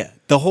movie. Yeah,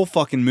 the whole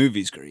fucking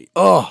movie's great.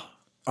 Oh,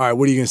 all right.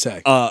 What are you going to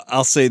say?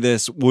 I'll say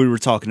this. We were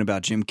talking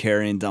about Jim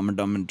Carrey and Dumb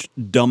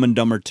and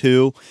Dumber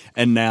 2,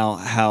 and now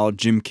how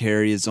Jim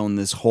Carrey is on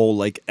this whole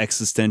like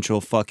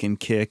existential fucking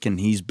kick, and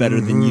he's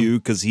better than you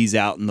because he's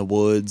out in the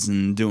woods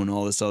and doing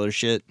all this other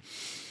shit.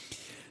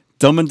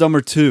 Dumb and Dumber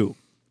 2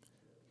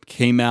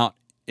 came out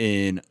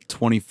in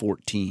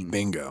 2014.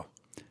 Bingo.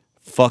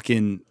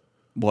 Fucking,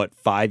 what,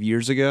 5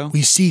 years ago?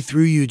 We see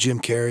through you,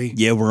 Jim Carrey.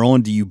 Yeah, we're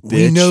on to you, bitch.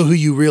 We know who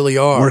you really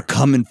are. We're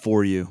coming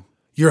for you.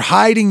 You're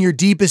hiding your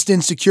deepest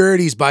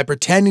insecurities by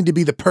pretending to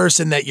be the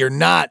person that you're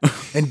not.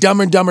 And Dumb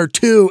and Dumber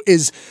 2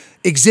 is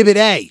Exhibit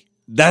A.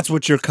 That's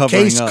what you're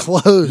covering Case up.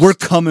 closed. We're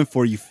coming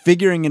for you.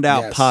 Figuring it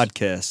out Yes.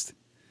 podcast.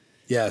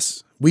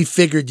 Yes. We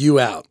figured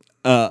you out.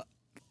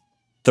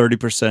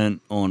 30%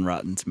 on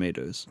Rotten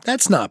Tomatoes.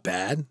 That's not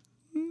bad.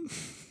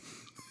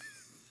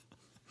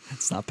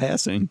 It's not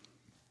passing.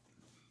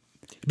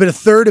 But a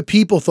third of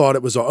people thought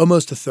it was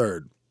almost a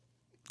third,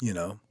 you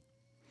know.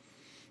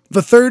 If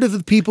a third of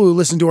the people who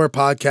listened to our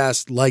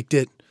podcast liked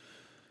it,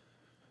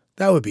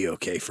 that would be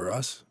okay for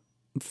us.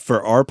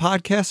 For our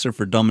podcast or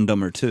for Dumb and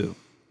Dumber 2?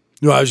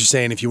 No, I was just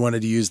saying if you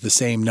wanted to use the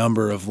same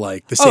number of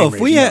like the same if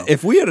we rating, had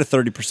if we had a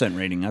 30%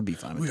 rating, I'd be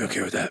fine with we'd be that.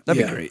 okay with that.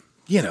 That'd Yeah. be great.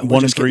 You know, we're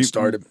 1 just and 3 getting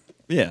started.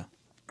 Yeah.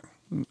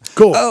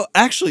 Cool. Oh,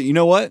 actually, you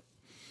know what?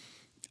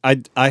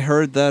 I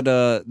heard that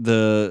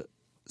the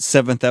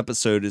 7th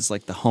episode is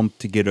like the hump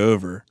to get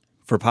over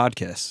for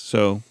podcasts.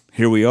 So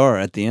here we are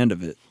at the end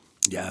of it.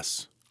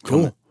 Yes.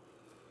 Cool.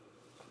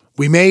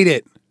 We made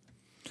it.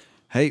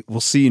 Hey, we'll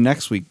see you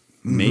next week.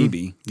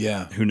 Maybe.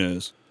 Yeah. Who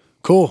knows?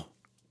 Cool.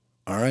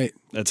 All right.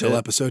 That's Till it.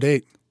 episode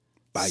 8.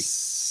 Bye.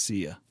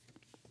 See ya.